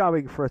he's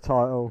going for a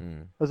title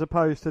as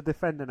opposed to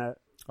defending it.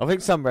 I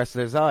think some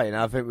wrestlers are. You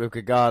know, I think with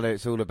Gargano,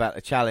 it's all about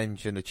the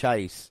challenge and the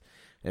chase.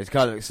 There's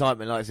kind of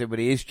excitement, like I said, when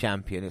he is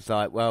champion. It's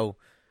like, well,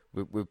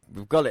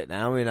 we've got it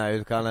now. You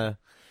know, kind of.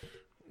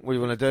 What do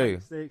you want to do?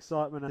 It's the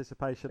excitement and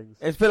anticipation.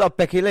 It's a bit like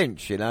Becky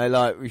Lynch, you know,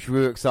 like we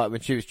were excited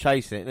when she was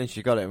chasing it, and then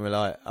she got it, and we're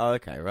like, oh,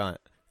 okay, right.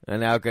 And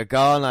now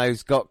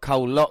Gargano's got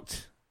Cole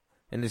locked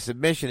in the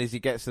submission as he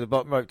gets to the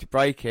bottom rope to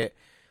break it,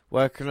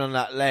 working on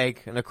that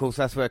leg, and of course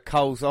that's where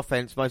Cole's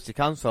offense mostly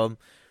comes from,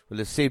 with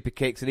the super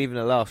kicks and even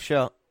the last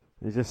shot.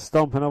 He's just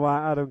stomping away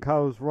at Adam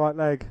Cole's right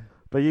leg.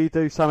 But you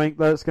do something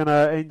that's going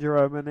to injure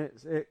him, and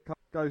it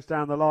goes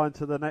down the line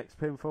to the next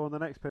pinfall and the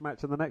next pin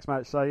match and the next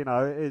match. So, you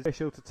know, it is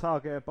official to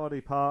target a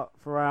body part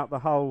throughout the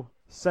whole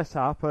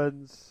setup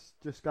and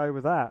just go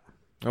with that.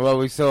 Well,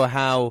 we saw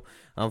how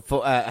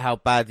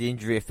bad the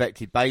injury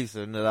affected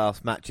Baszler in the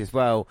last match as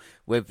well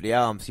with the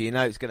arm. So you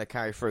know it's going to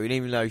carry through. And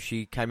even though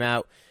she came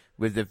out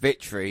with the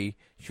victory,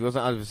 she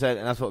wasn't 100%.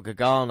 And that's what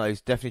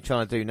Gargano's definitely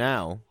trying to do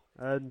now.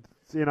 And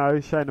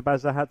Shayna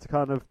Baszler had to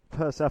kind of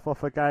put herself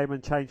off her game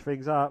and change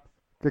things up.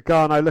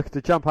 Gargano looking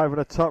to jump over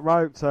the top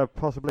rope to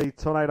possibly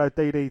tornado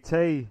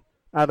DDT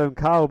Adam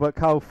Cole, but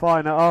Cole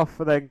fighting it off,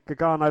 and then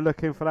Gargano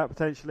looking for that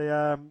potentially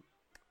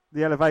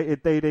the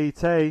elevated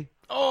DDT.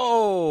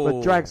 Oh!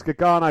 But drags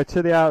Gargano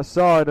to the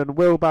outside and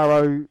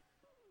wheelbarrow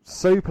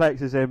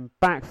suplexes him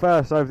back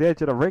first over the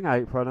edge of the ring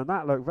apron, and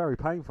that looked very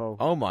painful.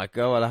 Oh my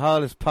God, the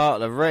hardest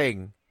part of the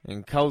ring.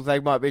 And Cole's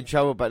leg might be in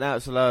trouble, but now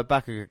it's the lower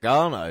back of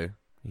Gargano.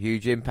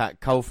 Huge impact.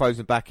 Cole throws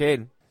him back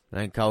in. And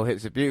then Cole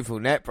hits a beautiful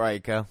net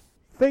breaker.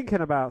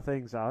 Thinking about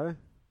things though,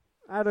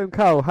 Adam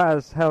Cole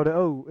has held it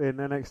all in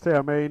NXT.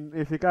 I mean,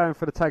 if you're going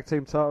for the tag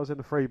team titles in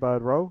the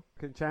Freebird role,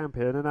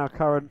 champion and our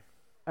current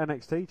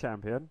NXT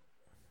champion.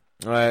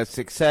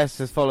 Success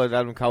has followed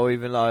Adam Cole,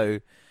 even though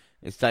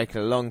it's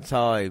taken a long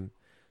time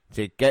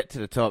to get to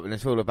the top, and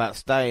it's all about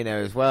staying there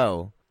as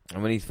well.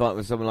 And when he's fighting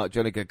with someone like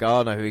Johnny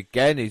Gargano, who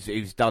again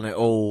who's done it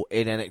all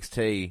in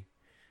NXT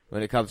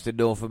when it comes to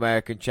North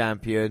American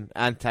champion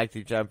and tag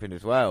team champion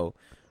as well.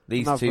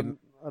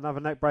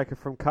 Another neck breaker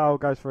from Cole,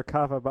 goes for a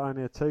cover, but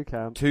only a 2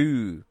 count.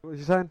 2. What was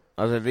you saying?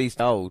 I was at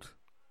least old.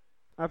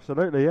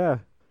 Absolutely, yeah.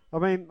 I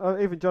mean,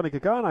 even Johnny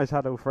Gargano's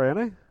had all 3,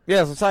 hasn't he?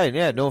 Yeah, as I'm saying,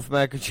 yeah. North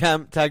American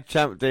champ, tag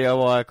champ,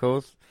 DIY, of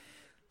course.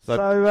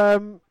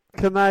 So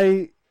can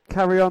they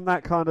carry on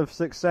that kind of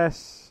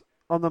success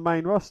on the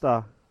main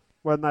roster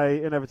when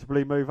they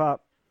inevitably move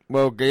up?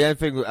 Well, the only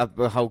thing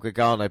with hold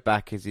Gargano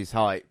back is his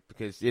height,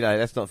 because,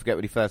 let's not forget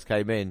when he first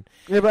came in.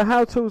 Yeah, but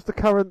how tall's the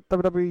current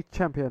WWE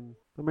champion?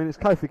 I mean, it's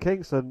Kofi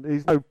Kingston.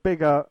 He's no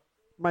bigger,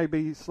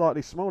 maybe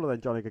slightly smaller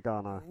than Johnny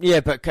Gargano. Yeah,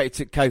 but it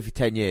took Kofi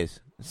 10 years.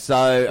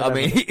 So, 11. I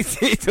mean,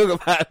 he's talking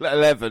about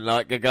 11,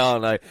 like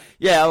Gargano.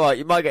 Yeah, all right,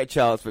 you might get a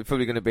chance, but it's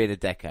probably going to be in a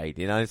decade,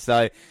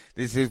 So,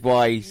 this is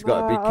why he's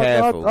got to be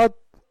careful.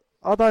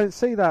 I don't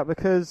see that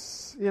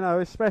because,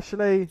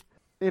 especially,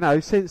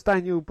 since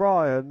Daniel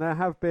Bryan, there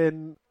have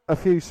been a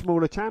few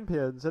smaller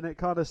champions, and it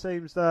kind of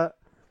seems that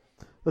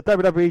the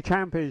WWE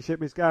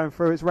Championship is going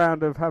through its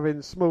round of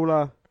having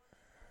smaller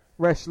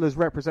wrestlers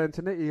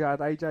representing it. You had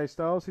AJ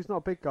Styles, who's not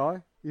a big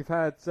guy. You've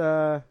had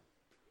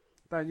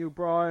Daniel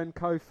Bryan,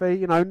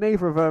 Kofi.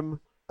 Neither of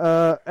them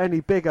any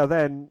bigger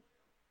than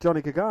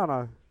Johnny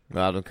Gargano.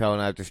 Adam Cole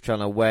now just trying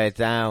to wear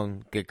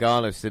down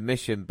Gargano's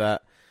submission,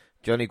 but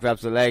Johnny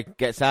grabs the leg,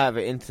 gets out of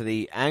it into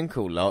the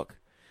ankle lock.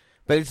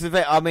 But it's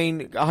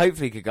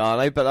hopefully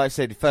Gargano, but like I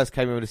said, he first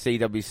came in with the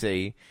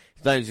CWC.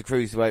 He's known as a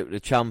cruiserweight with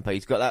the Ciampa.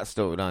 He's got that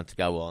storyline to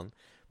go on.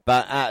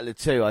 But out of the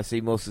two, I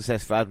see more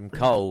success for Adam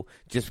Cole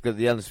just because of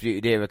the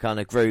Undisputed Era kind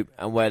of group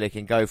and where they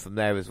can go from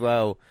there as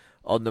well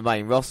on the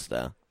main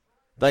roster.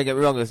 Don't get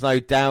me wrong, there's no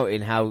doubt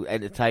in how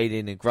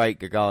entertaining and great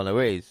Gargano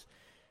is.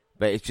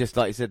 But it's just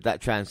like you said, that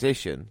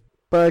transition.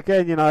 But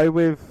again,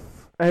 with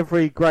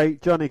every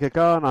great Johnny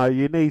Gargano,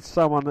 you need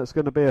someone that's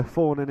going to be a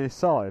thorn in his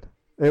side.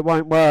 It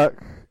won't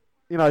work.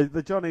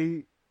 The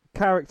Johnny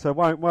character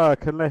won't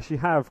work unless you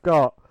have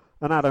got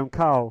an Adam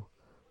Cole,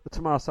 the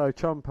Tommaso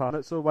Ciampa,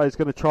 that's always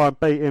going to try and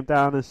beat him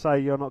down and say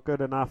you're not good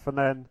enough, and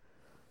then,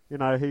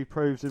 he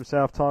proves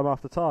himself time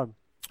after time.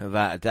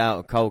 Without a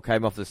doubt, Cole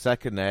came off the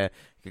second there.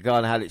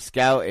 Gargano had it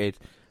scouted.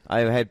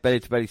 Overhead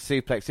belly-to-belly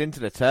suplex into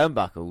the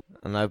turnbuckle.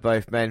 And though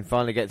both men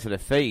finally get to their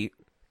feet.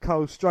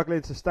 Cole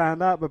struggling to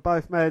stand up, but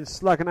both men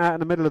slugging out in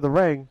the middle of the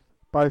ring.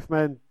 Both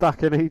men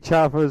ducking each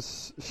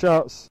other's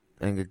shots.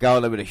 And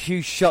Gargano with a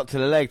huge shot to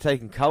the leg,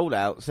 taking Cole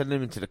out, sending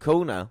him into the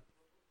corner.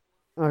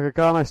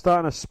 Gargano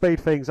starting to speed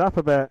things up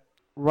a bit.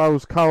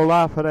 Rolls Cole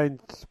up and then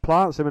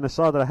plants him in the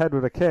side of the head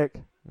with a kick.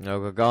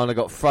 Gargano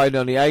got thrown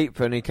on the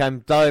apron. He came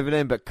diving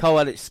in, but Cole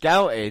had it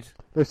scouted.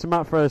 Lifts him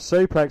up for a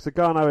suplex.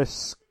 Gargano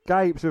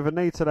escapes with a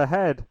knee to the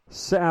head.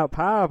 Sit out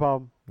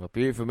powerbomb. A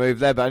beautiful move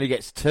there, but only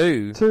gets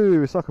 2.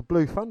 2. It's like a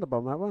blue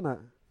thunderbomb, that, wasn't it?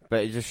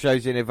 But it just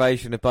shows the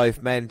innovation of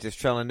both men just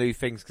trying new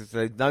things because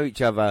they know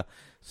each other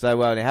so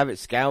well and they have it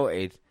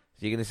scouted.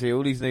 So you're going to see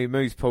all these new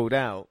moves pulled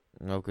out.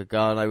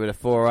 Gargano with the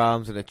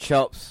forearms and the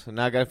chops, and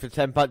now going for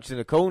 10 punches in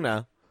the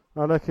corner.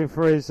 Looking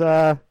for his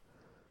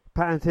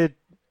patented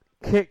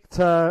kick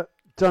to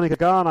Johnny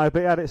Gargano,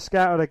 but he had it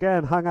scouted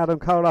again. Hung Adam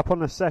Cole up on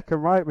the second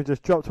rope and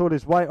just dropped all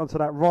his weight onto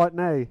that right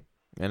knee.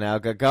 And now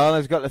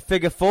Gargano's got the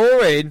figure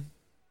 4 in.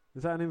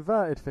 Is that an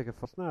inverted figure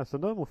 4? No, it's a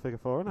normal figure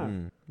 4, isn't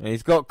it? And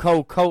he's got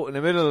Cole caught in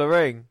the middle of the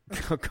ring.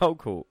 Cole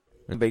caught.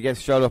 But he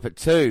gets shot up at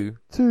 2.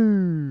 2.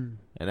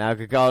 And now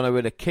Gargano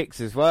with the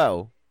kicks as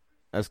well.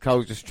 As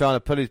Cole's just trying to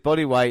put his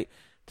body weight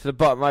to the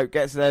bottom rope,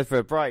 gets there for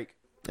a break.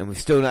 And we've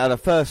still not had a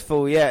first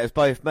fall yet as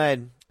both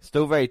men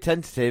still very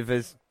tentative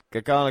as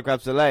Gargano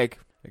grabs the leg.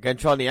 Again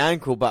trying the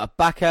ankle, but a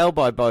back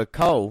elbow by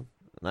Cole.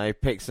 Now he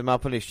picks him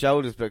up on his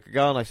shoulders, but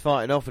Gargano's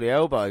fighting off with the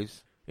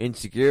elbows.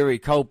 Insecurity,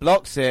 Cole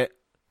blocks it.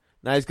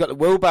 Now he's got the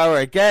wheelbarrow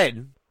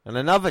again. And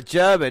another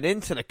German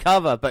into the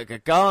cover, but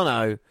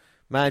Gargano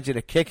managing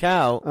to kick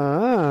out.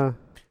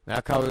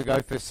 Now Cole will go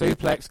for a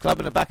suplex,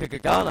 clubbing the back of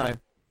Gargano.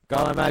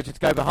 Gargano manages to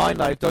go behind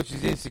though,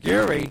 dodges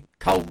insecurity.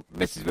 Cole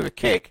misses with a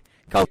kick.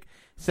 Cole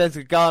sends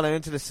Gargano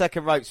into the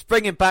second rope,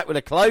 springing back with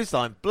a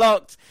clothesline,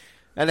 blocked.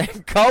 And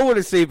then Cole with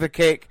a super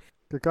kick.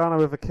 Gargano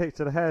with a kick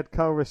to the head.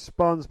 Cole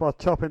responds by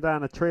chopping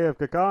down a tree of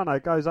Gargano.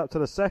 Goes up to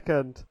the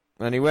second.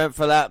 And he went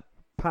for that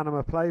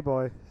Panama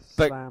Playboy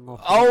but, slam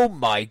off. oh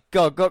my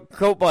God, got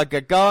caught by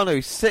Gargano.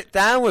 Sit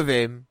down with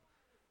him.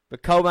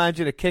 But Cole managed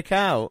to kick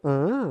out.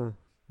 And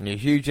a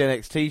huge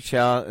NXT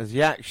chant as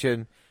the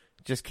action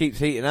just keeps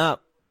heating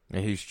up. A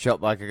huge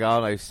chop by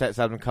Gargano sets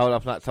Adam Cole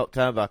up on that top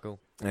turnbuckle.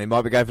 And he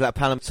might be going for that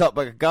Panama top,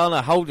 but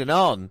Gargano holding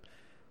on.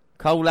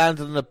 Cole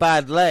landed on a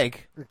bad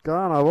leg.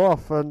 Gargano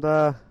off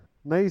and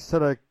knees to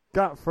the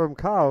gut from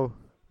Cole.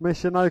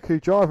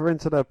 Michinoku driver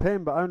into the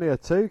pin, but only a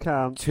 2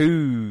 count.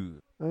 2.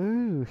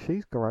 Ooh,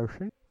 she's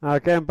grossy. Now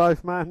again,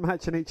 both men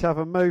matching each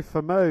other move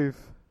for move.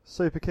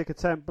 Super kick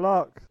attempt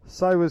block.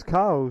 So was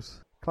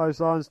Cole's.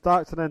 Clotheslines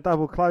ducked and then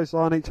double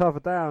clothesline each other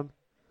down.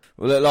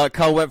 Well, looked like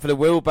Cole went for the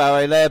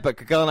wheelbarrow there, but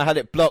Gargano had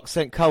it blocked,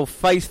 sent Cole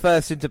face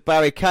first into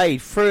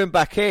barricade, threw him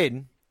back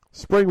in.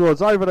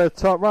 Springboards over the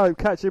top rope,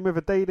 catching with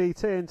a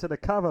DDT into the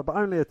cover, but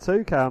only a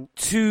 2 count.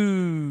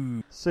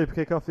 2. Super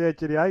kick off the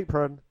edge of the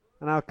apron.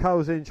 And now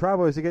Cole's in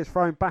trouble as he gets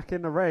thrown back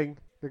in the ring.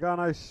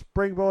 Gargano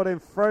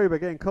springboarding through, but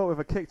getting caught with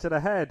a kick to the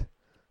head.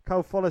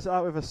 Cole follows it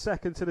up with a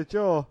second to the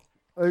jaw.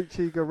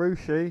 Uchi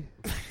Garushi.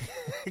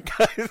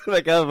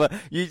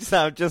 You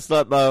sound just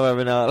like Mauro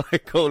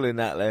Ranallo calling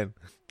that then.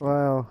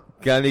 Well.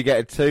 Can only get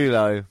a 2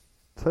 though.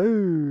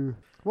 2.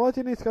 Why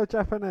do you need to go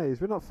Japanese?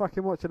 We're not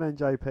fucking watching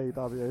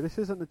NJPW. This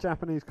isn't the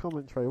Japanese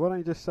commentary. Why don't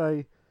you just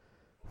say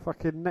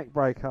fucking neck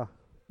breaker?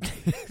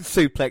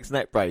 Suplex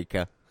neck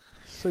breaker.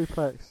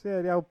 Suplex.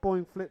 Yeah, the old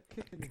boing flip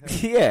kick in your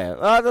head. Yeah,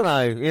 I don't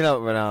know. You know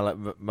what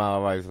Ronaldo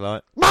Mauro's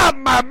like.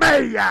 Mamma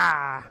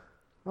mia!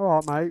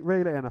 Alright, mate,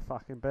 reel it in a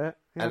fucking bit.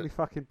 He only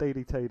fucking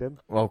DDT'd him.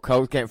 Well,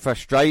 Cole's getting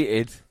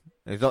frustrated.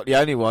 He's not the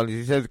only one.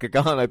 He says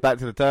Gargano back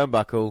to the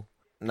turnbuckle.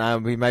 Now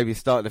we maybe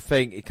starting to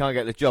think he can't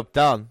get the job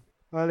done.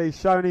 Well, he's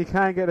shown he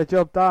can get the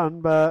job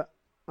done, but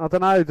I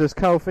don't know. Does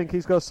Cole think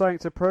he's got something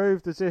to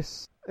prove?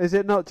 Is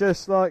it not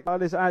just like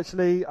is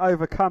actually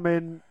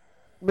overcoming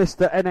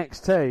Mr.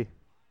 NXT?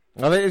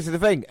 I think this is the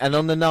thing. And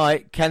on the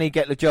night, can he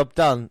get the job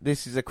done?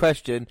 This is a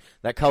question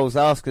that Cole's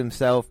asking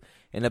himself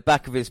in the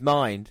back of his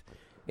mind.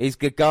 Is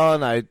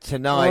Gargano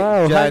tonight?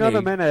 Well, Journey... hang on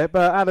a minute.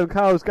 But Adam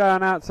Cole's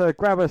going out to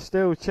grab a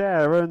steel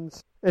chair, and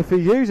if he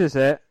uses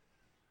it,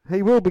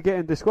 he will be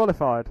getting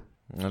disqualified.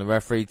 And the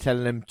referee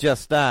telling him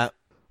just that.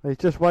 He's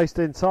just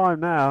wasting time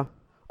now.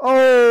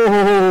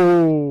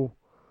 Oh!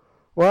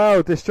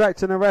 Well,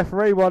 distracting the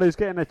referee while he's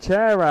getting a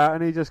chair out,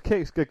 and he just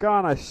kicks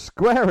Gargano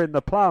square in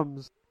the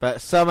plums. But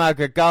somehow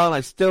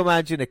Gargano's still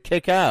managing to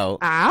kick out.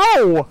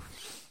 Ow!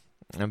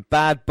 And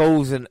bad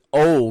balls and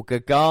all,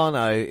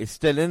 Gargano is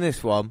still in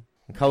this one.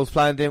 And Cole's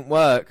plan didn't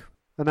work.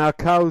 And now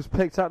Cole's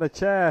picked up the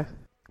chair.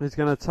 He's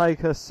going to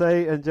take a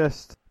seat and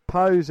just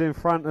pose in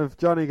front of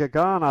Johnny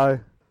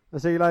Gargano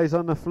as he lays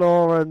on the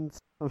floor, and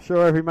I'm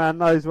sure every man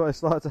knows what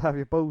it's like to have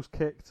your balls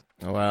kicked.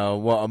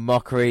 Well, what a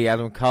mockery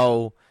Adam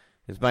Cole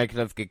is making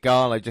of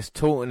Gargano, just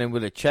taunting him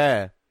with a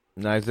chair.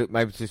 No,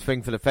 maybe it's his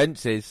thing for the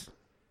fences.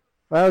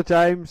 Well,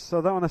 James,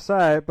 I don't want to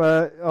say it,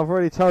 but I've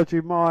already told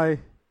you my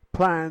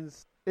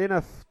plans. In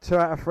a 2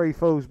 out of 3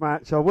 falls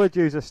match, I would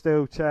use a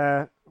steel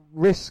chair,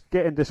 risk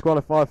getting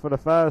disqualified for the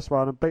first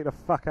one, and beat the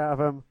fuck out of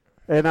him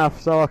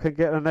enough so I can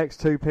get the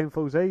next 2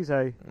 pinfalls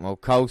easy. Well,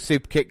 Cole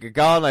super kicked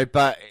Gargano,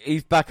 but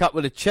he's back up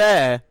with a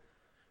chair.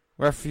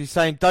 Referee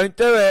saying, don't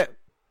do it.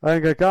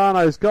 And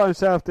Gargano's got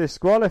himself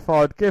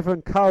disqualified,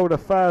 given Cole the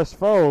first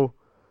fall.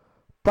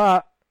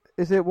 But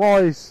is it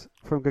wise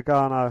from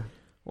Gargano?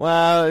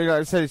 Well,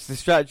 like I said, it's the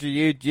strategy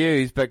you'd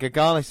use, but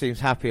Gargano seems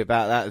happy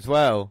about that as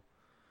well.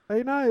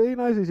 He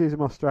knows he's using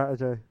my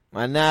strategy.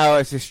 And now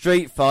it's a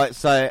street fight,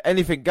 so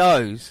anything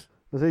goes.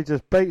 As he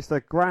just beats the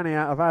granny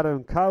out of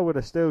Adam Cole with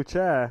a steel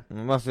chair. He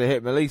must have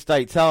hit him at least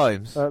 8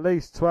 times. At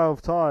least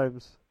 12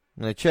 times.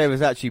 And the chair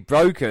was actually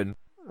broken.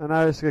 And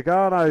now it's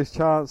Gargano's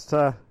chance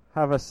to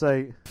have a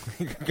seat.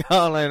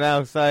 Gargano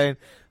now saying,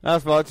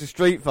 that's why it's a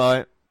street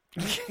fight.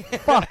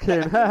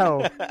 Fucking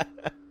hell.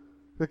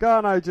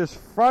 Gargano just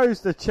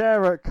throws the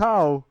chair at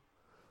Cole,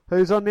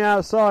 who's on the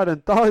outside,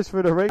 and dives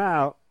through the ring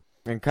out.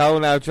 And Cole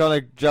now trying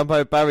to jump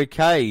over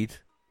barricade.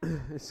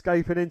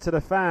 Escaping into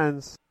the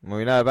fans. Well,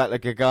 we know about the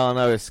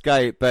Gargano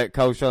escape, but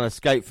Cole's trying to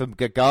escape from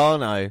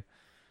Gargano.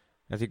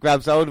 As he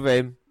grabs hold of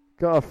him.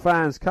 Got a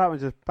fan's cup and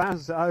just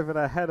bounces it over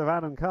the head of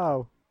Adam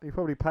Cole. He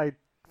probably paid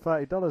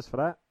 $30 for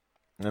that.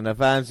 And the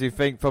fans who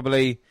think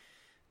probably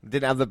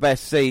didn't have the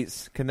best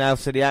seats can now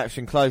see the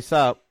action close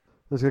up.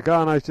 As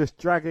Gargano's just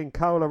dragging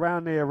Cole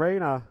around the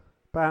arena,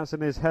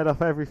 bouncing his head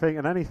off everything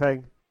and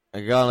anything.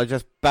 And Gargano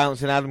just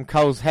bouncing Adam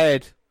Cole's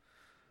head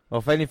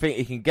off anything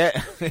he can get.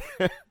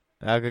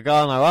 Now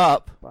Gargano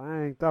up.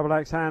 Bang, double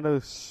axe handle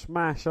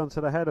smash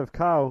onto the head of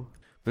Cole.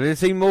 But does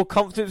he seem more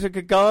confident with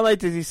Gargano?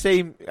 Does he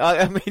seem...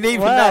 I mean,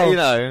 even that, you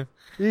know...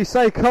 You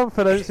say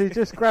confidence, he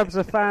just grabs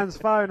a fan's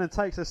phone and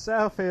takes a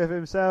selfie of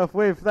himself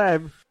with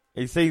them.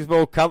 He seems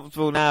more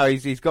comfortable now.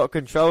 He's got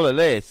control of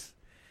this.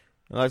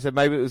 And like I said,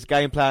 maybe it was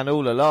game plan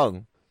all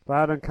along. But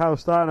Adam Cole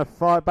starting to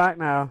fight back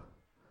now.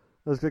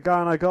 As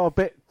Gargano got a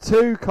bit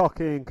too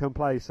cocky and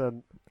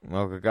complacent.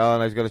 Well,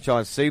 Gargano's going to try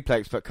and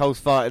suplex, but Cole's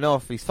fighting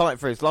off. He's fighting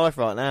for his life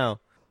right now.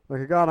 Well,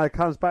 Gargano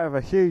comes back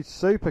with a huge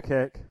super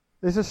kick.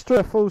 Is a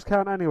straight falls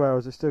count anywhere, or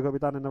is it still got to be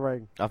done in the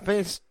ring? I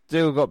think it's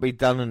still got to be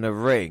done in the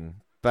ring,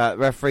 but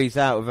referee's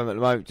out with him at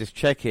the moment, just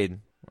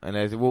checking. And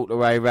there's a walk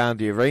away around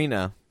the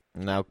arena.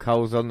 And now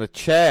Cole's on the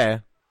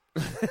chair.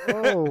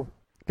 Oh,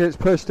 gets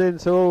pushed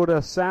into all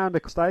the sound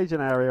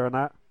staging area and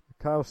that.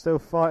 Cole's still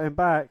fighting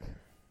back,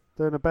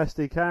 doing the best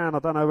he can. I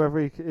don't know whether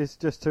he is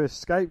just to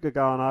escape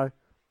Gargano.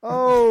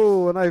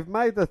 Oh, and they've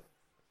made the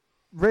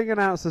ring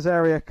announcers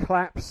area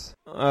collapse.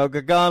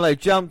 Gargano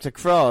jumped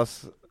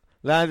across,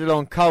 landed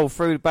on Cole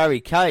through the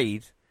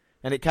barricade,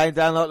 and it came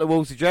down like the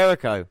walls of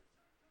Jericho.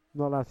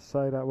 Not allowed to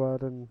say that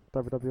word in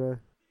WWE.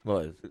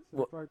 What is it?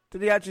 What?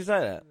 Did he actually say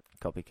that?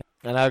 Copycat.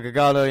 And now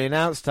Gargano on the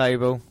announce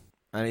table,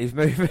 and he's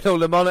moving all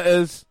the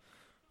monitors.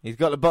 He's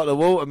got the bottle of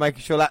water,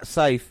 making sure that's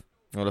safe.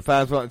 Well, the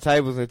fans want the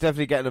tables, they're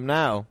definitely getting them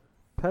now.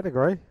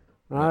 Pedigree.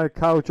 No,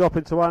 Cole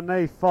dropping to one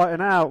knee,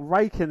 fighting out,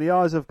 raking the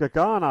eyes of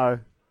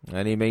Gargano.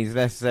 Any means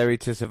necessary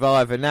to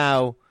survive, and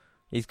now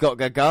he's got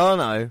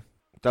Gargano.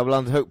 Double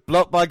underhook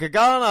blocked by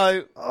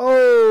Gargano.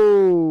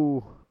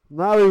 Oh!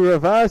 Now he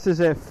reverses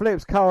it,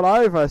 flips Cole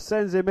over,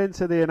 sends him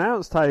into the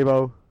announce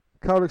table.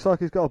 Cole looks like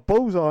he's got a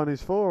bullseye on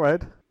his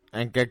forehead.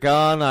 And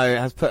Gargano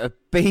has put a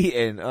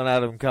beating on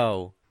Adam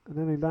Cole.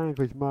 In any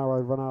language,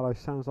 Mauro Ronaldo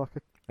sounds like a...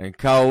 And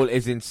Cole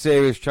is in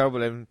serious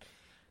trouble. And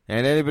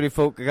anybody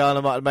thought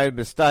Gargano might have made a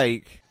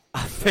mistake,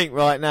 I think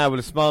right now, with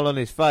a smile on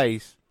his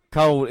face,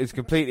 Cole is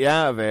completely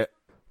out of it.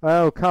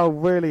 Well, Cole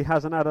really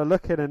hasn't had a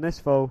look in this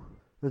fall.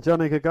 And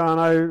Johnny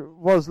Gargano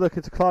was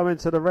looking to climb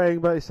into the ring,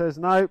 but he says,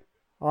 nope,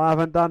 I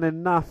haven't done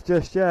enough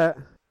just yet.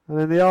 And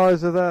in the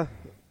eyes of the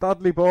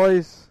Dudley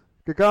boys,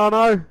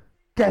 Gargano,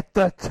 get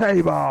the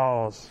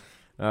tables!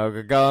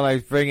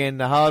 Gargano's bringing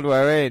the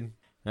hardware in,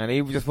 and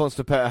he just wants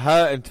to put a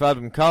hurt into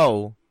Adam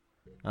Cole.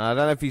 I don't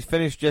know if he's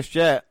finished just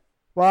yet.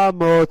 One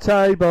more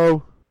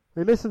table.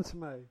 Hey, listen to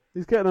me.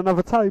 He's getting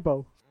another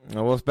table.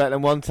 What's better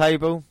than one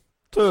table?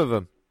 Two of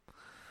them.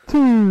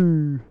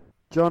 Two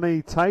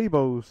Johnny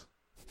tables.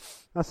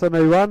 That's a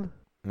new one.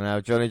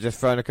 Now Johnny just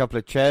thrown a couple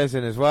of chairs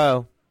in as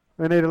well.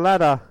 We need a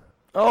ladder.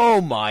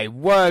 Oh my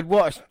word,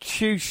 what a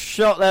huge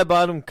shot there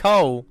by Adam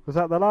Cole. Was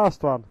that the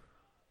last one?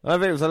 I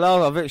think it was the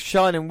last one. I think it's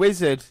Shining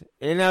Wizard.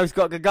 And now he's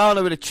got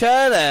Gargano with a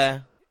chair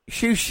there.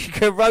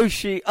 Shushika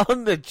Roshi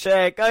on the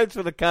chair, goes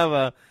for the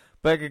cover.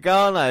 But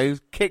Gargano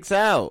kicks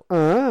out.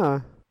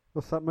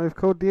 What's that move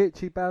called? The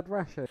Itchy Bad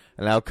Rasher.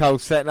 And now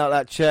Cole's setting up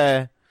that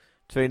chair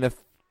between the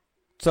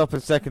top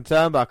and second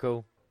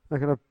turnbuckle. They're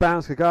going to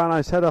bounce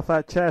Gargano's head off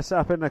that chair set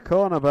up in the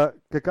corner, but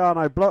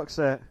Gargano blocks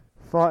it.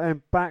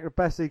 Fighting back the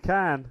best he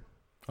can.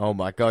 Oh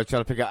my God,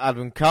 trying to pick up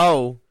Adam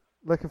Cole.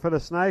 Looking for the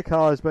snake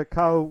eyes, but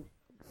Cole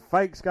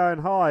fakes going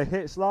high,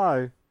 hits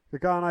low.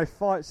 Gargano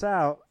fights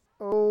out.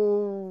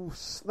 Oh,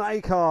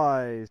 snake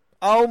eyes.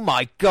 Oh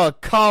my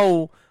God,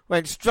 Cole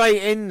went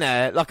straight in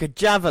there like a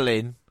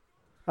javelin.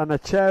 And the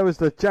chair was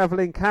the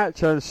javelin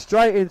catcher, and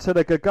straight into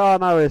the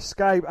Gargano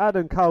escape.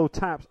 Adam Cole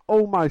taps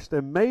almost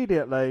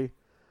immediately.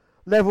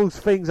 Levels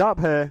things up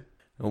here.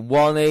 And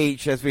one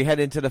each as we head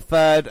into the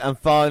third and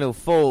final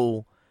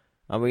fall.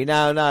 And we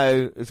now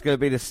know it's going to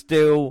be the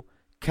steel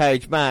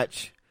cage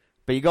match.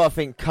 But you got to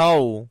think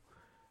Cole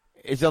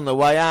is on the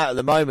way out at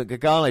the moment.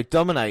 Gargano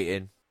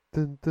dominating.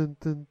 And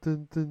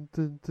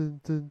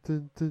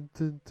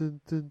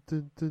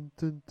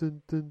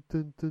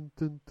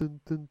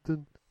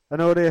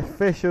all the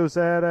officials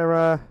there,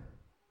 they're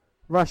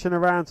rushing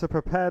around to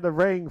prepare the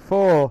ring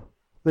for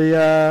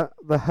the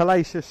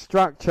hellacious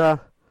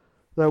structure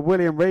that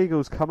William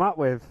Regal's come up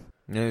with.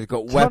 Yeah, he's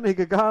got Johnny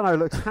Gargano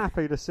looks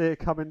happy to see it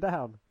coming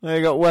down. Yeah,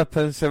 he got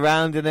weapons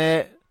surrounding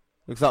it.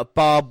 Looks like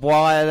barbed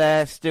wire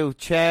there, steel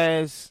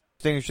chairs,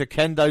 extinguisher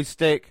kendo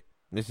stick.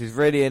 This is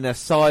really an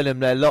asylum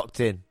they're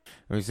locked in.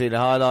 And we see the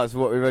highlights of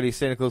what we've already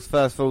seen. Of course,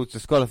 first of all,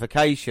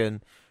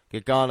 disqualification.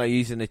 Gargano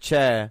using the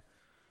chair.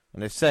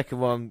 And the second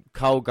one,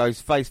 Cole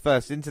goes face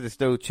first into the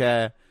steel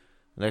chair.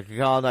 And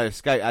Gargano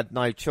escape, had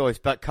no choice.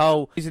 But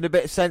Cole using a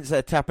bit of sense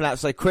there, tapping out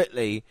so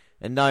quickly.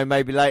 And knowing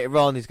maybe later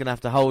on he's going to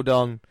have to hold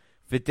on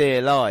for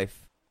dear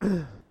life.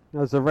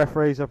 As the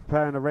referees are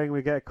preparing the ring,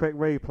 we get a quick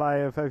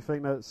replay of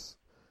everything that's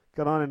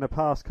gone on in the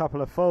past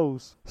couple of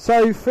falls.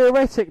 So,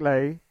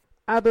 theoretically,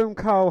 Adam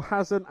Cole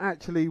hasn't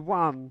actually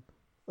won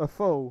a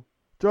fall.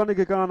 Johnny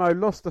Gargano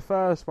lost the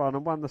first one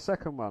and won the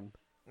second one.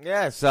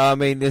 Yeah, so I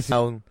mean, this is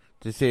on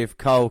to see if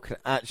Cole can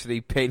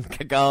actually pin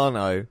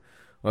Gargano,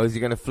 or is he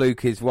going to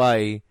fluke his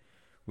way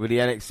with the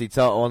NXT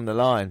title on the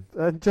line?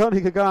 And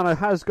Johnny Gargano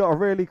has got a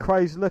really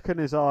crazed look in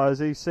his eyes.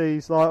 He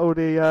sees like all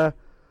the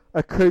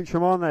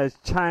accoutrement. There's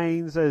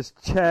chains, there's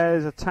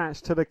chairs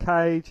attached to the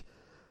cage,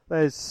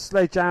 there's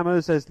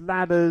sledgehammers, there's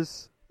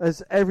ladders,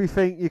 there's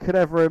everything you could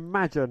ever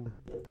imagine.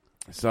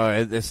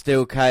 So the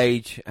steel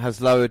cage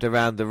has lowered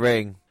around the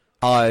ring,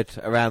 hired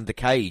around the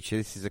cage.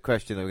 This is a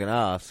question that we're going to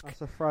ask.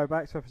 That's a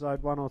throwback to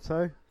episode 1 or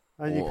 2.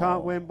 And you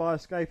can't win by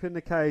escaping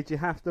the cage. You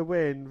have to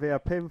win via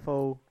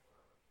pinfall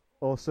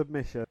or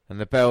submission. And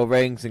the bell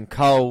rings, and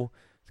Cole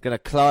is going to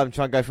climb,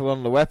 try and go for one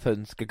of the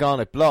weapons.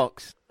 Gargano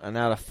blocks, and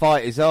now the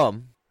fight is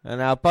on. And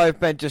now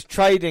both men just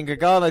trading.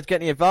 Gargano's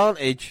getting the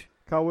advantage.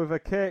 Cole with a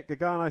kick.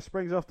 Gargano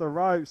springs off the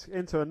ropes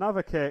into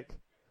another kick.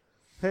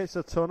 Hits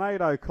a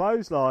tornado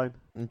clothesline.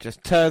 And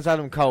just turns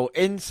Adam Cole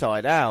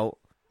inside out.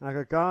 Now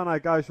Gargano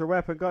goes for a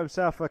weapon, got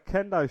himself a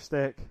kendo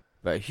stick.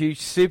 But a huge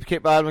super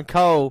kick by Adam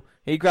Cole.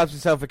 He grabs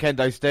himself a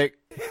kendo stick.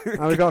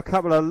 And we've got a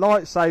couple of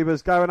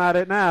lightsabers going at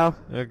it now.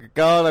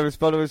 Gargano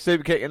responded with a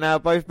super kick, and now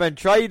both men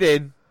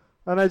trading.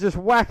 And they're just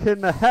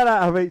whacking the hell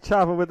out of each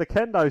other with the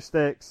kendo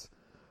sticks.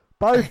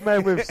 Both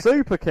men with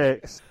super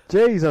kicks.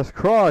 Jesus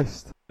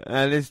Christ.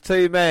 And there's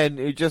two men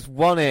who just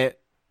won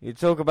it. You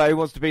talk about who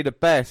wants to be the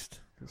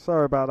best.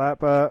 Sorry about that,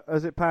 but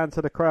as it panned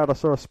to the crowd, I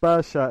saw a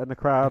Spurs shirt in the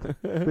crowd.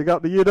 We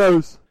got the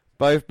Udos.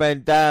 Both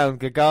men down.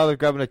 Gargano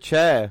grabbing a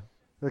chair.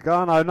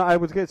 Gargano not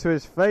able to get to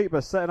his feet,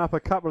 but setting up a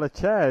couple of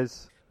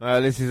chairs.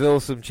 Well, this is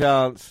awesome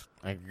chance.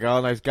 And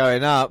Gargano's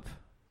going up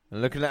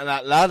and looking at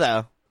that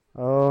ladder.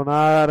 Oh no,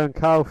 Adam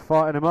Cole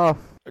fighting him off.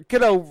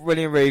 Good old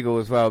William Regal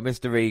as well,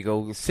 Mr.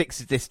 Regal, sick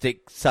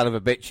sadistic son of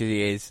a bitch as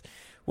he is.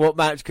 What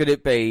match could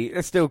it be?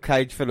 A steel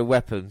cage full of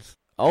weapons.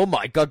 Oh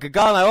my God,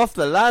 Gargano off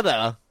the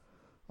ladder.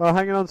 Well,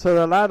 hanging on to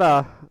the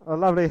ladder. A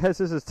lovely head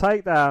scissors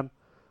takedown.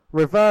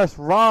 Reverse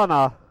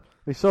Rana.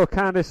 We saw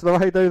Candice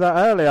LeRae do that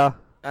earlier.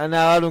 And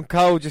now Adam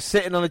Cole just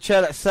sitting on a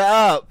chair that's set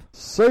up.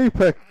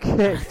 Super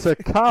kick to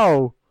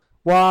Cole.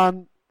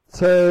 1,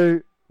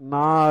 2,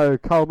 no.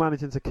 Cole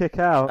managing to kick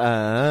out.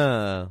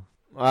 I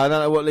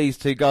don't know what these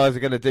two guys are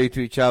going to do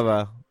to each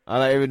other. I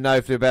don't even know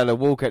if they'll be able to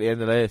walk at the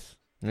end of this.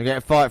 They're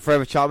getting fight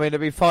forever. I mean, they've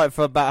been fighting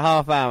for about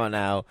half hour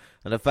now,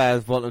 and the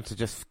fans want them to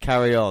just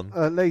carry on.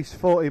 At least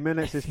 40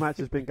 minutes this match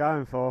has been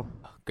going for.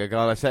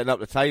 Gargano setting up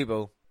the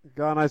table.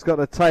 Gargano's got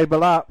the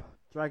table up.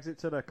 Drags it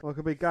to the... What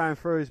could be going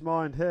through his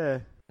mind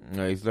here?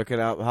 He's looking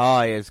up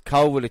high as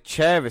Cole with a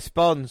chair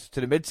responds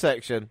to the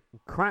midsection.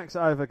 Cracks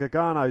over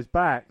Gargano's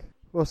back.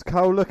 What's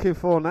Cole looking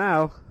for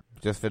now?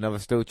 Just another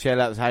steel chair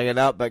that was hanging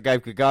up, but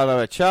gave Gargano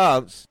a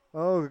chance.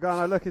 Oh,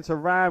 Gargano looking to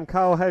ram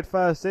Cole head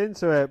first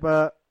into it,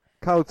 but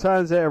Cole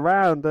turns it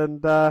around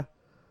and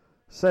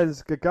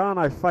sends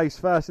Gargano face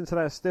first into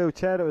that steel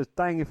chair that was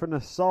dangling from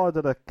the side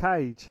of the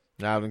cage.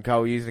 Now then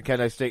Cole using the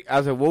kendo stick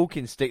as a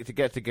walking stick to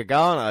get to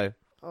Gargano.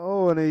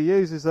 Oh, and he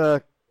uses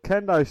a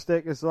kendo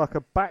stick as like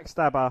a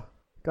backstabber.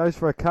 Goes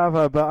for a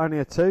cover, but only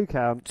a 2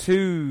 count.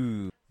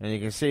 2. And you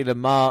can see the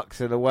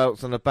marks and the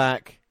welts on the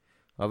back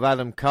of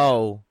Adam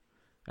Cole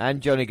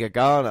and Johnny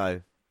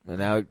Gargano. And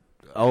now,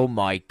 oh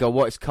my God,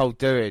 what is Cole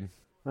doing?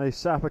 They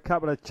set up a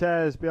couple of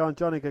chairs behind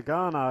Johnny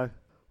Gargano.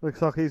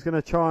 Looks like he's going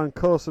to try and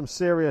cause some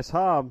serious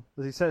harm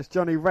as he sets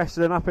Johnny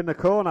wrestling up in the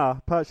corner,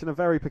 perched in a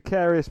very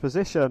precarious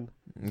position.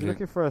 He's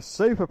looking for a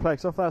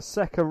superplex off that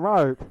second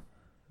rope.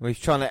 Well, he's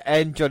trying to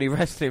end Johnny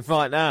wrestling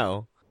right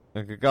now.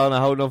 And Gargano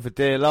holding on for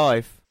dear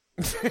life.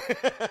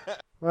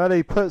 Well,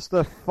 he puts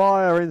the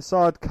fire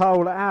inside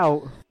Cole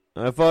out.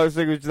 And the fire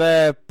extinguisher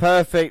there,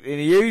 perfect, and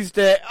he used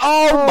it.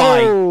 Oh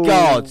my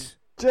God!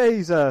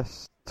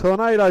 Jesus.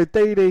 Tornado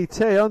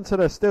DDT onto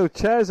the steel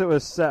chairs that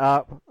was set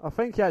up. I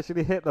think he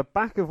actually hit the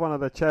back of one of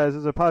the chairs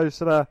as opposed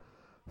to the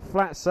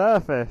flat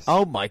surface.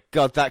 Oh my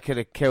God, that could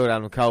have killed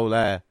Adam Cole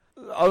there.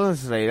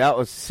 Honestly, that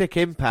was sick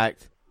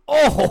impact.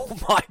 Oh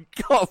my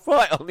God,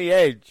 right on the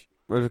edge.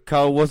 Where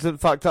Cole wasn't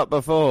fucked up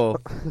before.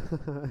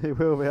 He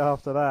will be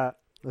after that.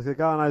 As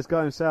Gargano's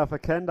got himself a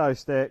kendo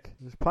stick.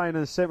 He's plain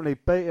and simply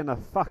beating the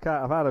fuck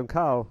out of Adam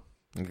Cole.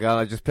 And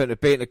Gargano just putting a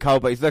beat in the Cole,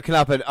 but he's looking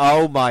up and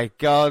oh my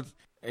God.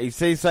 He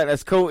sees something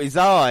that's caught his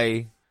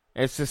eye.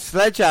 It's a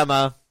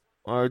sledgehammer.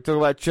 We're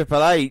talking about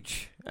Triple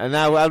H. And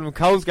now Adam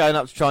Cole's going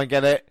up to try and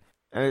get it.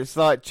 And it's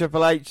like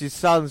Triple H's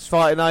son's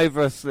fighting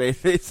over us.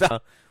 Which one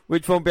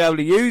will be able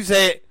to use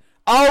it?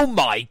 Oh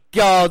my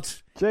God.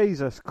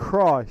 Jesus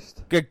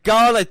Christ.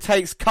 Gargano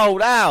takes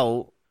Cole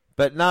out.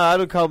 But no,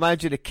 Adam Cole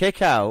managed to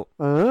kick out.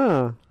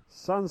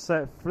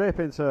 Sunset flip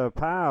into a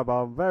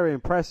powerbomb. Very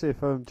impressive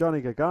from Johnny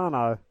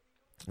Gargano.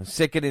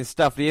 Sickening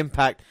stuff. The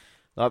impact.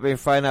 Like being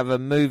thrown out of a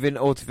moving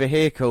auto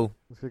vehicle.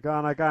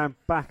 Gargano going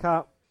back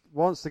up.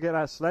 Wants to get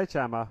that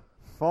sledgehammer.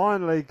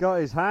 Finally got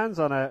his hands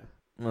on it.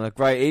 Well, a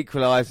great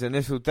equaliser, and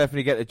this will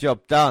definitely get the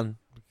job done.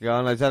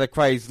 Gargano's had a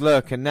crazed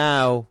look, and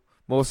now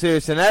more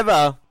serious than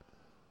ever.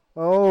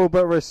 Oh,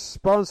 but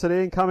response to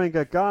the incoming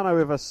Gargano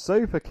with a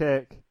super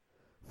kick.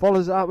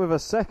 Follows it up with a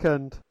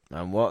second.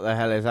 And what the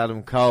hell is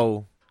Adam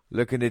Cole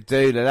looking to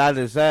do? The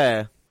ladder's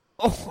there.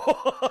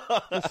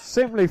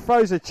 Simply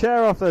throws a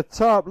chair off the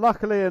top.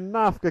 Luckily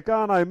enough,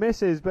 Gargano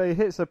misses, but he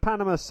hits a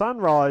Panama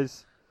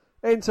Sunrise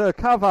into a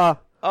cover.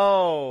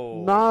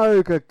 Oh.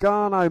 No,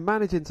 Gargano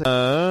managing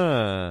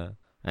to...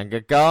 And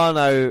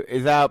Gargano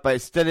is out, but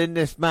it's still in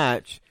this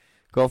match.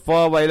 Got a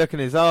faraway look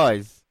in his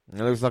eyes. It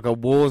looks like a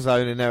war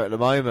zone in there at the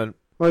moment.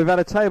 Well, we've had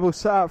a table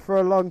set up for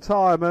a long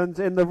time, and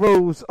in the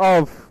rules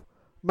of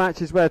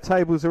matches where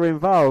tables are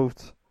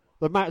involved,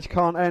 the match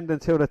can't end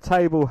until the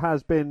table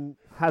has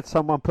had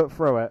someone put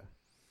through it.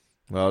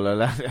 Well,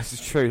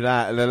 that's true.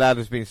 That the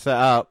ladder's been set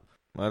up.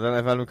 I don't know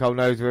if Adam Cole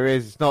knows where he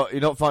is. You're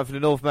not fighting for the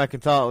North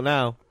American title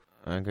now.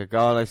 And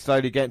Gargano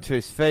slowly getting to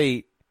his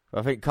feet.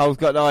 I think Cole's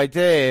got an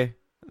idea.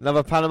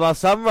 Another Panama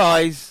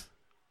Sunrise.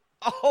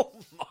 Oh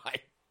my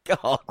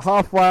God.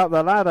 Halfway up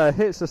the ladder,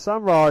 hits the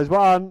Sunrise.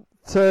 1,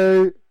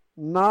 2,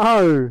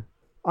 no.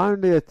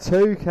 Only a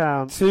 2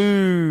 count.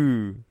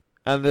 2.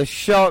 And the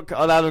shock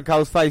on Adam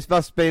Cole's face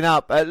must have been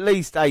up at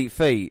least 8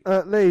 feet.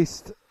 At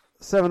least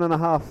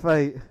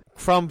 7.5 feet.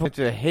 Crumpled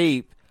to a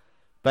heap.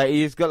 But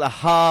he's got the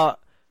heart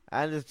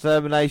and the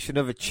determination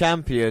of a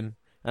champion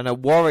and a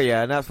warrior.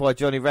 And that's why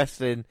Johnny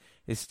Wrestling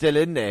is still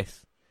in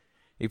this.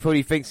 He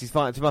probably thinks he's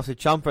fighting Tommaso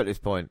Ciampa at this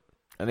point.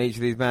 And each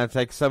of these men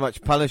take so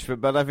much punishment,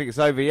 but I don't think it's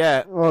over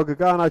yet. Well,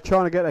 Gargano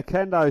trying to get a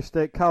kendo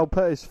stick. Cole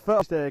put his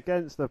foot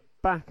against the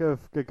back of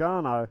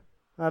Gargano.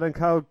 Adam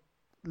Cole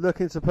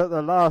looking to put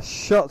the last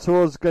shot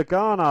towards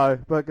Gargano,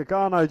 but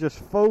Gargano just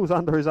falls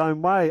under his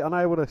own weight,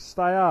 unable to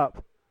stay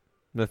up.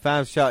 The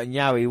fans shouting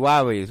Yowie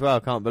Wowie as well, I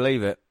can't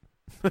believe it.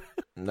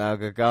 Now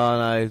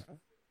Gargano's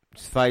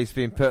face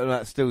being put on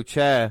that steel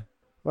chair.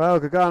 Well,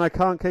 Gargano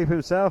can't keep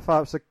himself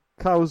up, so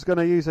Cole's going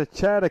to use a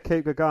chair to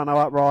keep Gargano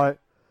upright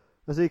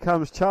as he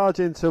comes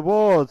charging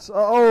towards.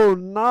 Oh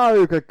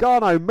no,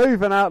 Gargano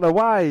moving out of the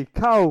way.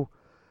 Cole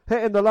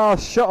hitting the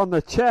last shot on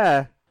the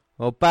chair.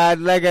 Well, bad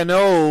leg and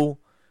all,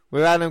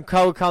 where Adam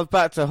Cole comes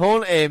back to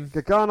haunt him.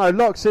 Gargano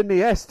locks in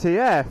the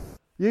STF,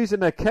 using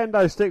the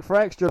kendo stick for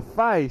extra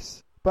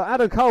face. But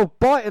Adam Cole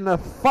biting the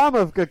thumb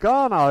of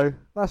Gargano.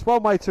 That's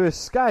one way to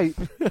escape.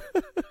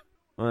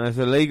 Well, it's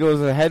illegal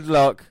as a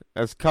headlock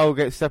as Cole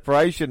gets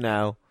separation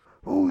now.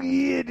 Oh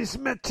yeah, this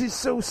match is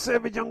so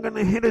savage, I'm going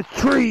to hit a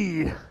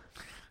tree.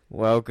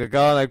 Well,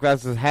 Gargano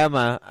grabs his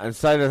hammer and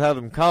so does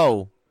Adam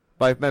Cole.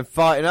 Both men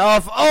fighting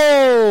off.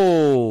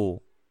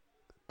 Oh!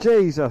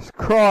 Jesus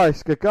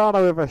Christ,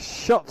 Gargano with a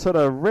shot to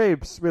the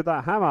ribs with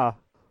that hammer.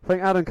 I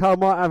think Adam Cole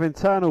might have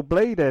internal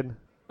bleeding.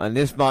 And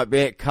this might be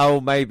it,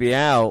 Cole may be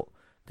out.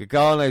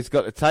 Gargano's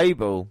got the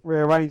table.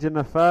 Rearranging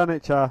the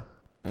furniture.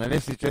 And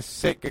this is just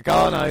sick.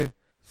 Gargano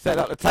set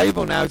up the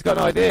table now, he's got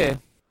an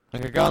idea.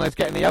 And Gargano's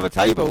getting the other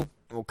table.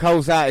 Well,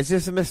 Cole's out. Is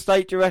this a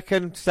mistake, do you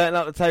reckon, setting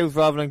up the tables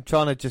rather than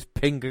trying to just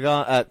pin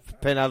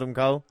Adam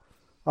Cole?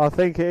 I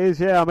think it is,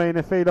 yeah. I mean,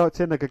 if he locked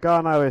in the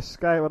Gargano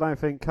escape, I don't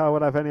think Cole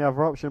would have any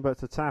other option but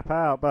to tap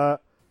out.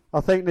 But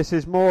I think this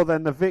is more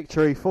than the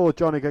victory for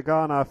Johnny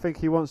Gargano. I think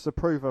he wants to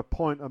prove a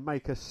point and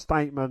make a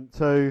statement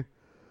to,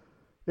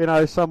 you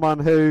know, someone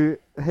who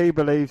he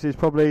believes is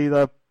probably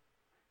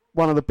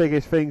one of the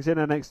biggest things in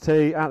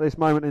NXT at this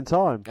moment in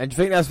time. And do you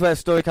think that's where the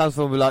story comes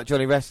from with like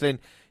Johnny Wrestling?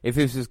 If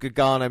this was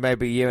Gargano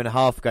maybe a year and a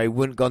half ago, he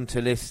wouldn't have gone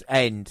to this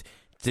end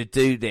to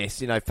do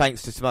this, you know,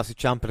 thanks to Tommaso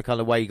Ciampa, the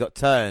kind of way he got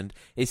turned.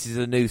 This is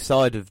a new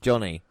side of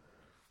Johnny.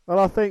 Well,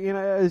 I think, you know,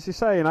 as you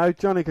say, you know,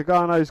 Johnny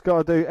Gargano's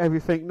got to do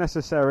everything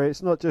necessary.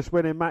 It's not just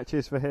winning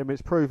matches for him,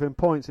 it's proving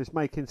points, it's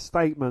making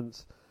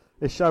statements,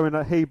 it's showing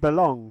that he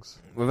belongs.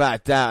 Without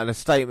a doubt, and a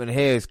statement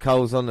here is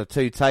Cole's on the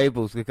 2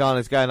 tables,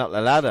 Gargano's going up the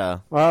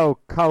ladder.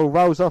 Well, Cole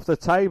rolls off the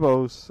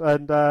tables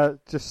and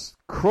just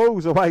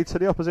crawls away to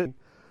the opposite,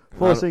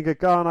 forcing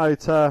Gargano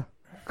to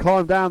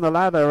climb down the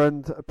ladder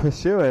and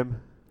pursue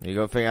him. You've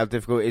got to think how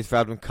difficult it is for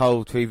Adam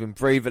Cole to even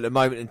breathe at the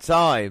moment in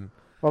time.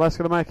 Well, that's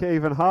going to make it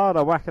even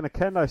harder, whacking a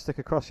kendo stick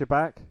across your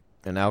back.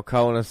 And now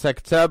Cole on a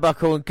second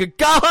turnbuckle and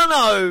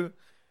Gargano!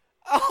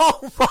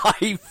 Oh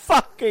my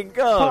fucking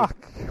God!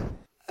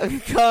 Fuck!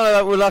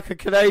 Gargano was like a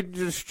Canadian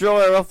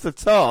destroyer off the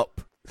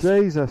top.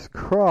 Jesus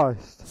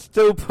Christ.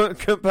 Still couldn't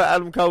put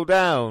Adam Cole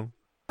down.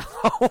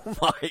 Oh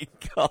my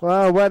God.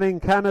 Well, when in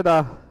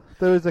Canada,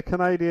 do as the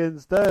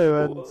Canadians do,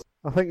 and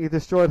I think he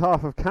destroyed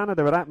half of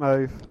Canada with that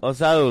move. What's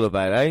that all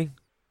about, eh?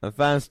 The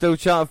fans still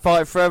trying to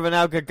fight forever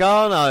now.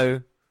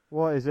 Gargano.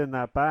 What is in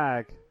that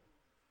bag?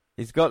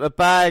 He's got the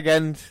bag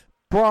and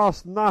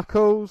brass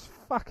knuckles.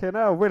 Fucking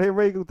hell, William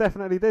Regal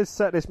definitely did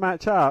set this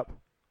match up.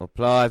 Well,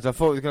 Pliers, I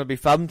thought it was going to be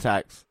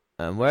thumbtacks.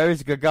 And where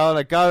is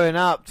Gargano going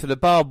up to the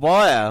barbed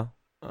wire?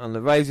 On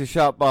the razor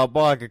sharp barbed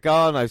wire,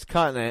 Gargano's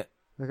cutting it.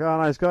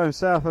 Gargano's got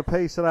himself a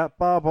piece of that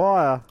barbed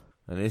wire.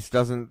 And this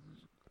doesn't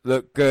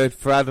look good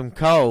for Adam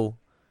Cole.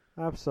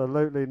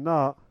 Absolutely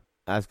not.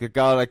 As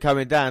Gargano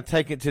coming down,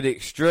 taking it to the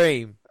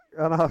extreme.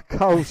 And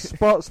Cole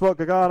spots what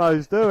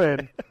Gargano's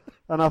doing.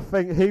 And I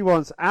think he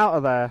wants out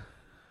of there.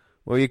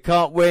 Well, you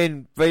can't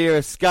win via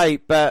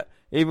escape, but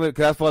even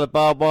because that's why the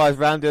barbed wire's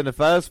round in the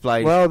first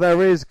place. Well,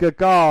 there is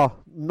Gaga,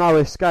 no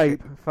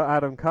escape for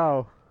Adam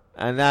Cole.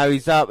 And now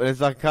he's up, and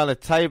there's like a kind of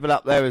table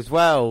up there as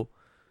well.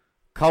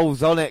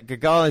 Cole's on it,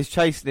 Gargano's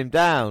chasing him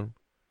down.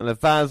 And the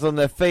fans on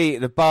their feet,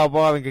 the barbed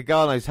wire in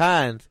Gargano's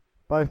hand.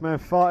 Both men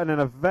fighting in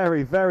a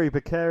very, very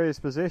precarious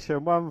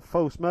position. One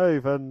false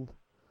move, and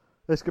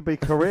this could be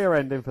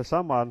career-ending for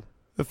someone.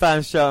 The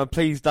fans shouting,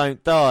 please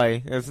don't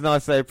die. It's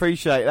nice they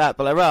appreciate that,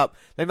 but they're up.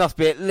 They must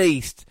be at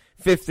least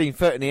 15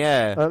 foot in the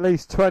air. At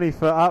least 20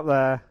 foot up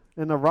there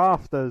in the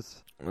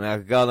rafters. Now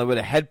Gargano with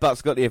a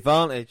headbutt's got the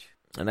advantage.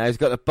 And now he's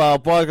got the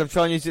barbed wire, going to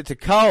try and use it to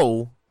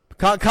Cole.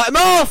 Can't cut him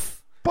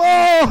off!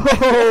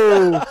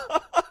 Oh!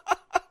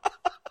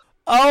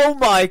 Oh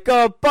my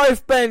God,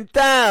 both men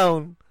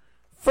down!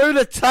 Through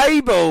the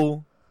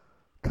table!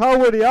 Cole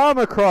with the arm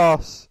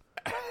across.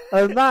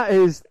 And that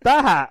is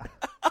that.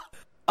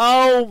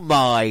 Oh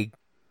my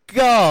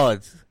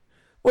God.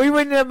 When you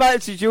win the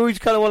matches, you always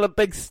kind of want a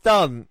big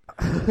stunt.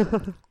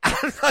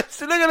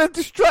 So look at the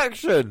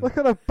distraction. Look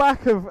at the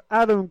back of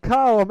Adam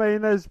Cole. I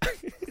mean, there's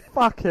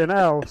fucking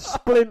hell.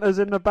 Splinters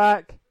in the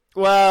back.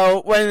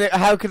 Well,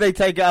 how could they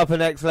take it up a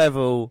next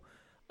level?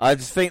 I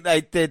just think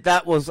they did.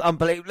 That was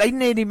unbelievable. They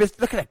nearly missed.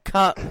 Look at the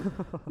cut.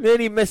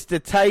 Nearly missed the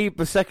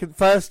table,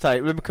 first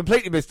table.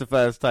 Completely missed the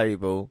first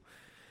table.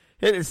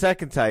 Hit the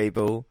second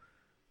table.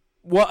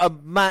 What a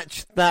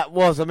match that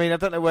was. I mean, I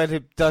don't know where to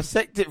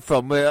dissect it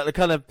from. We're the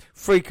kind of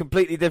three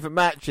completely different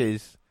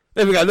matches.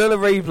 There we go. Look at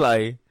the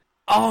replay.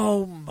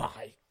 Oh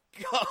my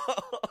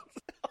God.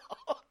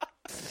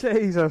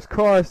 Jesus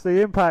Christ,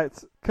 the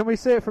impact. Can we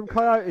see it from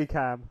Coyote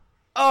Cam?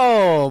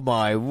 Oh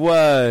my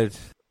word.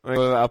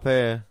 We're up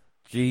here.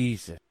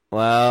 Jesus.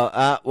 Well,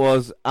 that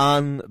was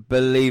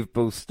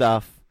unbelievable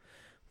stuff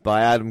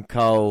by Adam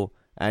Cole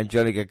and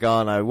Johnny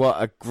Gargano.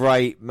 What a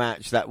great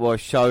match that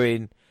was,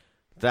 showing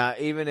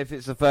that even if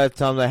it's the third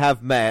time they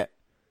have met,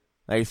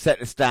 they set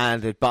the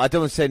standard. But I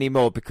don't want to say any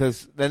more,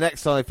 because the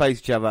next time they face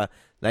each other,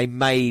 they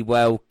may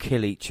well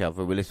kill each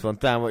other with this one.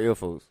 Dan, what are your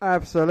thoughts?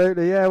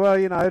 Absolutely, yeah. Well,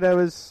 you know, I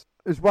was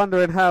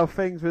wondering how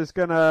things was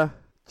going to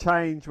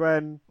change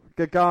when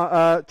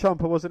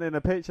Ciampa wasn't in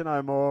the picture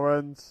no more,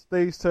 and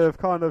these two have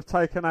kind of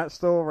taken that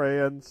story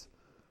and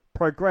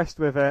progressed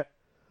with it.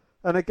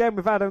 And again,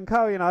 with Adam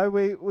Cole, you know,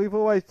 we've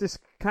always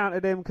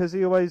discounted him because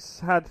he always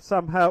had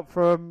some help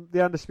from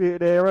the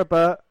Undisputed Era,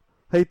 but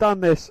he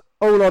done this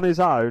all on his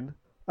own.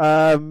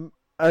 And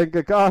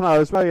Gargano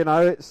as well, you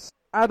know, it's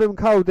Adam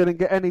Cole didn't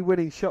get any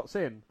winning shots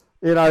in.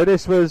 You know,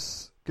 this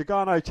was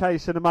Gargano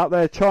chasing him up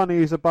there, trying to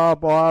use a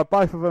barbed wire,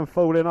 both of them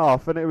falling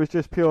off, and it was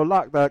just pure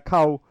luck that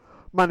Cole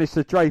managed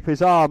to drape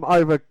his arm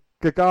over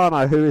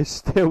Gargano, who is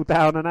still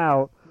down and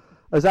out,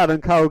 as Adam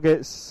Cole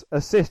gets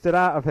assisted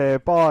out of here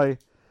by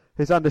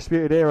his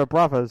Undisputed Era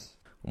brothers.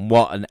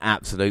 What an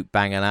absolute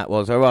banger that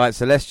was. Alright,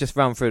 so let's just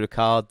run through the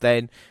card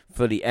then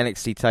for the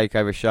NXT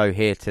Takeover show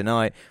here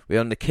tonight. We're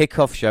on the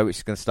kickoff show, which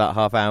is going to start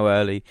half hour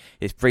early.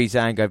 It's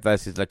Breezango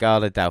versus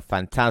Legado del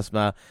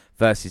Fantasma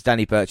versus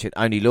Danny Burch and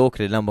Oney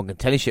Lorcan in the number one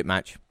contendership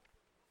match.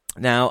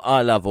 Now,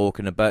 I love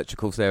Lorcan and Burch. Of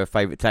course, they're a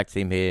favourite tag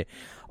team here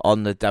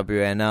on the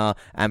WNR,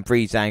 and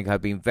Breezango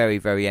have been very,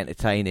 very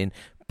entertaining.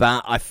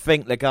 But I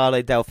think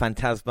Legado del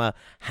Fantasma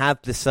have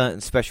the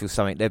certain special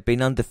something. They've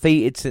been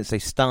undefeated since they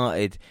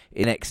started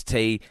in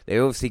NXT.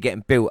 They're obviously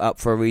getting built up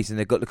for a reason.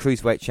 They've got the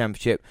Cruiserweight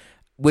Championship.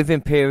 With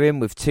Imperium,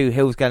 with two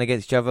heels going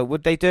against each other,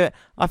 would they do it?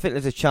 I think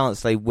there's a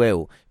chance they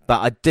will. But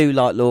I do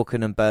like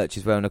Lorcan and Burch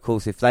as well. And of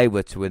course, if they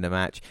were to win the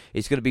match,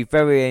 it's going to be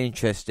very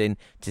interesting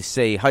to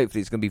see.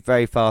 Hopefully, it's going to be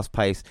very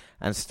fast-paced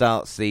and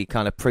starts the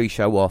kind of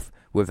pre-show off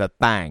with a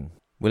bang.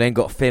 We then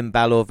got Finn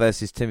Balor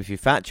versus Timothy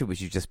Thatcher,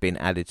 which has just been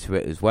added to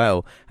it as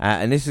well.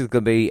 And this is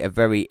going to be a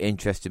very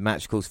interesting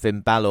match. Of course,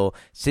 Finn Balor,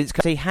 since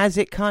has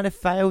it kind of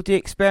failed the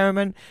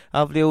experiment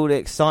after all the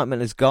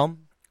excitement has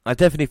gone? I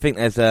definitely think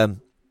there's a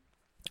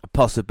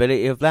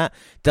possibility of that.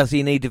 Does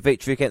he need a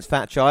victory against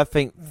Thatcher? I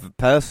think,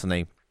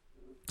 personally,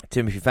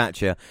 Timothy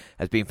Thatcher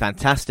has been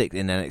fantastic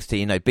in NXT,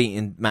 you know,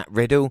 beating Matt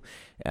Riddle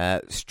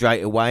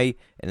straight away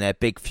in their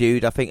big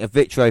feud. I think a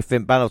victory over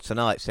Finn Balor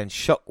tonight sends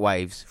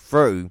shockwaves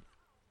through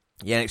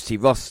the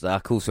NXT roster.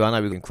 Of course, I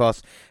know we can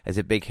cross as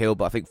a big heel,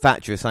 but I think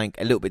Thatcher is something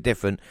a little bit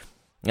different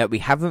that we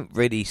haven't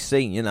really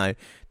seen, you know.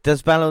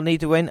 Does Balor need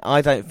to win? I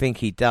don't think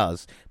he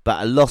does,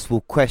 but a loss will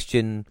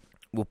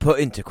put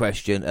into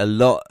question a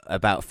lot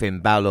about Finn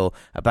Balor,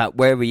 about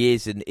where he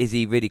is and is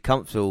he really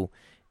comfortable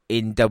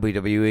in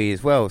WWE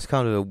as well. It's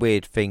kind of a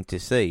weird thing to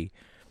see.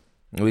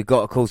 We've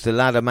got, of course, the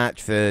ladder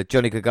match for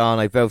Johnny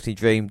Gargano, Velveteen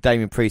Dream,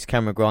 Damian Priest,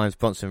 Cameron Grimes,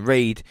 Bronson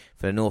Reed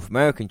for the North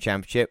American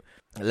Championship.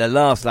 The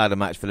last ladder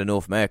match for the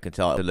North American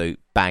title, absolute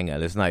banger,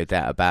 there's no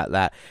doubt about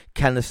that.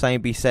 Can the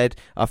same be said?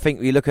 I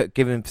think we look at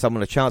giving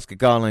someone a chance.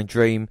 Gargano and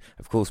Dream,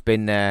 of course,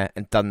 been there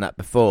and done that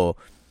before.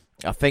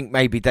 I think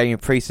maybe Damian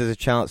Priest has a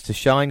chance to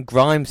shine.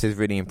 Grimes has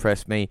really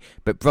impressed me,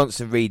 but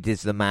Bronson Reed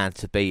is the man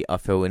to beat, I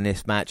feel, in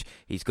this match.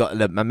 He's got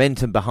the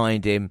momentum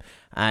behind him,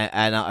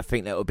 and I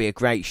think that would be a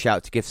great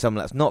shout to give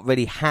someone that's not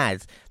really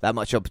had that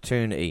much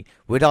opportunity.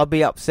 Would I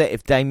be upset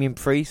if Damian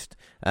Priest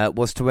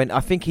was to win? I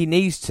think he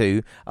needs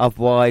to,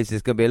 otherwise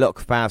there's going to be a lot of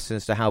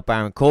comparisons to how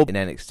Baron Corbin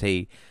in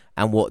NXT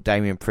and what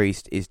Damian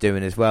Priest is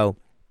doing as well.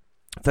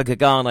 For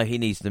Gargano, he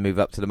needs to move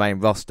up to the main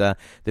roster.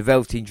 The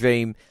Velveteen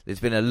Dream,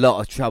 there's been a lot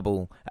of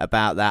trouble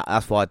about that.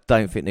 That's why I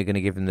don't think they're going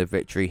to give him the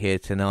victory here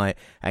tonight.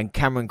 And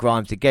Cameron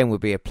Grimes, again,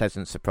 would be a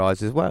pleasant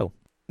surprise as well.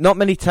 Not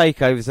many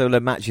takeovers, or the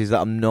matches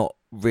that I'm not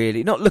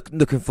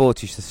looking forward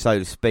to, so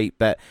to speak,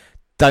 but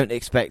don't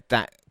expect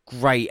that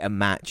great a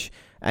match.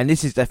 And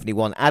this is definitely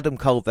one. Adam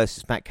Cole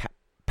versus Pat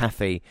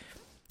McAfee.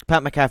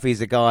 Pat McAfee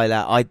is a guy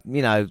that I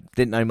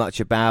didn't know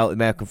much about.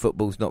 American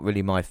football's not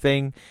really my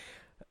thing.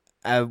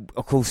 Of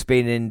course,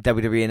 being in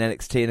WWE and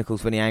NXT, and of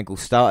course when the angle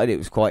started, it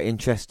was quite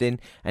interesting,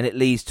 and it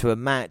leads to a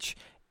match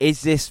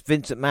Is this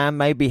Vince McMahon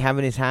maybe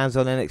having his hands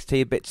on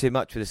NXT a bit too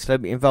much with his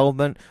celebrity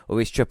involvement,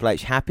 or is Triple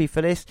H happy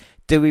for this?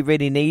 Do we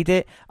really need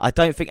it? I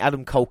don't think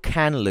Adam Cole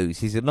can lose.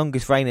 He's the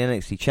longest reigning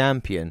NXT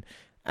champion,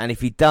 and if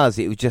he does,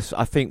 it would just,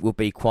 I think, will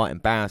be quite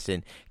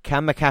embarrassing.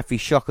 Can McAfee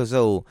shock us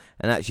all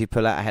and actually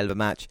pull out a hell of a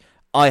match?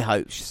 I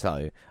hope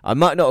so. I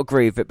might not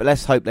agree with it, but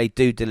let's hope they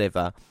do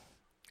deliver,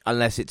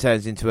 unless it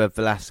turns into a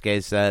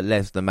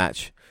Velasquez-Lesnar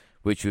match,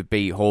 which would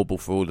be horrible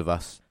for all of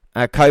us.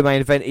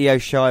 Co-main event, Io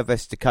Shirai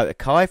versus Dakota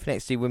Kai for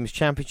NXT Women's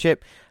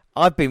Championship.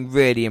 I've been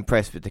really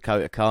impressed with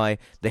Dakota Kai.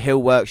 The heel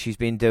work she's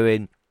been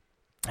doing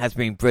has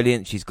been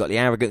brilliant. She's got the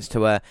arrogance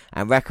to her,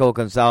 and Raquel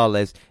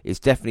Gonzalez is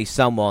definitely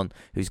someone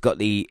who's got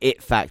the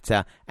it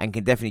factor and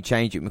can definitely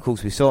change it. And of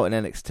course, we saw it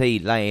in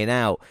NXT laying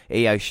out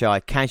Io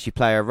Shirai. Can she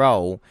play a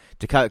role?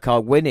 Dakota Kai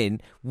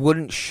winning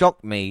wouldn't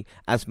shock me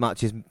as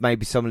much as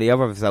maybe some of the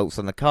other results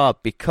on the card,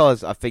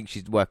 because I think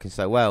she's working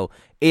so well.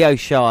 Io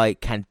Shirai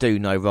can do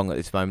no wrong at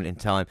this moment in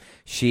time.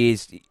 She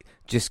is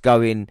just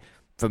going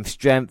from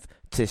strength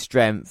to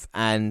strength,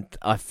 and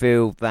I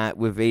feel that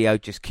with Io,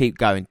 just keep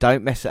going.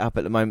 Don't mess it up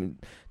at the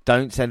moment.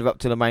 Don't send her up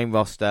to the main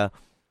roster.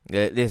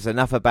 There's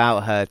enough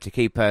about her to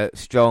keep her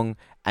strong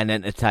and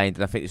entertained,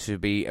 and I think this should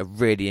be a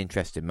really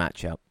interesting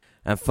matchup.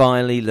 And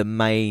finally, the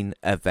main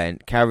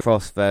event, Karrion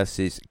Kross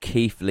versus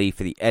Keith Lee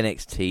for the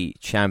NXT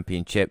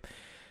Championship.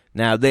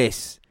 Now,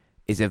 this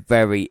is a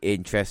very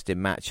interesting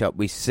matchup.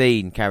 We've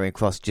seen Karrion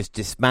Kross just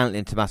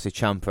dismantling Tommaso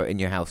Ciampa in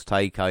Your House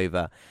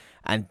Takeover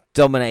and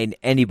dominating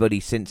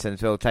anybody since then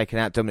as well, taking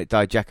out Dominik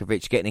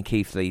Dijakovic, getting in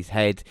Keith Lee's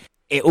head.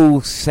 It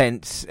all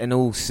sense and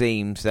all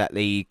seems that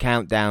the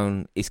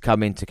countdown is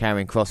coming to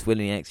Karrion Kross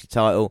winning the NXT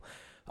title.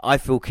 I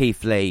feel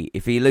Keith Lee,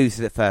 if he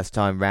loses it first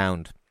time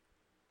round,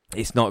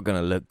 it's not going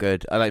to look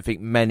good. I don't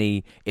think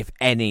many, if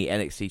any,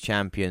 NXT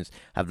champions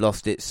have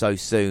lost it so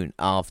soon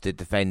after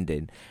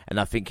defending. And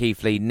I think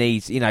Keith Lee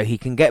needs, he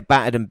can get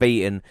battered and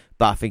beaten,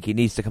 but I think he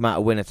needs to come out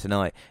a winner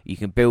tonight. You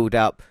can build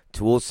up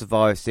towards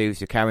Survivor Series.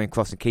 You're carrying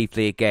Kross and Keith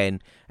Lee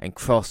again, and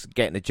Kross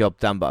getting the job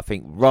done. But I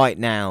think right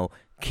now,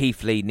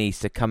 Keith Lee needs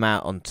to come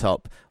out on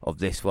top of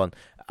this one.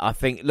 I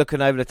think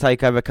looking over the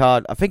TakeOver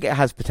card, I think it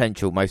has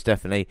potential, most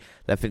definitely.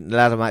 I think the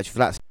ladder match for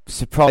that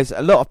surprised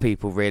a lot of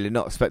people, really.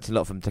 Not expecting a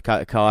lot from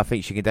Dakota Kai. I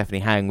think she can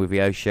definitely hang with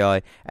Io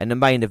Shirai. And the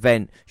main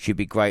event should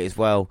be great as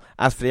well.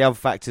 As for the other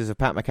factors of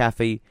Pat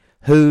McAfee,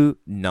 who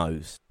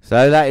knows?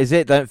 So that is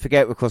it. Don't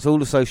forget, we're across all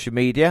the social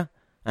media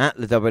at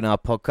the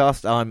WNR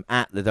Podcast. I'm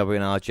at the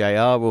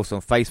WNRJR. We're also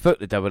on Facebook,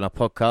 the WNR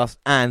Podcast,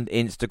 and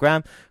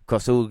Instagram.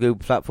 Across all Google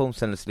platforms,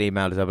 send us an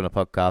email to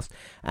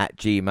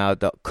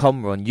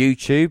WNRpodcast@gmail.com. We're on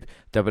YouTube,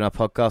 WNR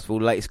Podcast, for all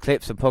the latest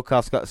clips and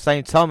podcasts at the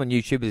same time on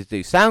YouTube as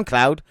do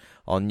SoundCloud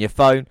on your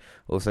phone.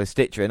 Also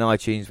Stitcher and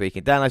iTunes, where you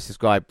can download,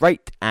 subscribe,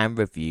 rate, and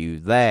review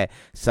there.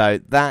 So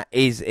that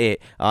is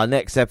it. Our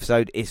next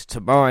episode is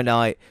tomorrow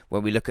night,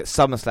 when we look at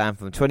SummerSlam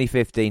from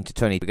 2015 to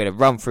 20. We're going to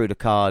run through the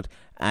card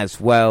as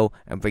well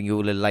and bring you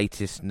all the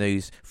latest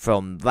news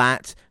from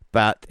that.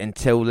 But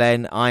until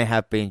then, I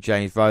have been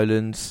James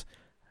Rowlands.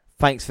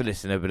 Thanks for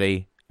listening,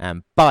 everybody,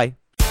 and bye.